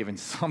 without giving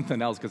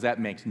something else, because that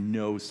makes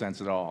no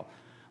sense at all.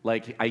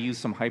 Like, I use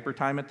some hyper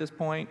time at this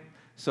point,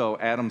 so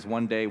Adam's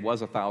one day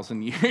was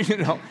 1,000 years,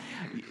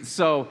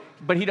 So,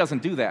 but he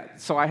doesn't do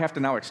that. So I have to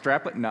now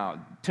extrapolate.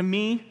 Now, to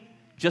me,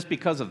 just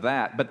because of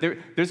that, but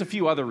there's a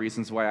few other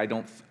reasons why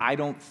I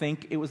don't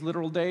think it was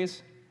literal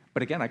days.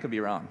 But again, I could be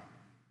wrong.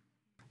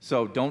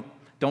 So don't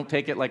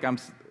take it like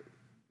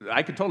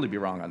I could totally be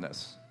wrong on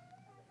this.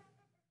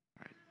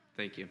 All right.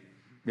 Thank you.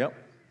 Yep.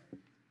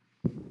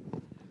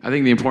 I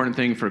think the important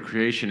thing for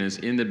creation is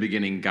in the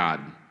beginning,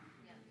 God.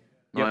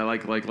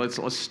 Yep.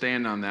 Let's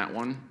stand on that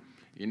one.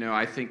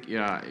 I think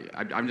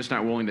I'm just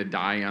not willing to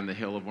die on the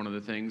hill of one of the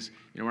things.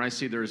 When I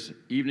see there's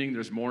evening,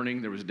 there's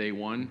morning, there was day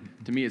 1.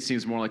 To me, it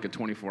seems more like a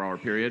 24-hour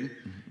period.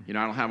 I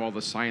don't have all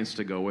the science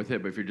to go with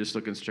it, but if you're just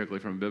looking strictly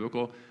from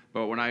biblical.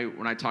 But when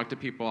I talk to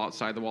people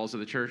outside the walls of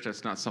the church,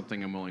 that's not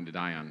something I'm willing to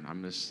die on.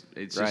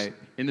 It's right. Just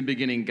in the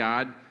beginning,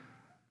 God.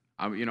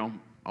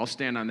 I'll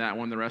stand on that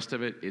one. The rest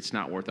of it, it's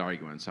not worth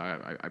arguing. So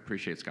I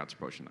appreciate Scott's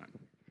approach on that.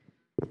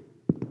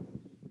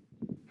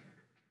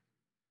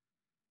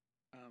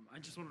 I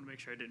just wanted to make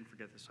sure I didn't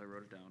forget this, so I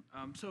wrote it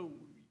down. So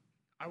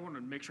I want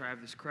to make sure I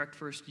have this correct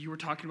first. You were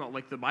talking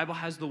about, the Bible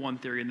has the one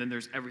theory, and then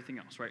there's everything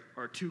else, right?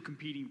 Or two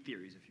competing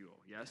theories, if you will,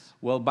 yes?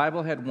 Well,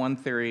 Bible had one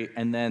theory,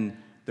 and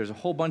then there's a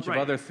whole bunch of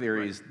other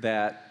theories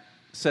that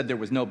said there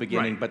was no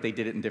beginning, but they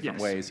did it in different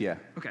ways, yeah.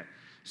 Okay.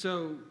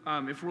 So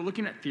if we're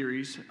looking at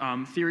theories,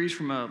 theories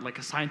from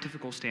a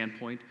scientific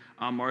standpoint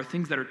are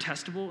things that are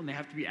testable, and they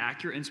have to be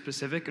accurate and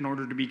specific in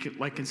order to be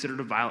considered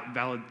a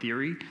valid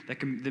theory that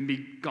can then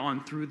be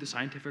gone through the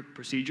scientific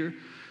procedure.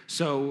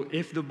 So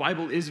if the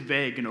Bible is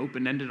vague and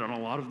open-ended on a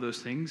lot of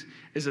those things,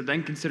 is it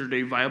then considered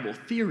a viable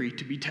theory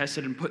to be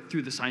tested and put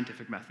through the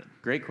scientific method?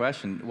 Great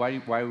question.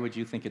 Why would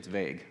you think it's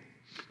vague?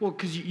 Well,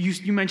 because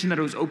you mentioned that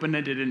it was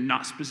open-ended and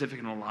not specific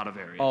in a lot of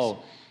areas.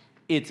 Oh,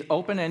 it's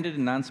open-ended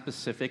and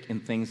non-specific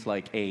in things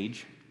like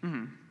age.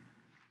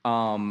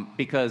 Mm-hmm.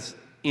 Because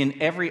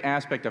in every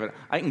aspect of it,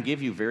 I can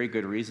give you very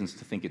good reasons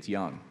to think it's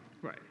young.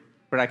 Right.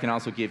 But I can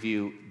also give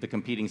you the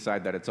competing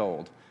side that it's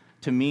old.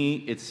 To me,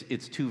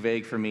 it's too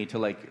vague for me to,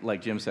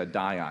 like Jim said,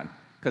 die on,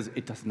 because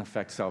it doesn't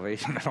affect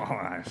salvation at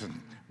all,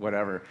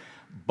 whatever.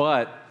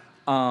 But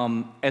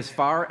as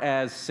far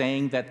as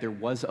saying that there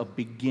was a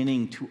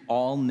beginning to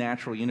all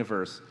natural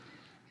universe,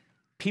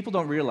 people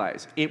don't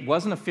realize it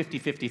wasn't a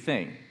 50-50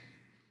 thing.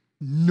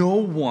 No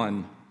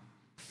one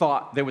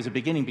thought there was a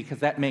beginning, because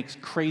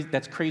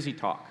that's crazy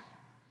talk.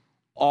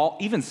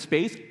 Even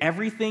space,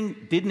 everything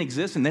didn't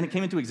exist and then it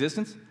came into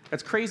existence.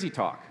 That's crazy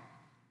talk.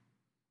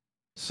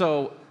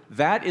 So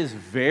that is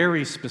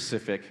very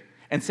specific.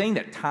 And saying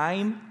that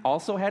time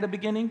also had a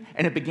beginning,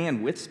 and it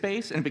began with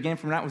space, and it began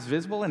from that was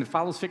visible, and it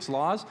follows fixed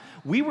laws.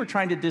 We were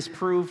trying to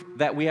disprove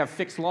that we have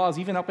fixed laws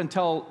even up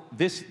until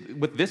this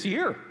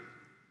year.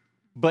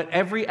 But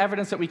every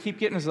evidence that we keep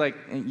getting is like,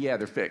 yeah,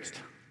 they're fixed.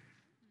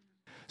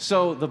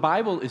 So the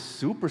Bible is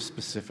super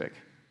specific.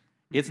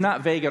 It's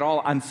not vague at all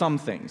on some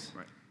things.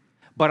 Right.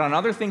 But on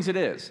other things it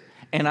is.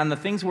 And on the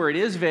things where it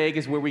is vague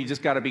is where we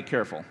just got to be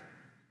careful.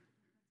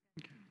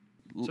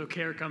 So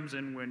care comes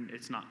in when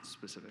it's not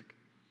specific.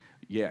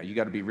 Yeah, you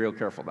got to be real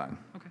careful then.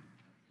 Okay.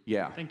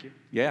 Yeah. Thank you.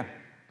 Yeah,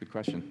 good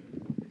question.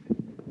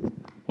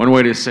 One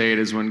way to say it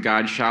is when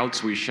God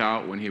shouts, we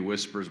shout. When he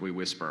whispers, we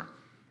whisper.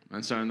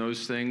 And so on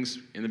those things,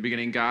 in the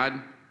beginning,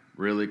 God,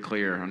 really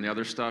clear. On the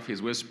other stuff,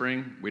 he's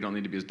whispering. We don't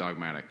need to be as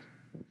dogmatic.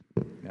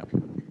 Yeah.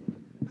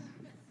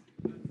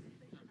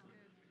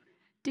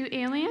 Do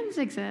aliens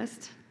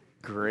exist?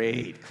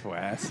 Great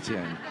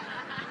question.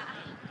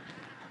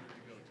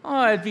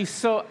 Oh, it'd be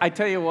so, I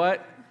tell you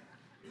what,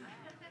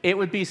 it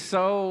would be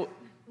so,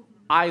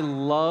 I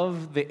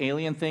love the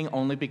alien thing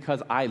only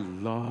because I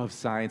love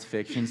science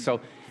fiction.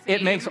 So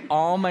it makes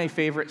all my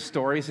favorite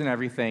stories and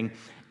everything.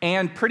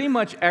 And pretty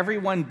much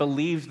everyone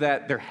believed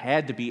that there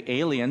had to be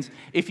aliens.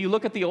 If you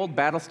look at the old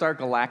Battlestar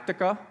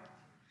Galactica,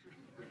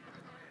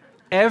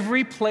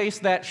 every place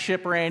that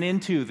ship ran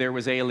into, there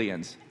was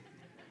aliens.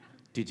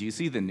 Did you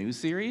see the new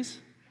series?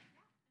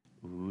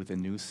 Ooh, the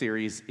new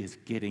series is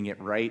getting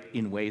it right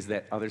in ways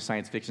that other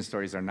science fiction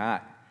stories are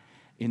not.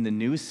 In the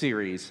new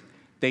series,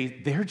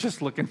 they're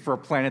just looking for a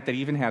planet that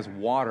even has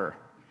water.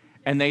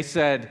 And they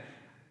said,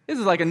 this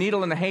is like a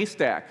needle in a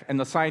haystack. And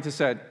the scientists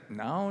said,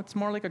 no, it's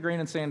more like a grain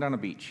of sand on a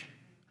beach.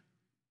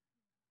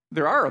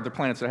 There are other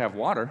planets that have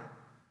water,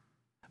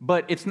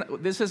 but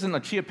this isn't a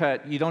chia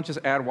pet. You don't just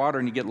add water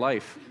and you get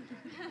life.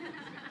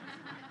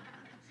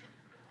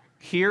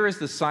 Here is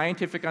the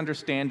scientific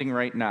understanding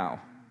right now.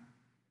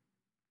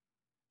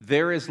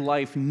 There is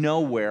life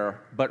nowhere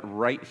but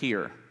right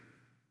here.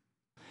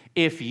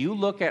 If you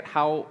look at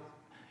how,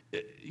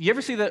 you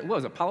ever see that, what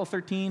was it, Apollo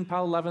 13,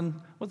 Apollo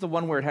 11? What's the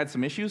one where it had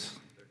some issues?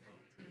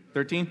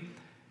 13?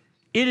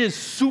 It is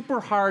super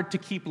hard to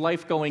keep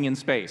life going in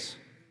space.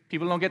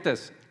 People don't get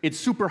this. It's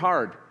super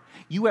hard.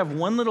 You have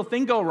one little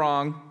thing go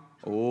wrong,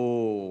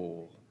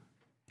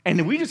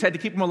 and we just had to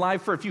keep them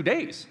alive for a few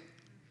days.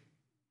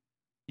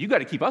 You got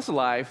to keep us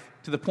alive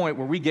to the point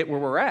where we get where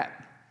we're at.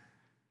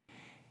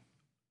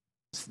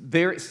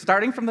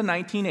 Starting from the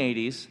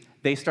 1980s,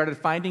 they started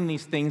finding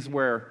these things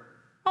where,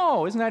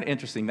 isn't that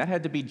interesting? That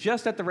had to be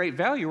just at the right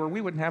value or we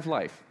wouldn't have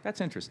life.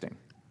 That's interesting.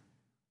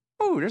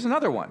 There's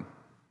another one.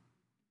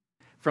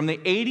 From the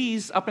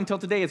 80s up until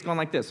today, it's gone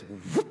like this.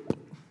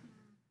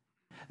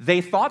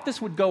 They thought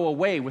this would go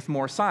away with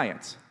more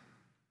science.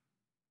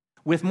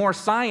 With more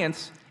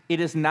science, it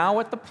is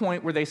now at the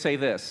point where they say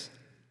this.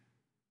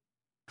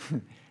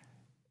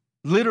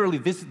 Literally,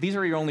 these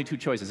are your only two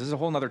choices. This is a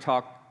whole other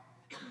talk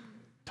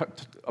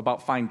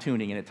about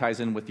fine-tuning, and it ties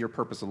in with your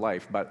purpose of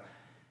life. But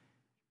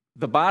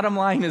the bottom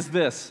line is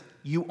this.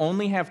 You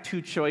only have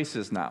two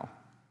choices now.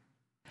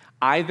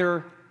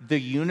 Either the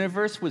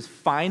universe was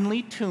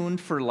finely tuned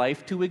for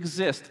life to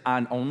exist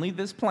on only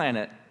this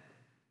planet,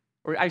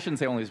 or I shouldn't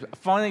say only this,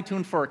 finely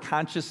tuned for a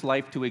conscious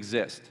life to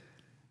exist.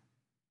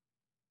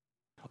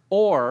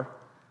 Or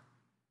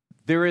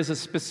there is a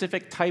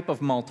specific type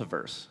of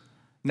multiverse.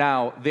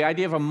 Now, the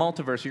idea of a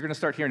multiverse, you're going to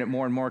start hearing it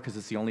more and more because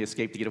it's the only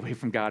escape to get away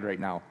from God right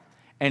now.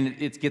 And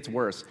it gets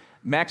worse.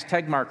 Max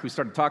Tegmark, who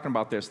started talking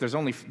about this, there's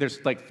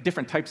like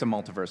different types of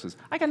multiverses.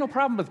 I got no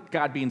problem with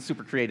God being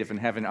super creative and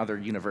having other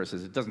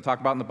universes. It doesn't talk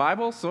about in the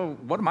Bible, so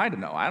what am I to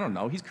know? I don't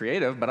know. He's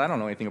creative, but I don't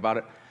know anything about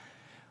it.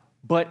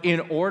 But in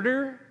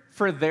order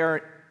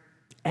for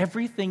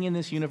everything in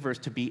this universe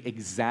to be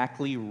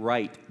exactly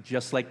right,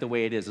 just like the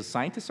way it is, the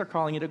scientists are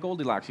calling it a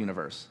Goldilocks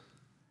universe.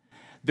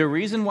 The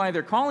reason why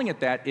they're calling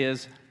it that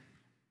is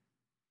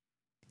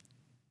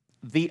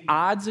the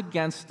odds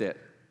against it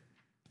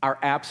are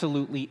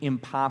absolutely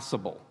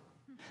impossible.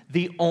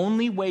 The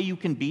only way you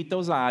can beat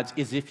those odds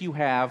is if you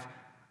have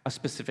a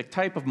specific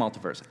type of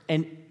multiverse,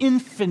 an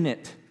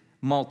infinite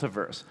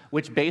multiverse,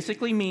 which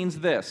basically means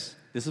this.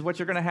 This is what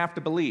you're going to have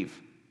to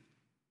believe.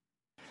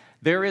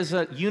 There is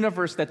a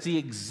universe that's the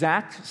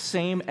exact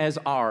same as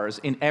ours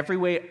in every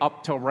way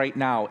up till right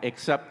now,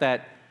 except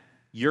that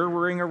you're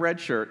wearing a red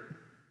shirt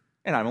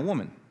and I'm a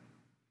woman.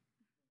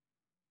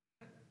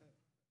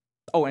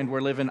 And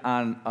we're living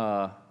on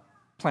a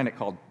planet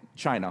called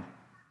China,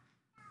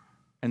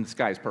 and the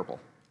sky is purple.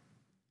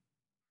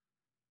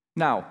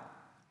 Now,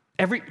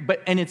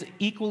 and it's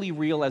equally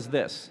real as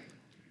this.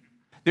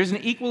 There's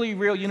an equally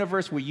real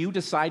universe where you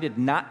decided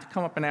not to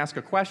come up and ask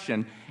a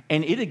question,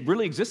 and it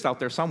really exists out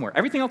there somewhere.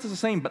 Everything else is the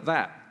same but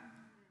that.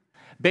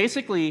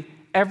 Basically,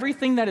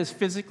 everything that is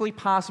physically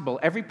possible,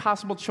 every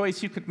possible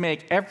choice you could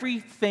make,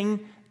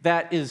 everything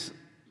that is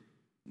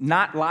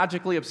not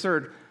logically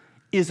absurd,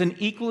 is an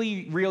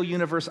equally real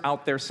universe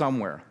out there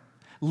somewhere.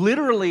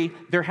 Literally,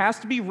 there has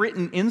to be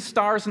written in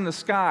stars in the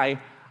sky,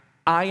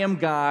 I am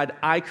God,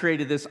 I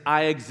created this,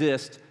 I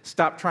exist,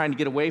 stop trying to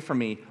get away from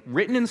me.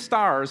 Written in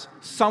stars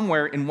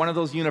somewhere in one of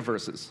those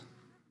universes.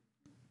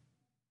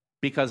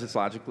 Because it's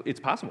logical, it's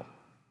possible.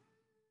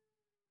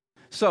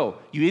 So,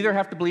 you either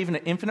have to believe in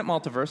an infinite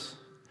multiverse,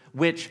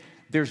 which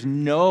there's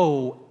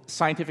no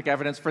scientific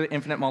evidence for the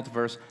infinite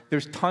multiverse,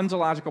 there's tons of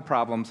logical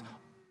problems,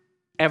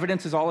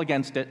 evidence is all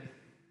against it,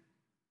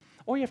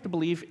 or you have to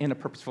believe in a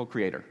purposeful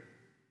creator,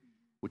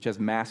 which has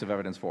massive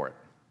evidence for it.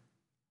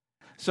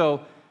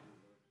 So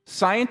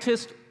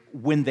scientists,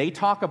 when they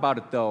talk about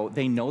it, though,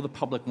 they know the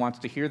public wants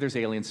to hear there's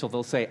aliens, so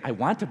they'll say, I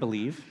want to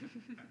believe.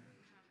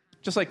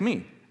 Just like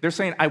me. They're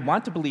saying, I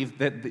want to believe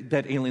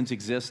that aliens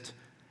exist,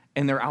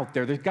 and they're out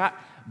there.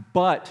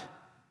 But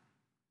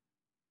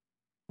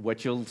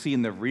what you'll see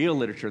in the real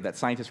literature that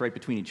scientists write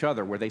between each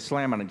other, where they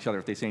slam on each other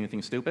if they say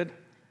anything stupid,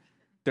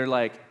 they're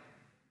like,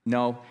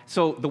 no.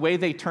 So the way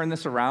they turn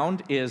this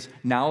around is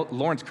now,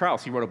 Lawrence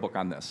Krauss, he wrote a book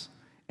on this,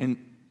 and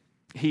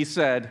he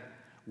said,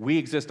 we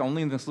exist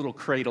only in this little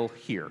cradle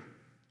here.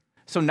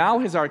 So now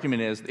his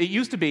argument is, it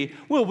used to be,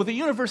 well, with the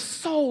universe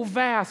so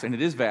vast, and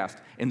it is vast.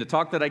 In the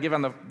talk that I give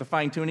on the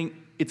fine-tuning,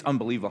 it's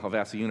unbelievable how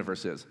vast the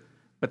universe is.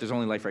 But there's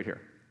only life right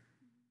here.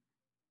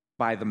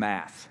 By the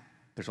math,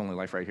 there's only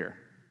life right here.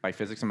 By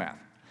physics and math.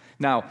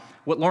 Now,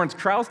 what Lawrence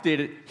Krauss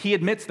did, he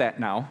admits that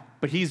now,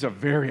 but he's a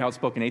very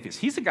outspoken atheist.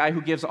 He's the guy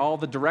who gives all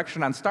the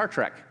direction on Star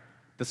Trek,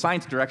 the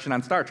science direction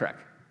on Star Trek.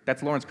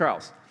 That's Lawrence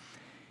Krauss.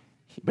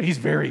 But he's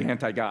very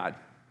anti-God.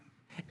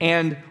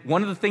 And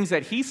one of the things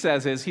that he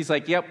says is, he's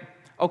like, yep,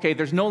 okay,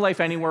 there's no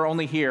life anywhere,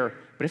 only here,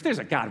 but if there's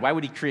a God, why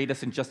would he create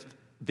us in just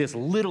this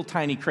little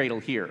tiny cradle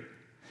here?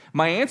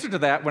 My answer to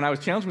that, when I was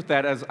challenged with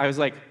that, I was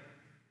like,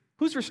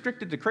 who's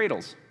restricted to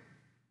cradles?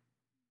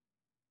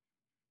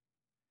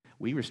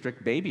 We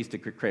restrict babies to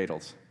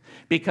cradles.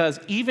 Because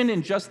even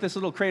in just this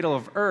little cradle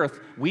of earth,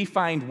 we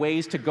find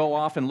ways to go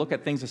off and look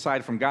at things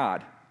aside from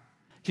God.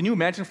 Can you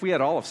imagine if we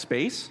had all of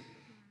space?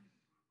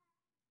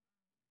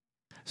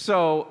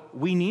 So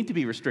we need to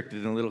be restricted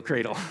in a little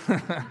cradle.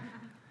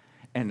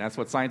 And that's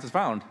what science has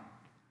found.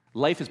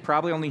 Life is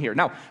probably only here.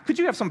 Now, could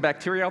you have some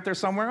bacteria out there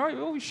somewhere?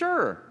 Oh,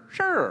 sure.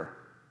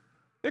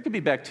 There could be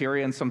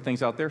bacteria and some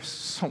things out there.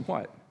 So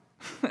what?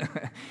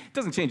 It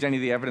doesn't change any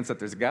of the evidence that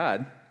there's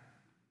God.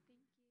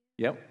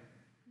 Yep.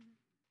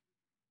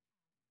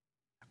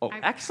 Oh,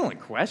 excellent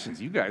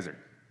questions. You guys are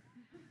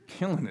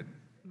killing it.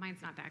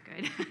 Mine's not that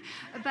good.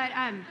 But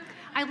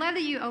I love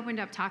that you opened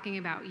up talking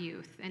about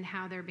youth and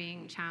how they're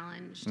being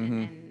challenged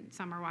and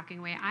some are walking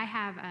away. I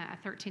have a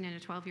 13 and a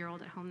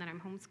 12-year-old at home that I'm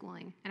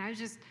homeschooling, and I was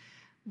just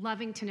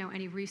loving to know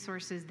any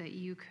resources that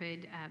you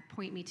could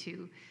point me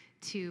to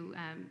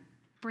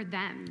for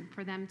them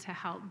to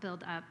help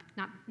build up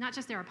not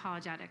just their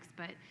apologetics,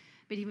 but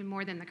even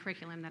more than the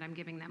curriculum that I'm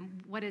giving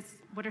them. What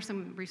are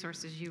some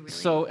resources you really?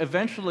 So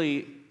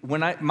eventually,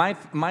 when my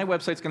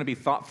website's going to be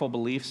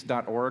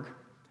thoughtfulbeliefs.org.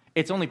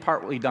 It's only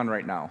partly done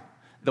right now.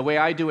 The way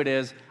I do it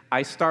is,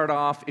 I start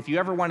off, if you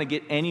ever want to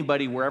get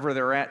anybody wherever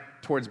they're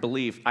at towards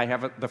belief,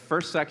 the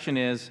first section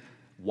is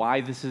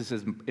why this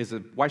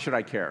why should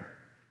I care?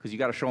 Because you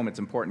got to show them it's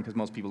important because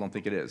most people don't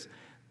think it is.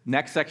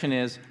 Next section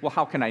is, well,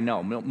 how can I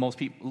know? Most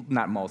people,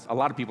 not most, a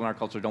lot of people in our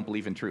culture don't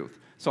believe in truth.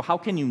 So how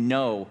can you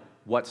know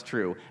what's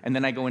true? And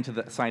then I go into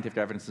the scientific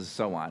evidence and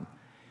so on.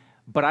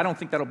 But I don't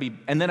think that'll be,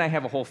 and then I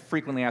have a whole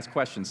frequently asked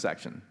questions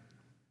section.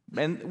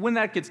 And when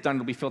that gets done,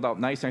 it'll be filled out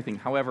nice and everything.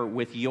 However,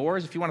 with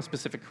yours, if you want a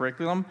specific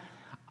curriculum,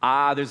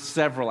 there's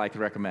several I could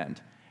recommend.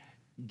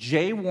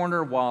 J.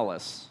 Warner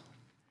Wallace,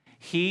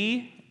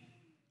 I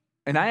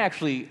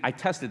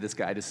tested this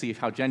guy to see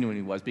how genuine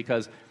he was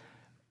because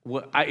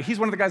he's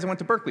one of the guys I went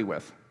to Berkeley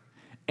with.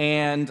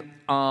 And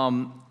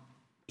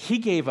he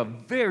gave a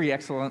very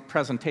excellent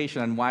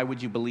presentation on why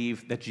would you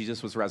believe that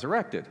Jesus was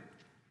resurrected.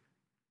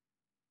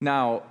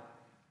 Now,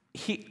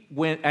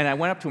 I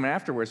went up to him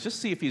afterwards just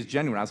to see if he's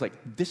genuine. I was like,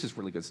 this is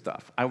really good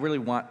stuff. I really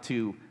want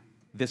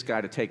this guy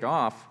to take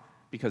off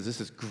because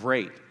this is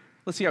great.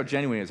 Let's see how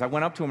genuine he is. I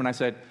went up to him and I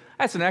said,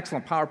 that's an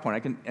excellent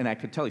PowerPoint. I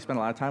could tell he spent a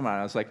lot of time on it.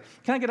 I was like,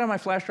 can I get on my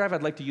flash drive?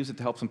 I'd like to use it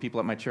to help some people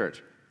at my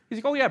church. He's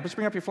like, oh yeah, just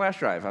bring up your flash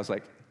drive. I was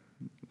like,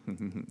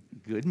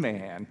 good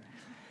man.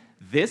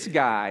 This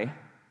guy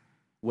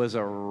was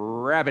a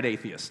rabid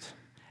atheist,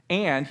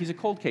 and he's a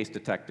cold case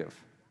detective.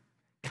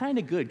 Kind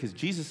of good, because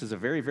Jesus is a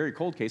very, very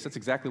cold case. That's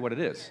exactly what it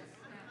is.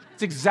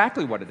 It's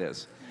exactly what it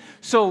is.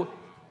 So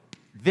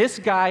this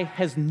guy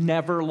has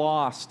never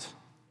lost.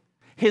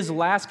 His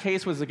last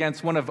case was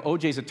against one of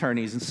O.J.'s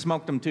attorneys and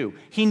smoked him too.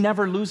 He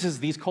never loses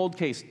these cold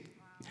cases.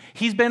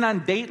 He's been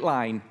on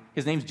Dateline.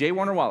 His name's J.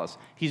 Warner Wallace.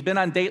 He's been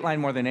on Dateline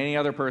more than any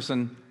other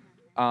person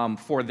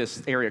for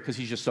this area because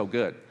he's just so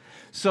good.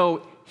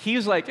 So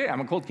he's like, hey,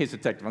 I'm a cold case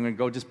detective. I'm going to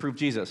go disprove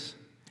Jesus.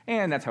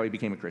 And that's how he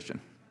became a Christian.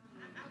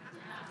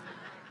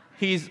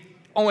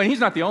 And he's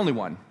not the only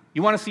one.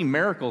 You want to see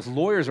miracles?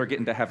 Lawyers are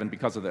getting to heaven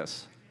because of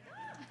this.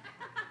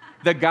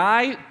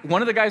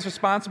 One of the guys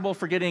responsible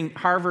for getting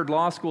Harvard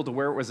Law School to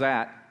where it was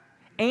at,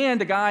 and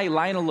a guy,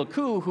 Lionel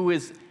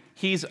LeCoux,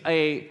 he's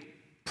a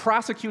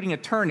prosecuting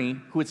attorney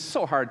who it's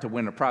so hard to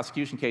win a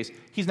prosecution case.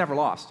 He's never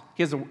lost.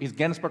 He's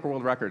Guinness Book of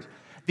World Records.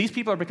 These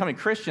people are becoming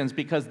Christians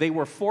because they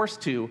were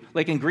forced to,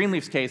 like in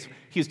Greenleaf's case,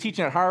 he was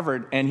teaching at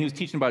Harvard, and he was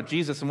teaching about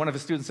Jesus, and one of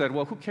his students said,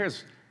 well, who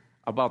cares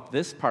about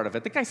this part of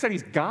it? The guy said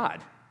he's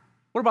God.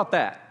 What about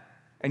that?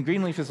 And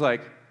Greenleaf is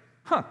like,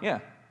 yeah,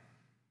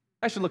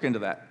 I should look into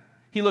that.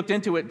 He looked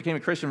into it, became a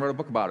Christian, wrote a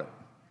book about it.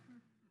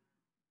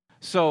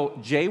 So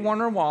J.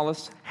 Warner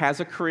Wallace has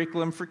a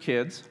curriculum for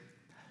kids.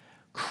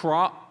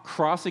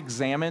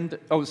 cross-examined.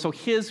 Oh, so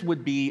his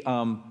would be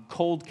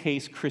cold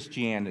case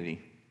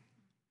Christianity.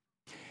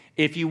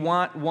 If you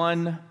want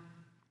one,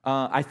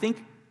 I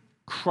think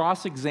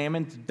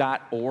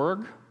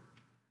crossexamined.org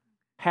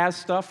has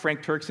stuff.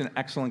 Frank Turk's an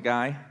excellent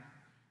guy,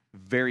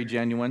 very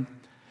genuine.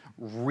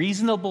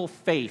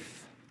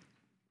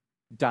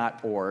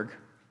 Reasonablefaith.org.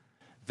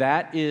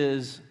 That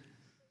is,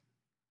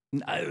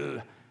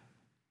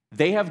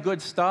 they have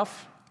good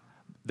stuff.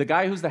 The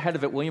guy who's the head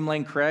of it, William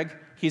Lane Craig,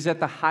 he's at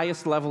the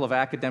highest level of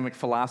academic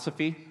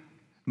philosophy.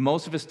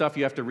 Most of his stuff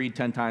you have to read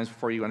 10 times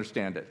before you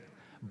understand it.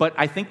 But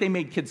I think they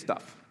made kid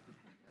stuff.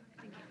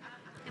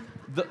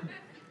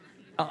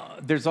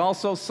 There's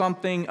also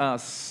something,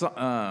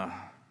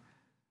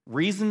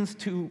 reasons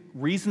to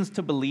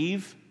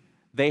believe.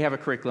 They have a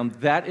curriculum.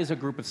 That is a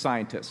group of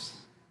scientists.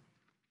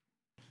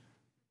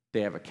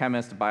 They have a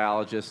chemist, a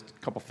biologist, a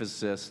couple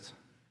physicists.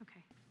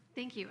 Okay,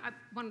 thank you.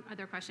 One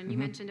other question. You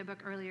mentioned a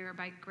book earlier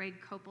by Greg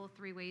Koppel,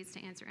 3 Ways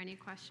to Answer Any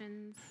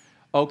Questions.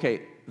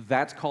 Okay,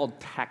 that's called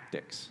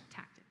Tactics.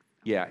 Tactics.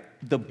 Yeah,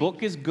 the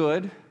book is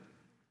good.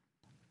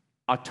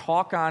 A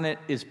talk on it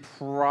is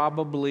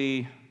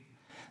probably...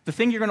 The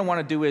thing you're going to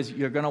want to do is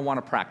you're going to want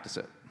to practice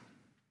it.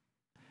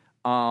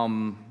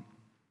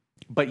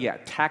 But yeah,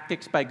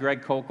 Tactics by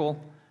Greg Koppel,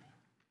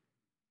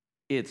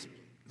 it's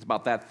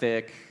about that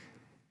thick.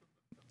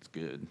 It's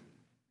good.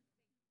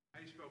 How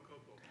do you spell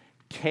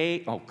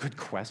Koppel? Good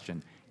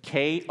question.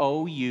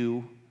 Koukl.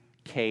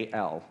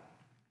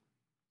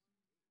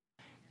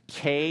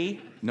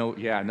 No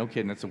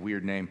kidding, that's a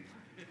weird name.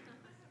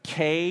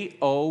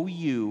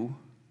 Koukl.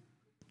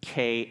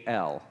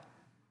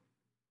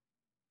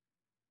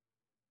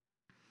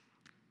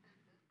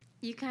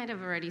 You kind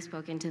of already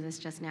spoken to this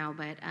just now,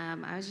 but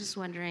I was just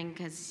wondering,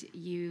 because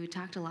you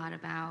talked a lot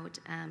about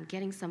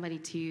getting somebody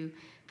to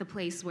the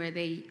place where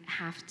they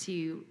have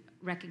to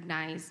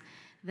recognize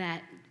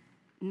that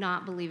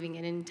not believing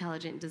in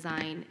intelligent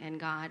design and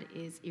God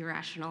is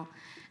irrational.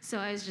 So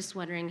I was just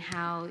wondering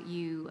how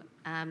you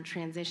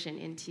transition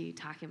into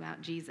talking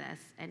about Jesus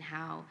and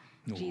how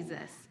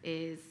Jesus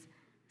is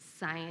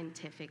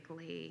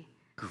scientifically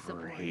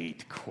supported.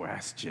 Great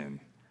question.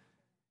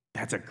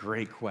 That's a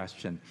great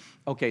question.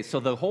 Okay, so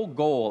the whole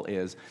goal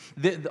is,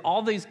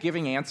 all these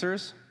giving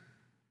answers,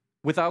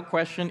 without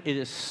question, it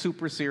is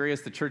super serious.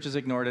 The church has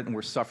ignored it, and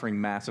we're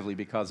suffering massively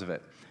because of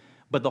it.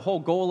 But the whole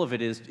goal of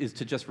it is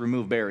to just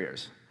remove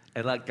barriers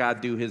and let God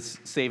do his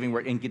saving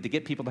work and to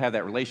get people to have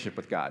that relationship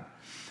with God.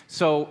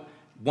 So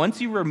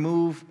once you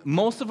remove,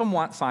 most of them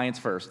want science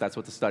first. That's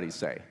what the studies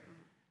say.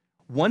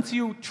 Once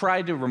you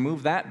try to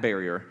remove that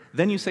barrier,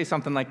 then you say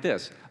something like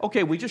this.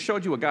 Okay, we just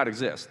showed you what God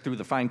exists through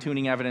the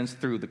fine-tuning evidence,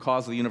 through the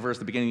cause of the universe,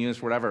 the beginning of the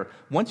universe, whatever.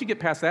 Once you get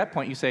past that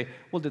point, you say,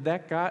 well, did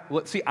that God...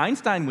 Well, see,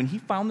 Einstein, when he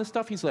found this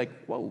stuff, he's like,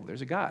 whoa,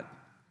 there's a God.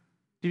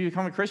 Did you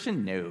become a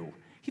Christian? No.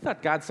 He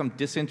thought God's some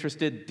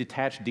disinterested,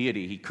 detached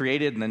deity. He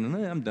created, and then,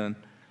 I'm done.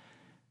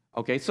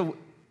 Okay, so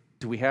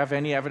do we have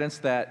any evidence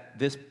that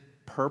this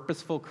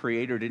purposeful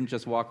creator didn't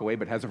just walk away,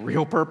 but has a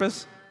real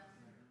purpose?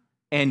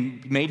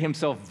 And made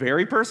himself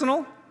very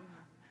personal?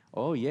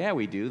 Oh, yeah,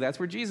 we do. That's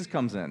where Jesus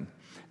comes in.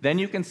 Then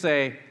you can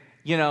say,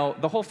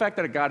 the whole fact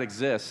that a God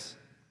exists,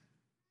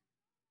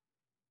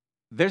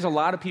 there's a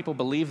lot of people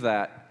believe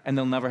that, and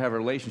they'll never have a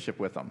relationship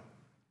with him.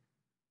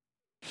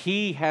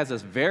 He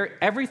has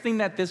everything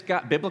that this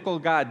God, biblical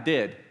God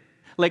did.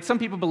 Like some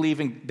people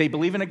believe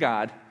in a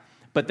God,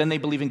 but then they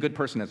believe in good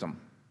personism.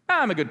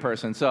 I'm a good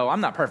person, so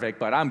I'm not perfect,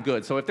 but I'm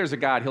good. So if there's a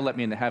God, he'll let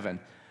me into heaven.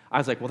 I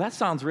was like, well, that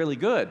sounds really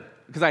good.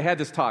 Because I had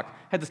this talk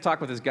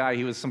with this guy.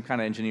 He was some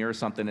kind of engineer or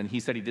something, and he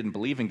said he didn't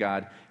believe in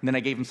God. And then I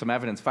gave him some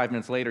evidence. 5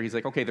 minutes later, he's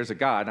like, okay, there's a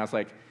God. And I was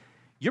like,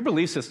 your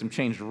belief system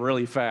changed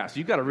really fast.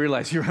 You've got to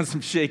realize you're on some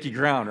shaky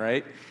ground,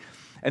 right?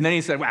 And then he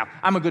said, wow,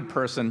 I'm a good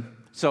person.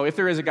 So if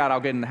there is a God, I'll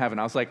get into heaven.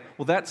 I was like,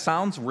 well, that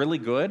sounds really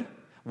good.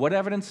 What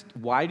evidence?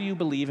 Why do you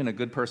believe in a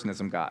good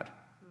personism God?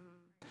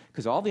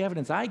 Because all the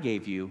evidence I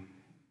gave you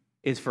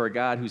is for a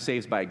God who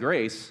saves by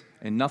grace,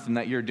 and nothing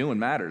that you're doing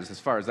matters as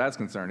far as that's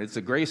concerned. It's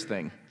a grace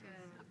thing.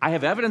 I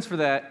have evidence for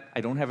that.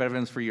 I don't have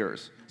evidence for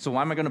yours. So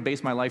why am I going to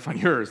base my life on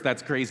yours?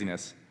 That's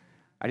craziness.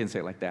 I didn't say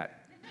it like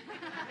that.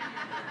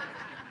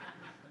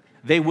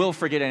 They will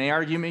forget any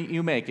argument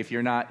you make if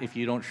you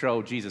don't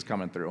show Jesus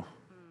coming through.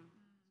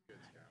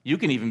 You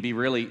can even be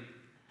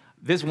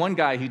this one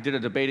guy who did a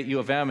debate at U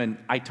of M, and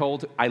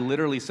I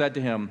literally said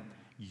to him,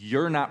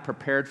 you're not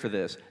prepared for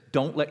this.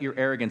 Don't let your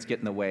arrogance get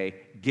in the way.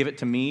 Give it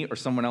to me or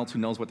someone else who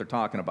knows what they're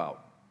talking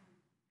about.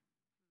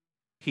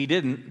 He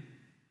didn't.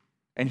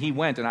 And he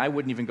went, and I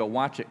wouldn't even go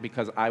watch it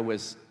because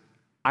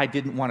I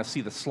didn't want to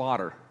see the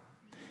slaughter.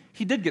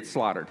 He did get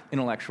slaughtered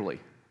intellectually,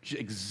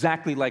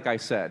 exactly like I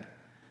said.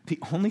 The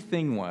only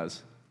thing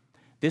was,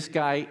 this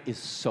guy is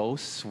so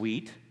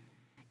sweet.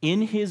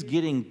 In his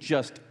getting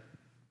just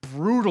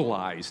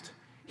brutalized,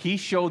 he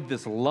showed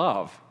this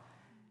love.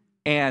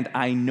 And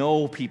I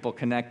know people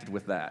connected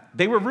with that.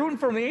 They were rooting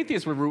for him. The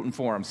atheists were rooting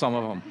for him, some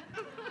of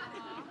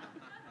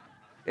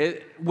them.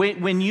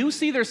 When you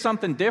see there's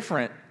something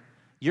different,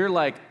 you're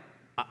like,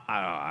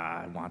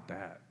 I want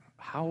that.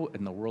 how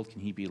in the world can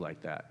he be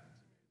like that?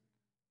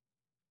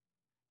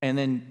 And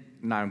then,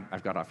 now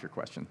I've got off your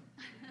question.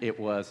 It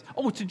was,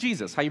 to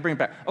Jesus, how you bring it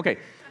back. Okay.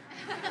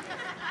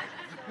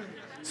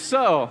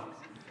 So,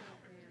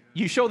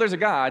 you show there's a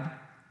God,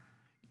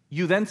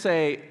 you then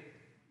say,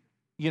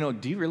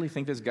 do you really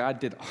think this God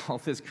did all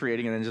this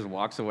creating and then just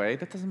walks away?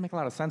 That doesn't make a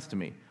lot of sense to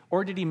me.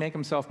 Or did he make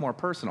himself more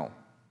personal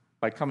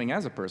by coming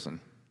as a person?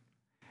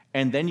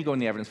 And then you go in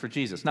the evidence for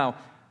Jesus. Now,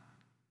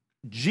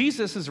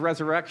 Jesus'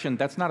 resurrection,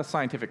 that's not a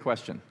scientific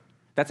question.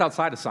 That's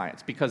outside of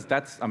science because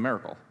that's a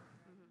miracle.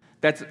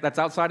 That's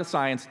outside of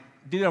science.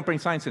 You don't bring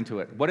science into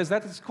it. What is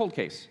that? It's a cold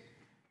case.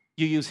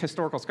 You use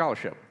historical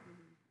scholarship.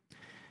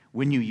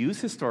 When you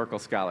use historical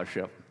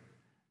scholarship,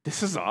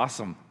 this is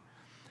awesome.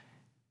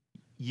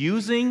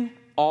 Using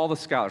all the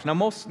scholars. Now,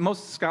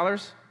 most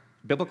scholars,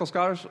 biblical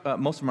scholars,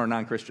 most of them are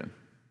non-Christian.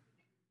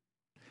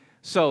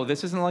 So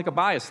this isn't like a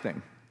bias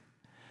thing.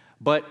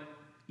 But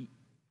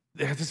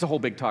this is a whole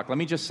big talk. Let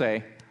me just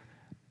say,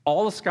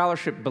 all the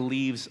scholarship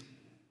believes,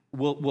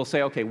 will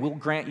say, okay, we'll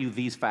grant you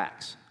these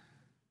facts.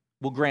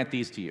 We'll grant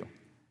these to you.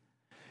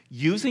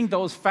 Using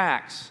those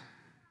facts,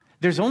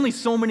 there's only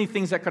so many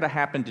things that could have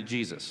happened to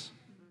Jesus.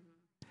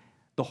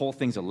 The whole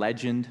thing's a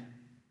legend.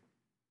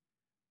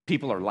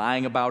 People are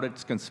lying about it.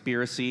 It's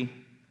conspiracy.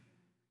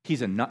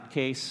 He's a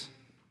nutcase.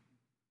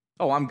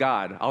 Oh, I'm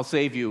God. I'll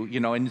save you,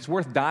 and it's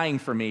worth dying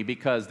for me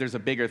because there's a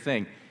bigger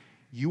thing.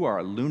 You are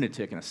a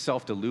lunatic and a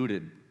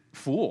self-deluded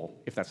fool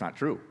if that's not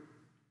true.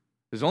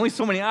 There's only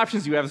so many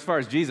options you have as far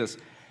as Jesus.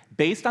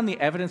 Based on the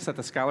evidence that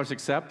the scholars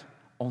accept,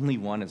 only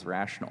one is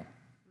rational.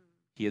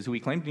 He is who he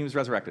claimed, and he was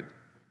resurrected.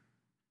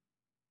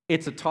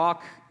 It's a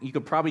talk. You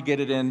could probably get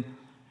it in.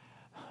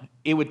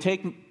 It would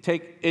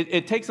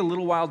it takes a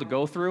little while to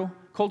go through.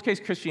 Cold Case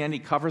Christianity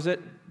covers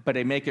it, but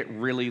they make it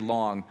really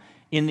long.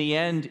 In the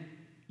end,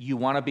 you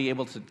want to be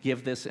able to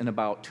give this in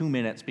about 2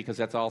 minutes because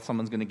that's all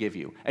someone's going to give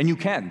you. And you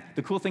can.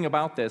 The cool thing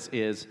about this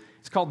is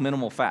it's called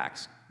minimal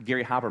facts.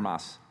 Gary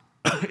Habermas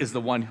is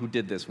the one who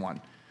did this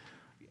one.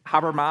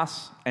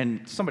 Habermas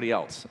and somebody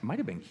else. It might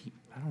have been,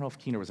 I don't know if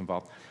Keener was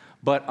involved.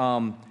 But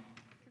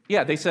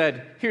they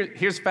said,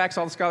 here's facts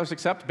all the scholars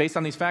accept. Based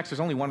on these facts, there's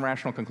only one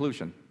rational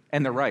conclusion.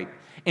 And they're right.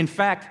 In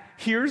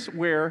fact, here's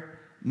where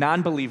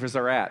non-believers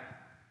are at.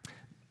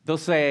 They'll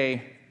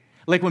say,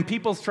 like when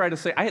people try to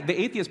say,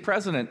 the atheist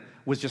president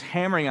was just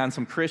hammering on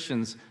some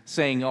Christians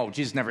saying, oh,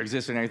 Jesus never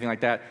existed and everything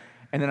like that.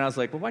 And then I was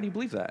like, well, why do you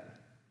believe that?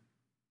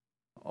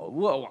 Oh,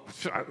 well,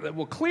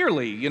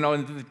 clearly,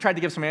 and they tried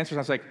to give some answers.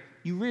 I was like,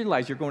 you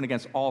realize you're going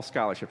against all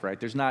scholarship, right?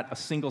 There's not a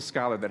single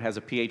scholar that has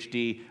a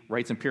PhD,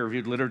 writes in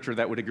peer-reviewed literature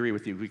that would agree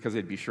with you because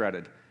they'd be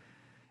shredded.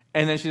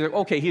 And then she's like,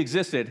 okay, he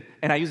existed.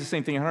 And I used the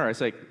same thing on her. I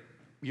was like,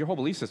 your whole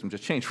belief system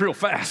just changed real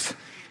fast.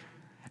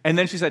 And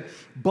then she said,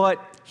 but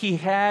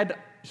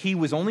he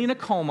was only in a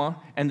coma,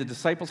 and the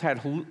disciples had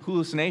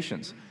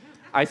hallucinations.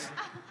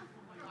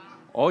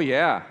 Oh,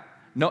 yeah.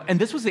 No, and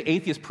this was the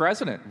atheist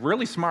president,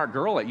 really smart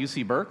girl at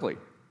UC Berkeley.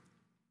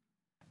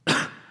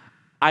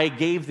 I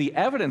gave the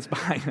evidence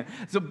behind it.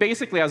 So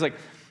basically, I was like,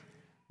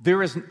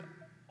 there is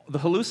the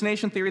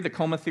hallucination theory, the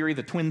coma theory,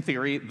 the twin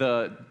theory,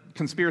 the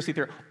conspiracy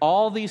theory,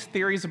 all these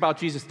theories about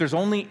Jesus, there's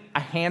only a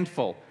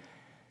handful.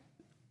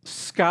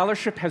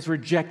 Scholarship has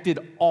rejected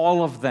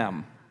all of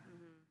them.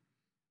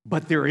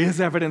 But there is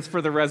evidence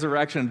for the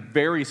resurrection,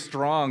 very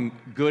strong,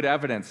 good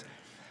evidence.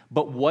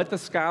 But what the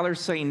scholars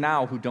say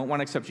now who don't want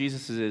to accept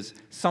Jesus is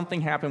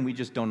something happened, we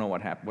just don't know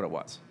what happened, what it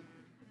was.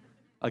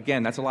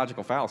 Again, that's a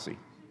logical fallacy.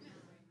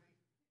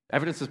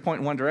 Evidence is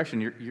pointing in one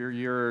direction,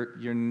 you're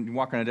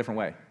walking a different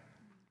way.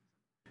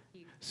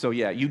 So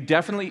yeah,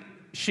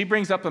 she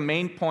brings up the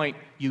main point,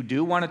 you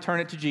do want to turn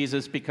it to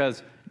Jesus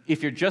because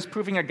if you're just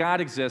proving a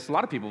God exists, a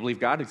lot of people believe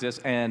God exists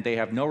and they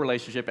have no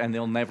relationship and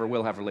they'll never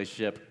will have a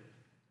relationship.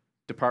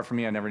 Depart from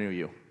me, I never knew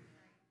you.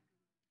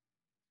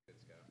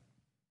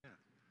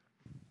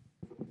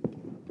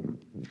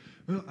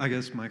 Well, I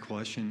guess my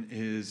question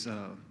is,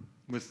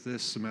 with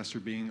this semester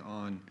being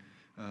on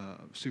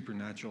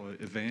supernatural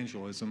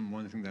evangelism,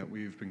 one thing that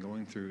we've been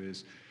going through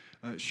is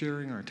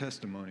sharing our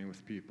testimony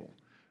with people.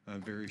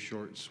 Very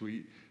short,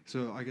 sweet.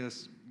 So I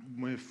guess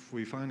if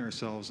we find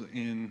ourselves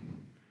in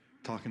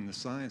talking the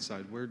science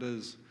side, where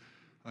does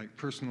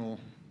personal,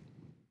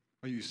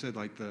 you said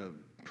the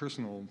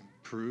personal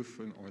proof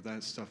or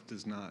that stuff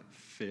does not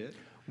fit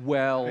in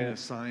a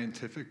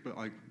scientific, but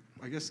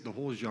I guess the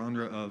whole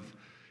genre of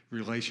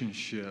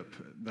relationship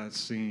that's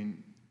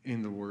seen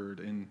in the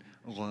Word and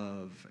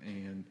love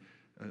and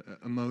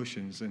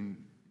emotions and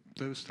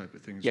those type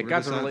of things. Yeah,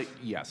 God's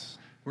yes.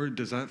 Where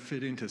does that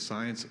fit into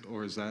science,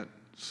 or is that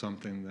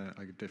something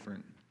that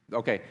different?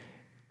 Okay,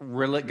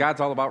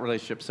 God's all about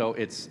relationships, so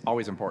it's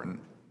always important.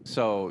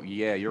 So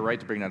yeah, you're right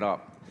to bring that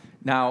up.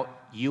 Now,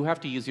 you have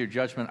to use your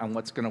judgment on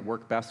what's going to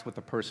work best with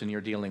the person you're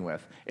dealing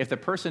with. If the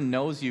person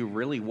knows you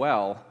really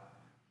well,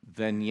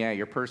 then yeah,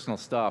 your personal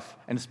stuff,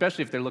 and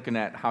especially if they're looking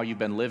at how you've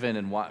been living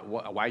and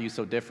why you're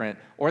so different,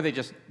 or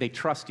they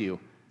trust you,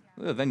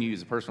 then you use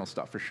the personal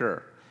stuff for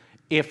sure.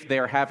 If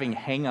they're having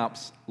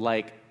hang-ups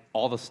like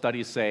all the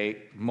studies say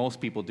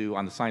most people do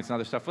on the science and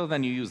other stuff, well,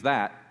 then you use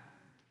that,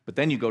 but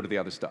then you go to the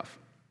other stuff.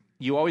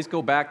 You always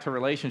go back to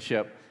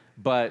relationship,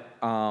 but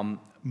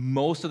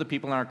most of the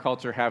people in our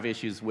culture have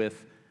issues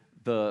with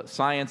the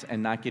science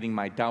and not getting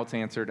my doubts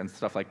answered and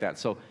stuff like that.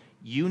 So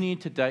you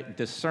need to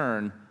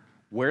discern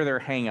where their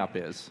hang-up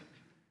is,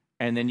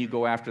 and then you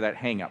go after that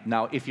hang-up.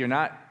 Now, if you're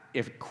not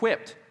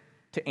equipped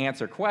to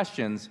answer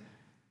questions,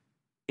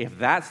 if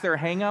that's their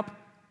hang-up,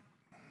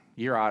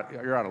 you're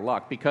out of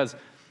luck. Because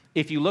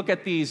if you look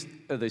at the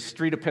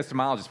street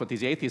epistemologists, what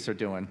these atheists are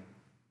doing,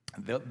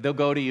 they'll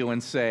go to you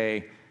and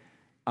say,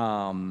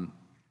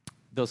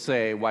 they'll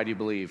say, why do you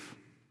believe?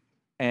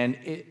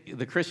 And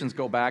the Christians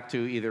go back to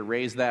either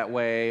raised that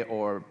way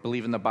or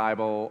believe in the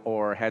Bible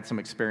or had some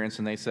experience,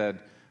 and they said,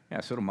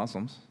 yeah, so do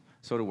Muslims,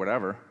 so do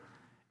whatever.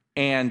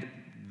 And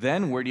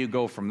then where do you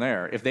go from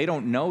there? If they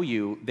don't know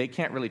you, they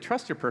can't really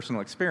trust your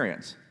personal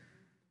experience.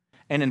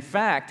 And in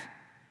fact,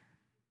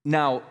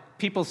 now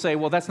people say,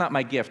 well, that's not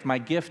my gift. My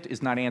gift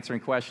is not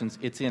answering questions.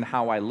 It's in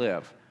how I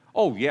live.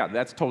 Oh, yeah,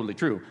 that's totally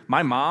true.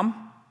 My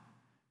mom,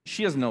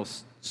 she doesn't know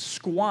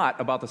squat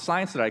about the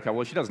science that I cover.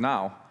 Well, she does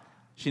now.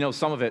 She knows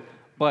some of it.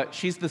 But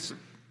she's this,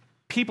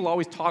 people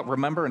always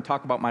remember and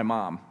talk about my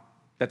mom,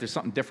 that there's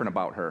something different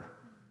about her.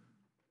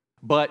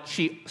 But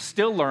she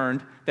still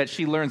learned that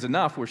she learns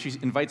enough where she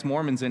invites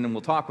Mormons in and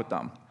will talk with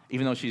them,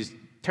 even though she's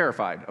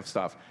terrified of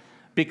stuff.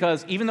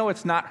 Because even though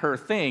it's not her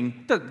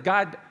thing,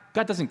 God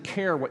doesn't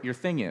care what your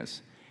thing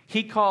is.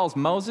 He calls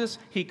Moses,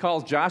 he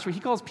calls Joshua,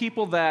 he calls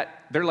people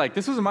that they're like,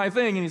 this isn't my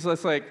thing, and he's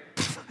just like,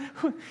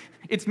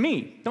 it's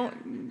me.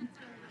 Don't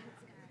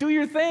do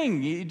your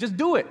thing. You just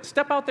do it.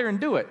 Step out there and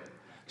do it.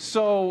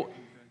 So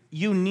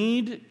you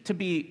need to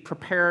be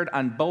prepared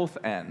on both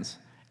ends,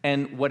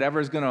 and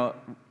whatever's going to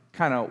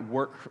kind of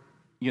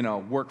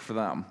work for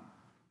them.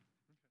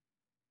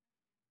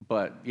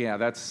 But yeah,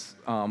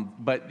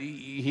 but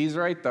he's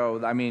right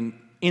though. I mean,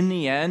 in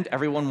the end,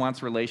 everyone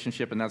wants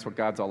relationship, and that's what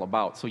God's all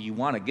about. So you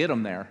want to get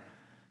them there.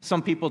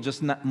 Some people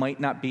just might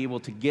not be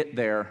able to get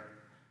there.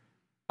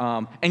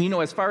 And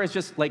as far as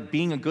just like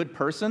being a good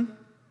person,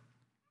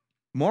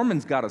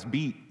 Mormons got us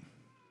beat.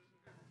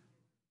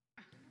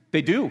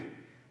 They do.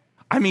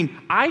 I mean,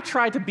 I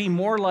tried to be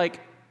more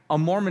like a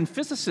Mormon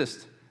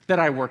physicist that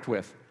I worked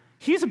with.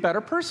 He's a better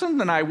person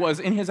than I was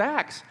in his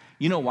acts.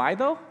 You know why,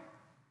 though?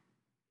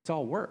 It's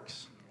all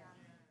works.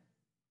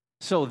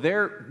 So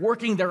they're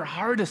working their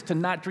hardest to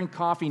not drink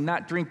coffee,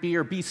 not drink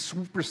beer, be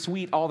super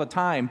sweet all the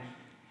time.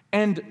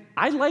 And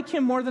I like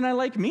him more than I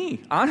like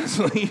me,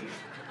 honestly.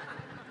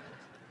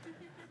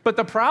 But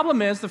the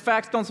problem is the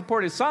facts don't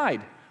support his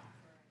side.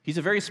 He's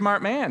a very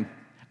smart man.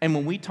 And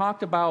when we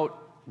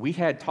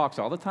had talks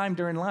all the time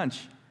during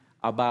lunch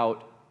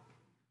about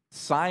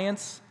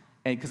science,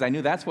 and because I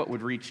knew that's what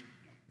would reach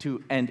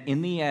to, and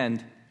in the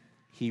end,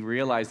 he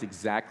realized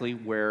exactly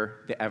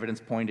where the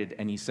evidence pointed,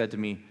 and he said to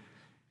me,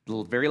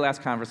 the very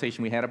last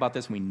conversation we had about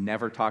this, and we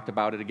never talked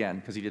about it again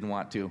because he didn't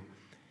want to.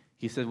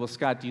 He said, well,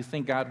 Scott, do you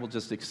think God will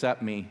just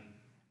accept me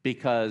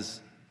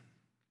because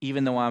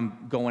even though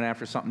I'm going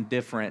after something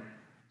different,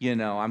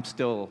 I'm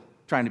still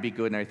trying to be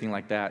good and everything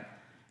like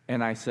that?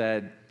 And I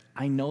said,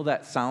 I know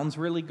that sounds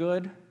really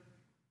good,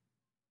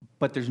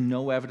 but there's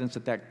no evidence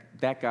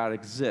that God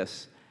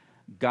exists.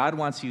 God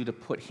wants you to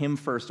put him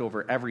first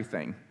over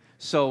everything.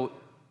 So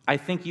I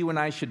think you and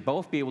I should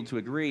both be able to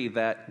agree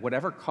that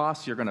whatever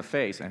costs you're going to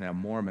face, and a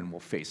Mormon will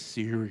face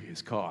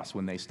serious costs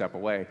when they step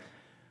away,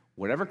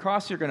 whatever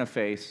costs you're going to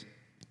face,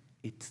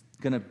 it's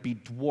going to be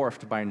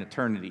dwarfed by an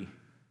eternity.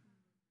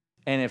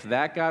 And if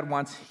that God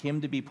wants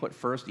him to be put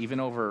first, even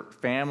over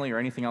family or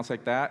anything else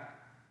like that,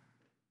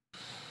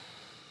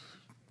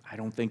 I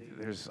think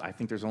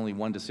there's only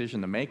one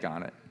decision to make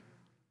on it.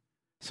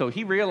 So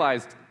he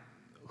realized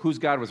whose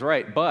God was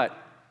right, but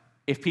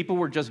if people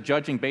were just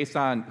judging based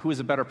on who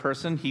is a better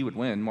person, he would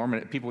win.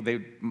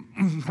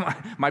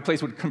 My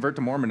place would convert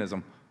to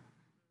Mormonism.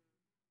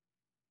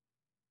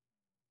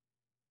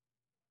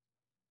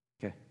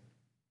 Okay.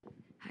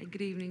 Hi,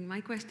 good evening. My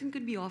question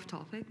could be off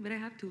topic, but I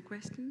have two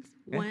questions.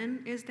 Yeah.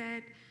 One is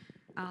that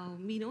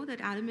we know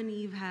that Adam and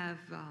Eve have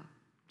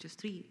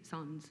just 3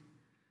 sons,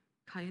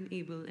 Cain,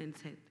 Abel, and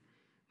Seth.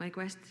 My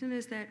question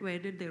is that where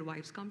did their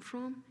wives come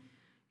from?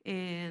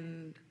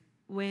 And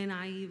when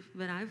I've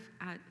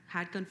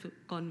had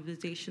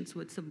conversations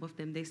with some of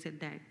them, they said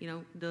that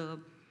the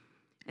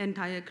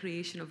entire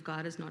creation of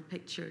God is not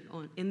pictured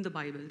in the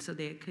Bible, so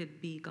they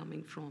could be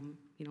coming from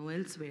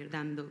elsewhere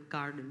than the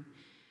garden.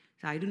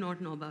 So I do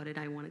not know about it.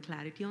 I want a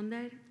clarity on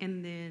that.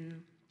 And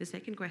then the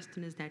second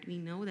question is that we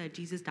know that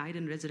Jesus died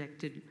and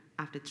resurrected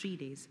after 3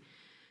 days.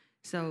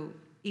 So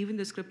even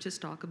the scriptures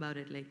talk about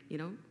it,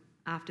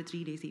 after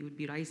 3 days he would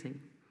be rising.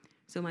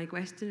 So my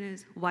question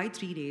is, why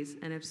 3 days?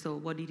 And if so,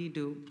 what did he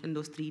do in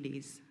those 3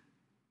 days?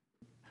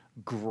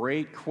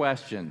 Great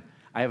question.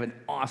 I have an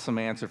awesome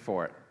answer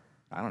for it.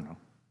 I don't know.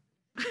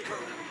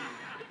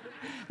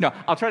 No,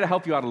 I'll try to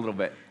help you out a little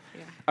bit.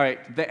 Yeah. All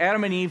right, the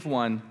Adam and Eve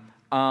one,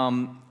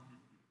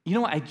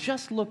 I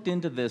just looked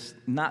into this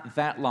not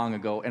that long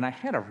ago, and I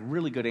had a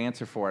really good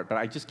answer for it, but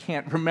I just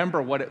can't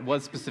remember what it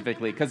was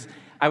specifically, because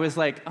I was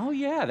like, oh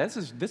yeah, this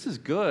is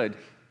good,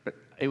 but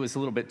it was a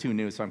little bit too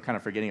new, so I'm kind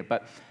of forgetting it.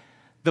 But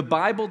the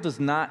Bible does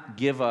not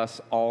give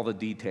us all the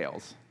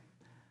details.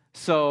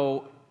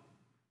 So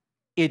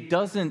it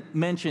doesn't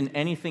mention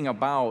anything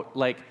about,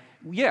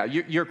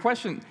 your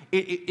question,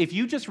 if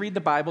you just read the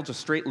Bible just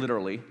straight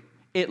literally,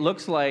 it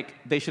looks like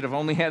they should have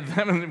only had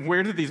them, and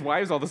where did these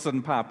wives all of a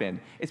sudden pop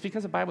in? It's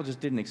because the Bible just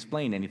didn't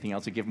explain anything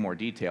else or give more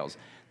details.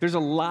 There's a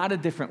lot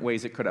of different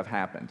ways it could have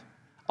happened.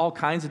 All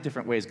kinds of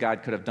different ways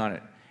God could have done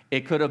it.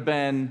 It could have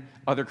been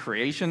other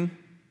creation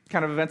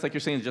kind of events, like you're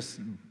saying, just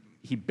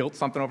he built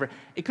something over.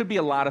 It could be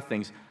a lot of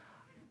things.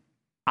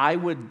 I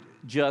would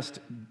just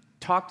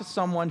talk to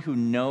someone who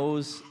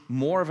knows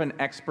more of an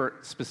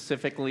expert,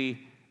 specifically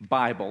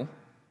Bible,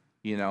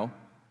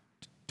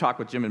 talk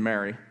with Jim and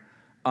Mary.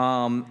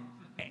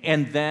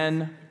 And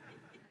then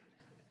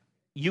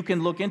you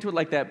can look into it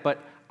like that,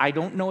 but I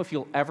don't know if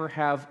you'll ever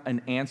have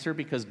an answer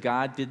because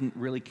God didn't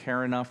really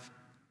care enough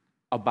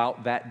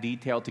about that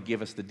detail to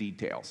give us the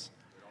details.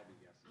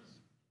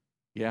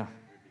 Yeah.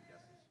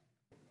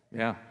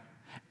 Yeah.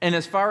 And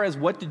as far as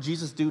what did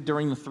Jesus do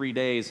during the 3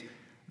 days,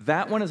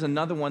 that one is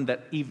another one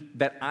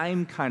that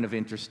I'm kind of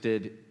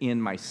interested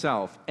in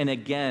myself. And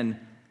again,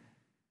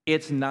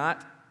 it's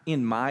not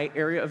in my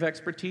area of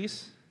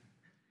expertise.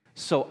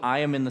 So I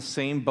am in the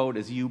same boat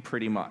as you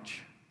pretty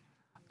much.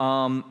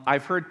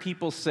 I've heard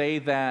people say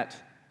that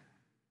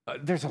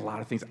there's a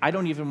lot of things I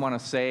don't even want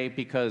to say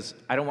because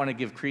I don't want to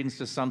give credence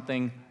to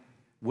something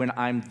when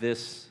I'm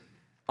this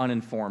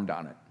uninformed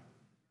on it.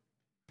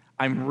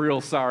 I'm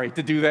real sorry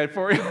to do that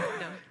for you. No,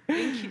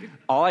 thank you.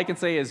 All I can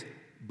say is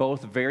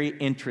both very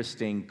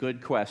interesting,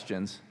 good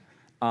questions.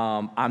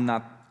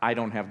 I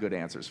don't have good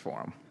answers for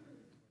them.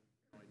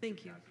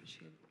 Thank you.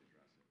 Appreciate it.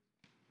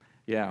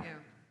 Yeah.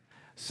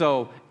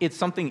 So it's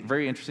something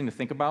very interesting to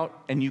think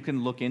about, and you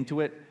can look into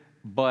it,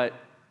 but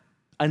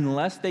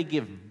unless they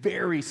give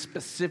very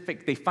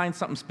specific, they find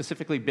something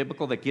specifically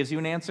biblical that gives you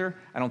an answer,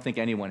 I don't think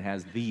anyone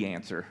has the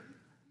answer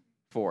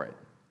for it.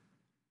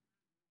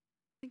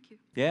 Thank you.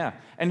 Yeah,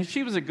 and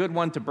she was a good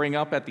one to bring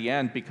up at the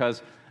end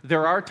because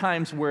there are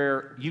times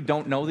where you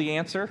don't know the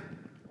answer.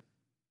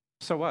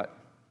 So what?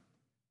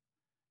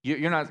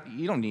 You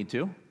don't need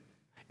to.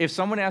 If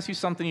someone asks you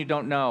something you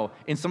don't know,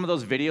 in some of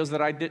those videos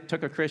that I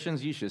took of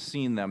Christians, you should have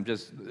seen them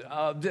just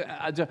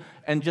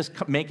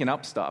making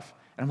up stuff.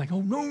 And I'm like,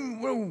 oh,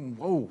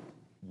 no,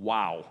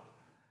 wow.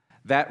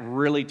 That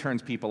really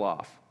turns people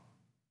off.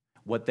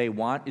 What they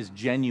want is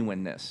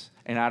genuineness.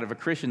 And out of a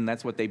Christian,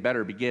 that's what they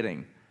better be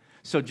getting.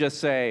 So just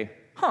say,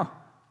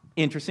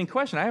 interesting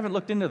question. I haven't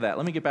looked into that.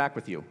 Let me get back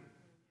with you.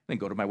 Then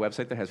go to my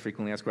website that has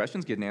frequently asked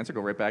questions, get an answer,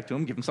 go right back to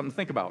them, give them something to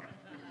think about.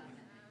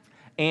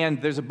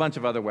 And there's a bunch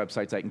of other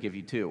websites I can give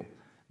you too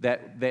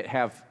that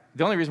have,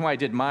 the only reason why I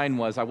did mine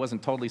was I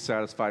wasn't totally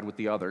satisfied with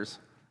the others,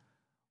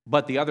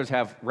 but the others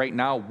have right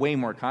now way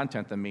more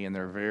content than me and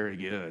they're very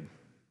good.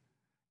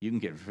 You can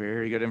get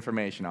very good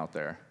information out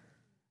there.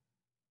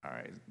 All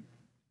right.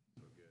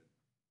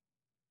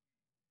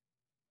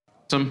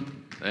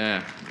 Awesome.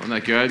 Yeah, wasn't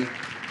that good?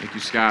 Thank you,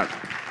 Scott.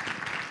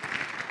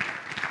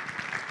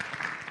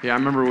 Yeah, I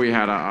remember we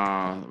had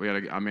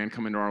a man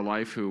come into our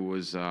life who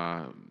was,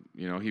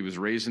 he was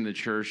raised in the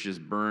church,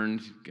 just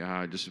burned,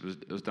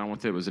 was done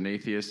with it, was an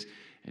atheist,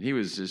 and he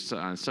was just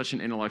on such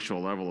an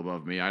intellectual level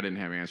above me. I didn't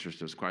have answers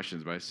to his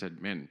questions, but I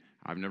said, man,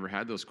 I've never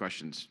had those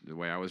questions the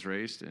way I was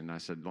raised, and I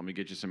said, let me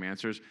get you some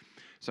answers.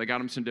 So I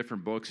got him some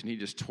different books, and he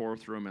just tore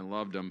through them and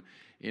loved them.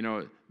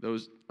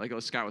 Those, like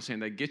Scott was saying,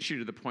 that gets you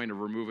to the point of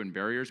removing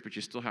barriers, but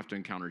you still have to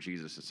encounter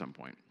Jesus at some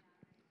point.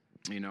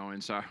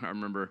 And so I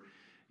remember,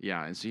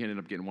 and so he ended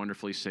up getting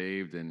wonderfully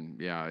saved, and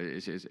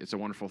it's a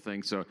wonderful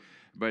thing. So,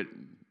 but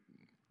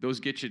those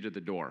get you to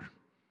the door.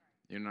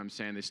 You know what I'm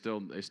saying? They still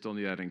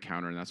need that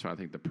encounter, and that's why I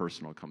think the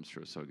personal comes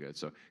through so good.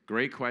 So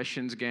great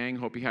questions, gang.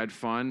 Hope you had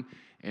fun.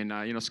 And,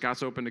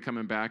 Scott's open to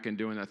coming back and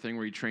doing that thing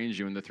where he trains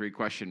you in the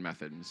 3-question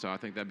method. And so I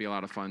think that'd be a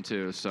lot of fun,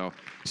 too. So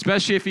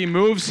especially if he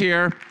moves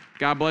here,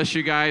 God bless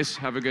you guys.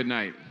 Have a good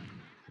night.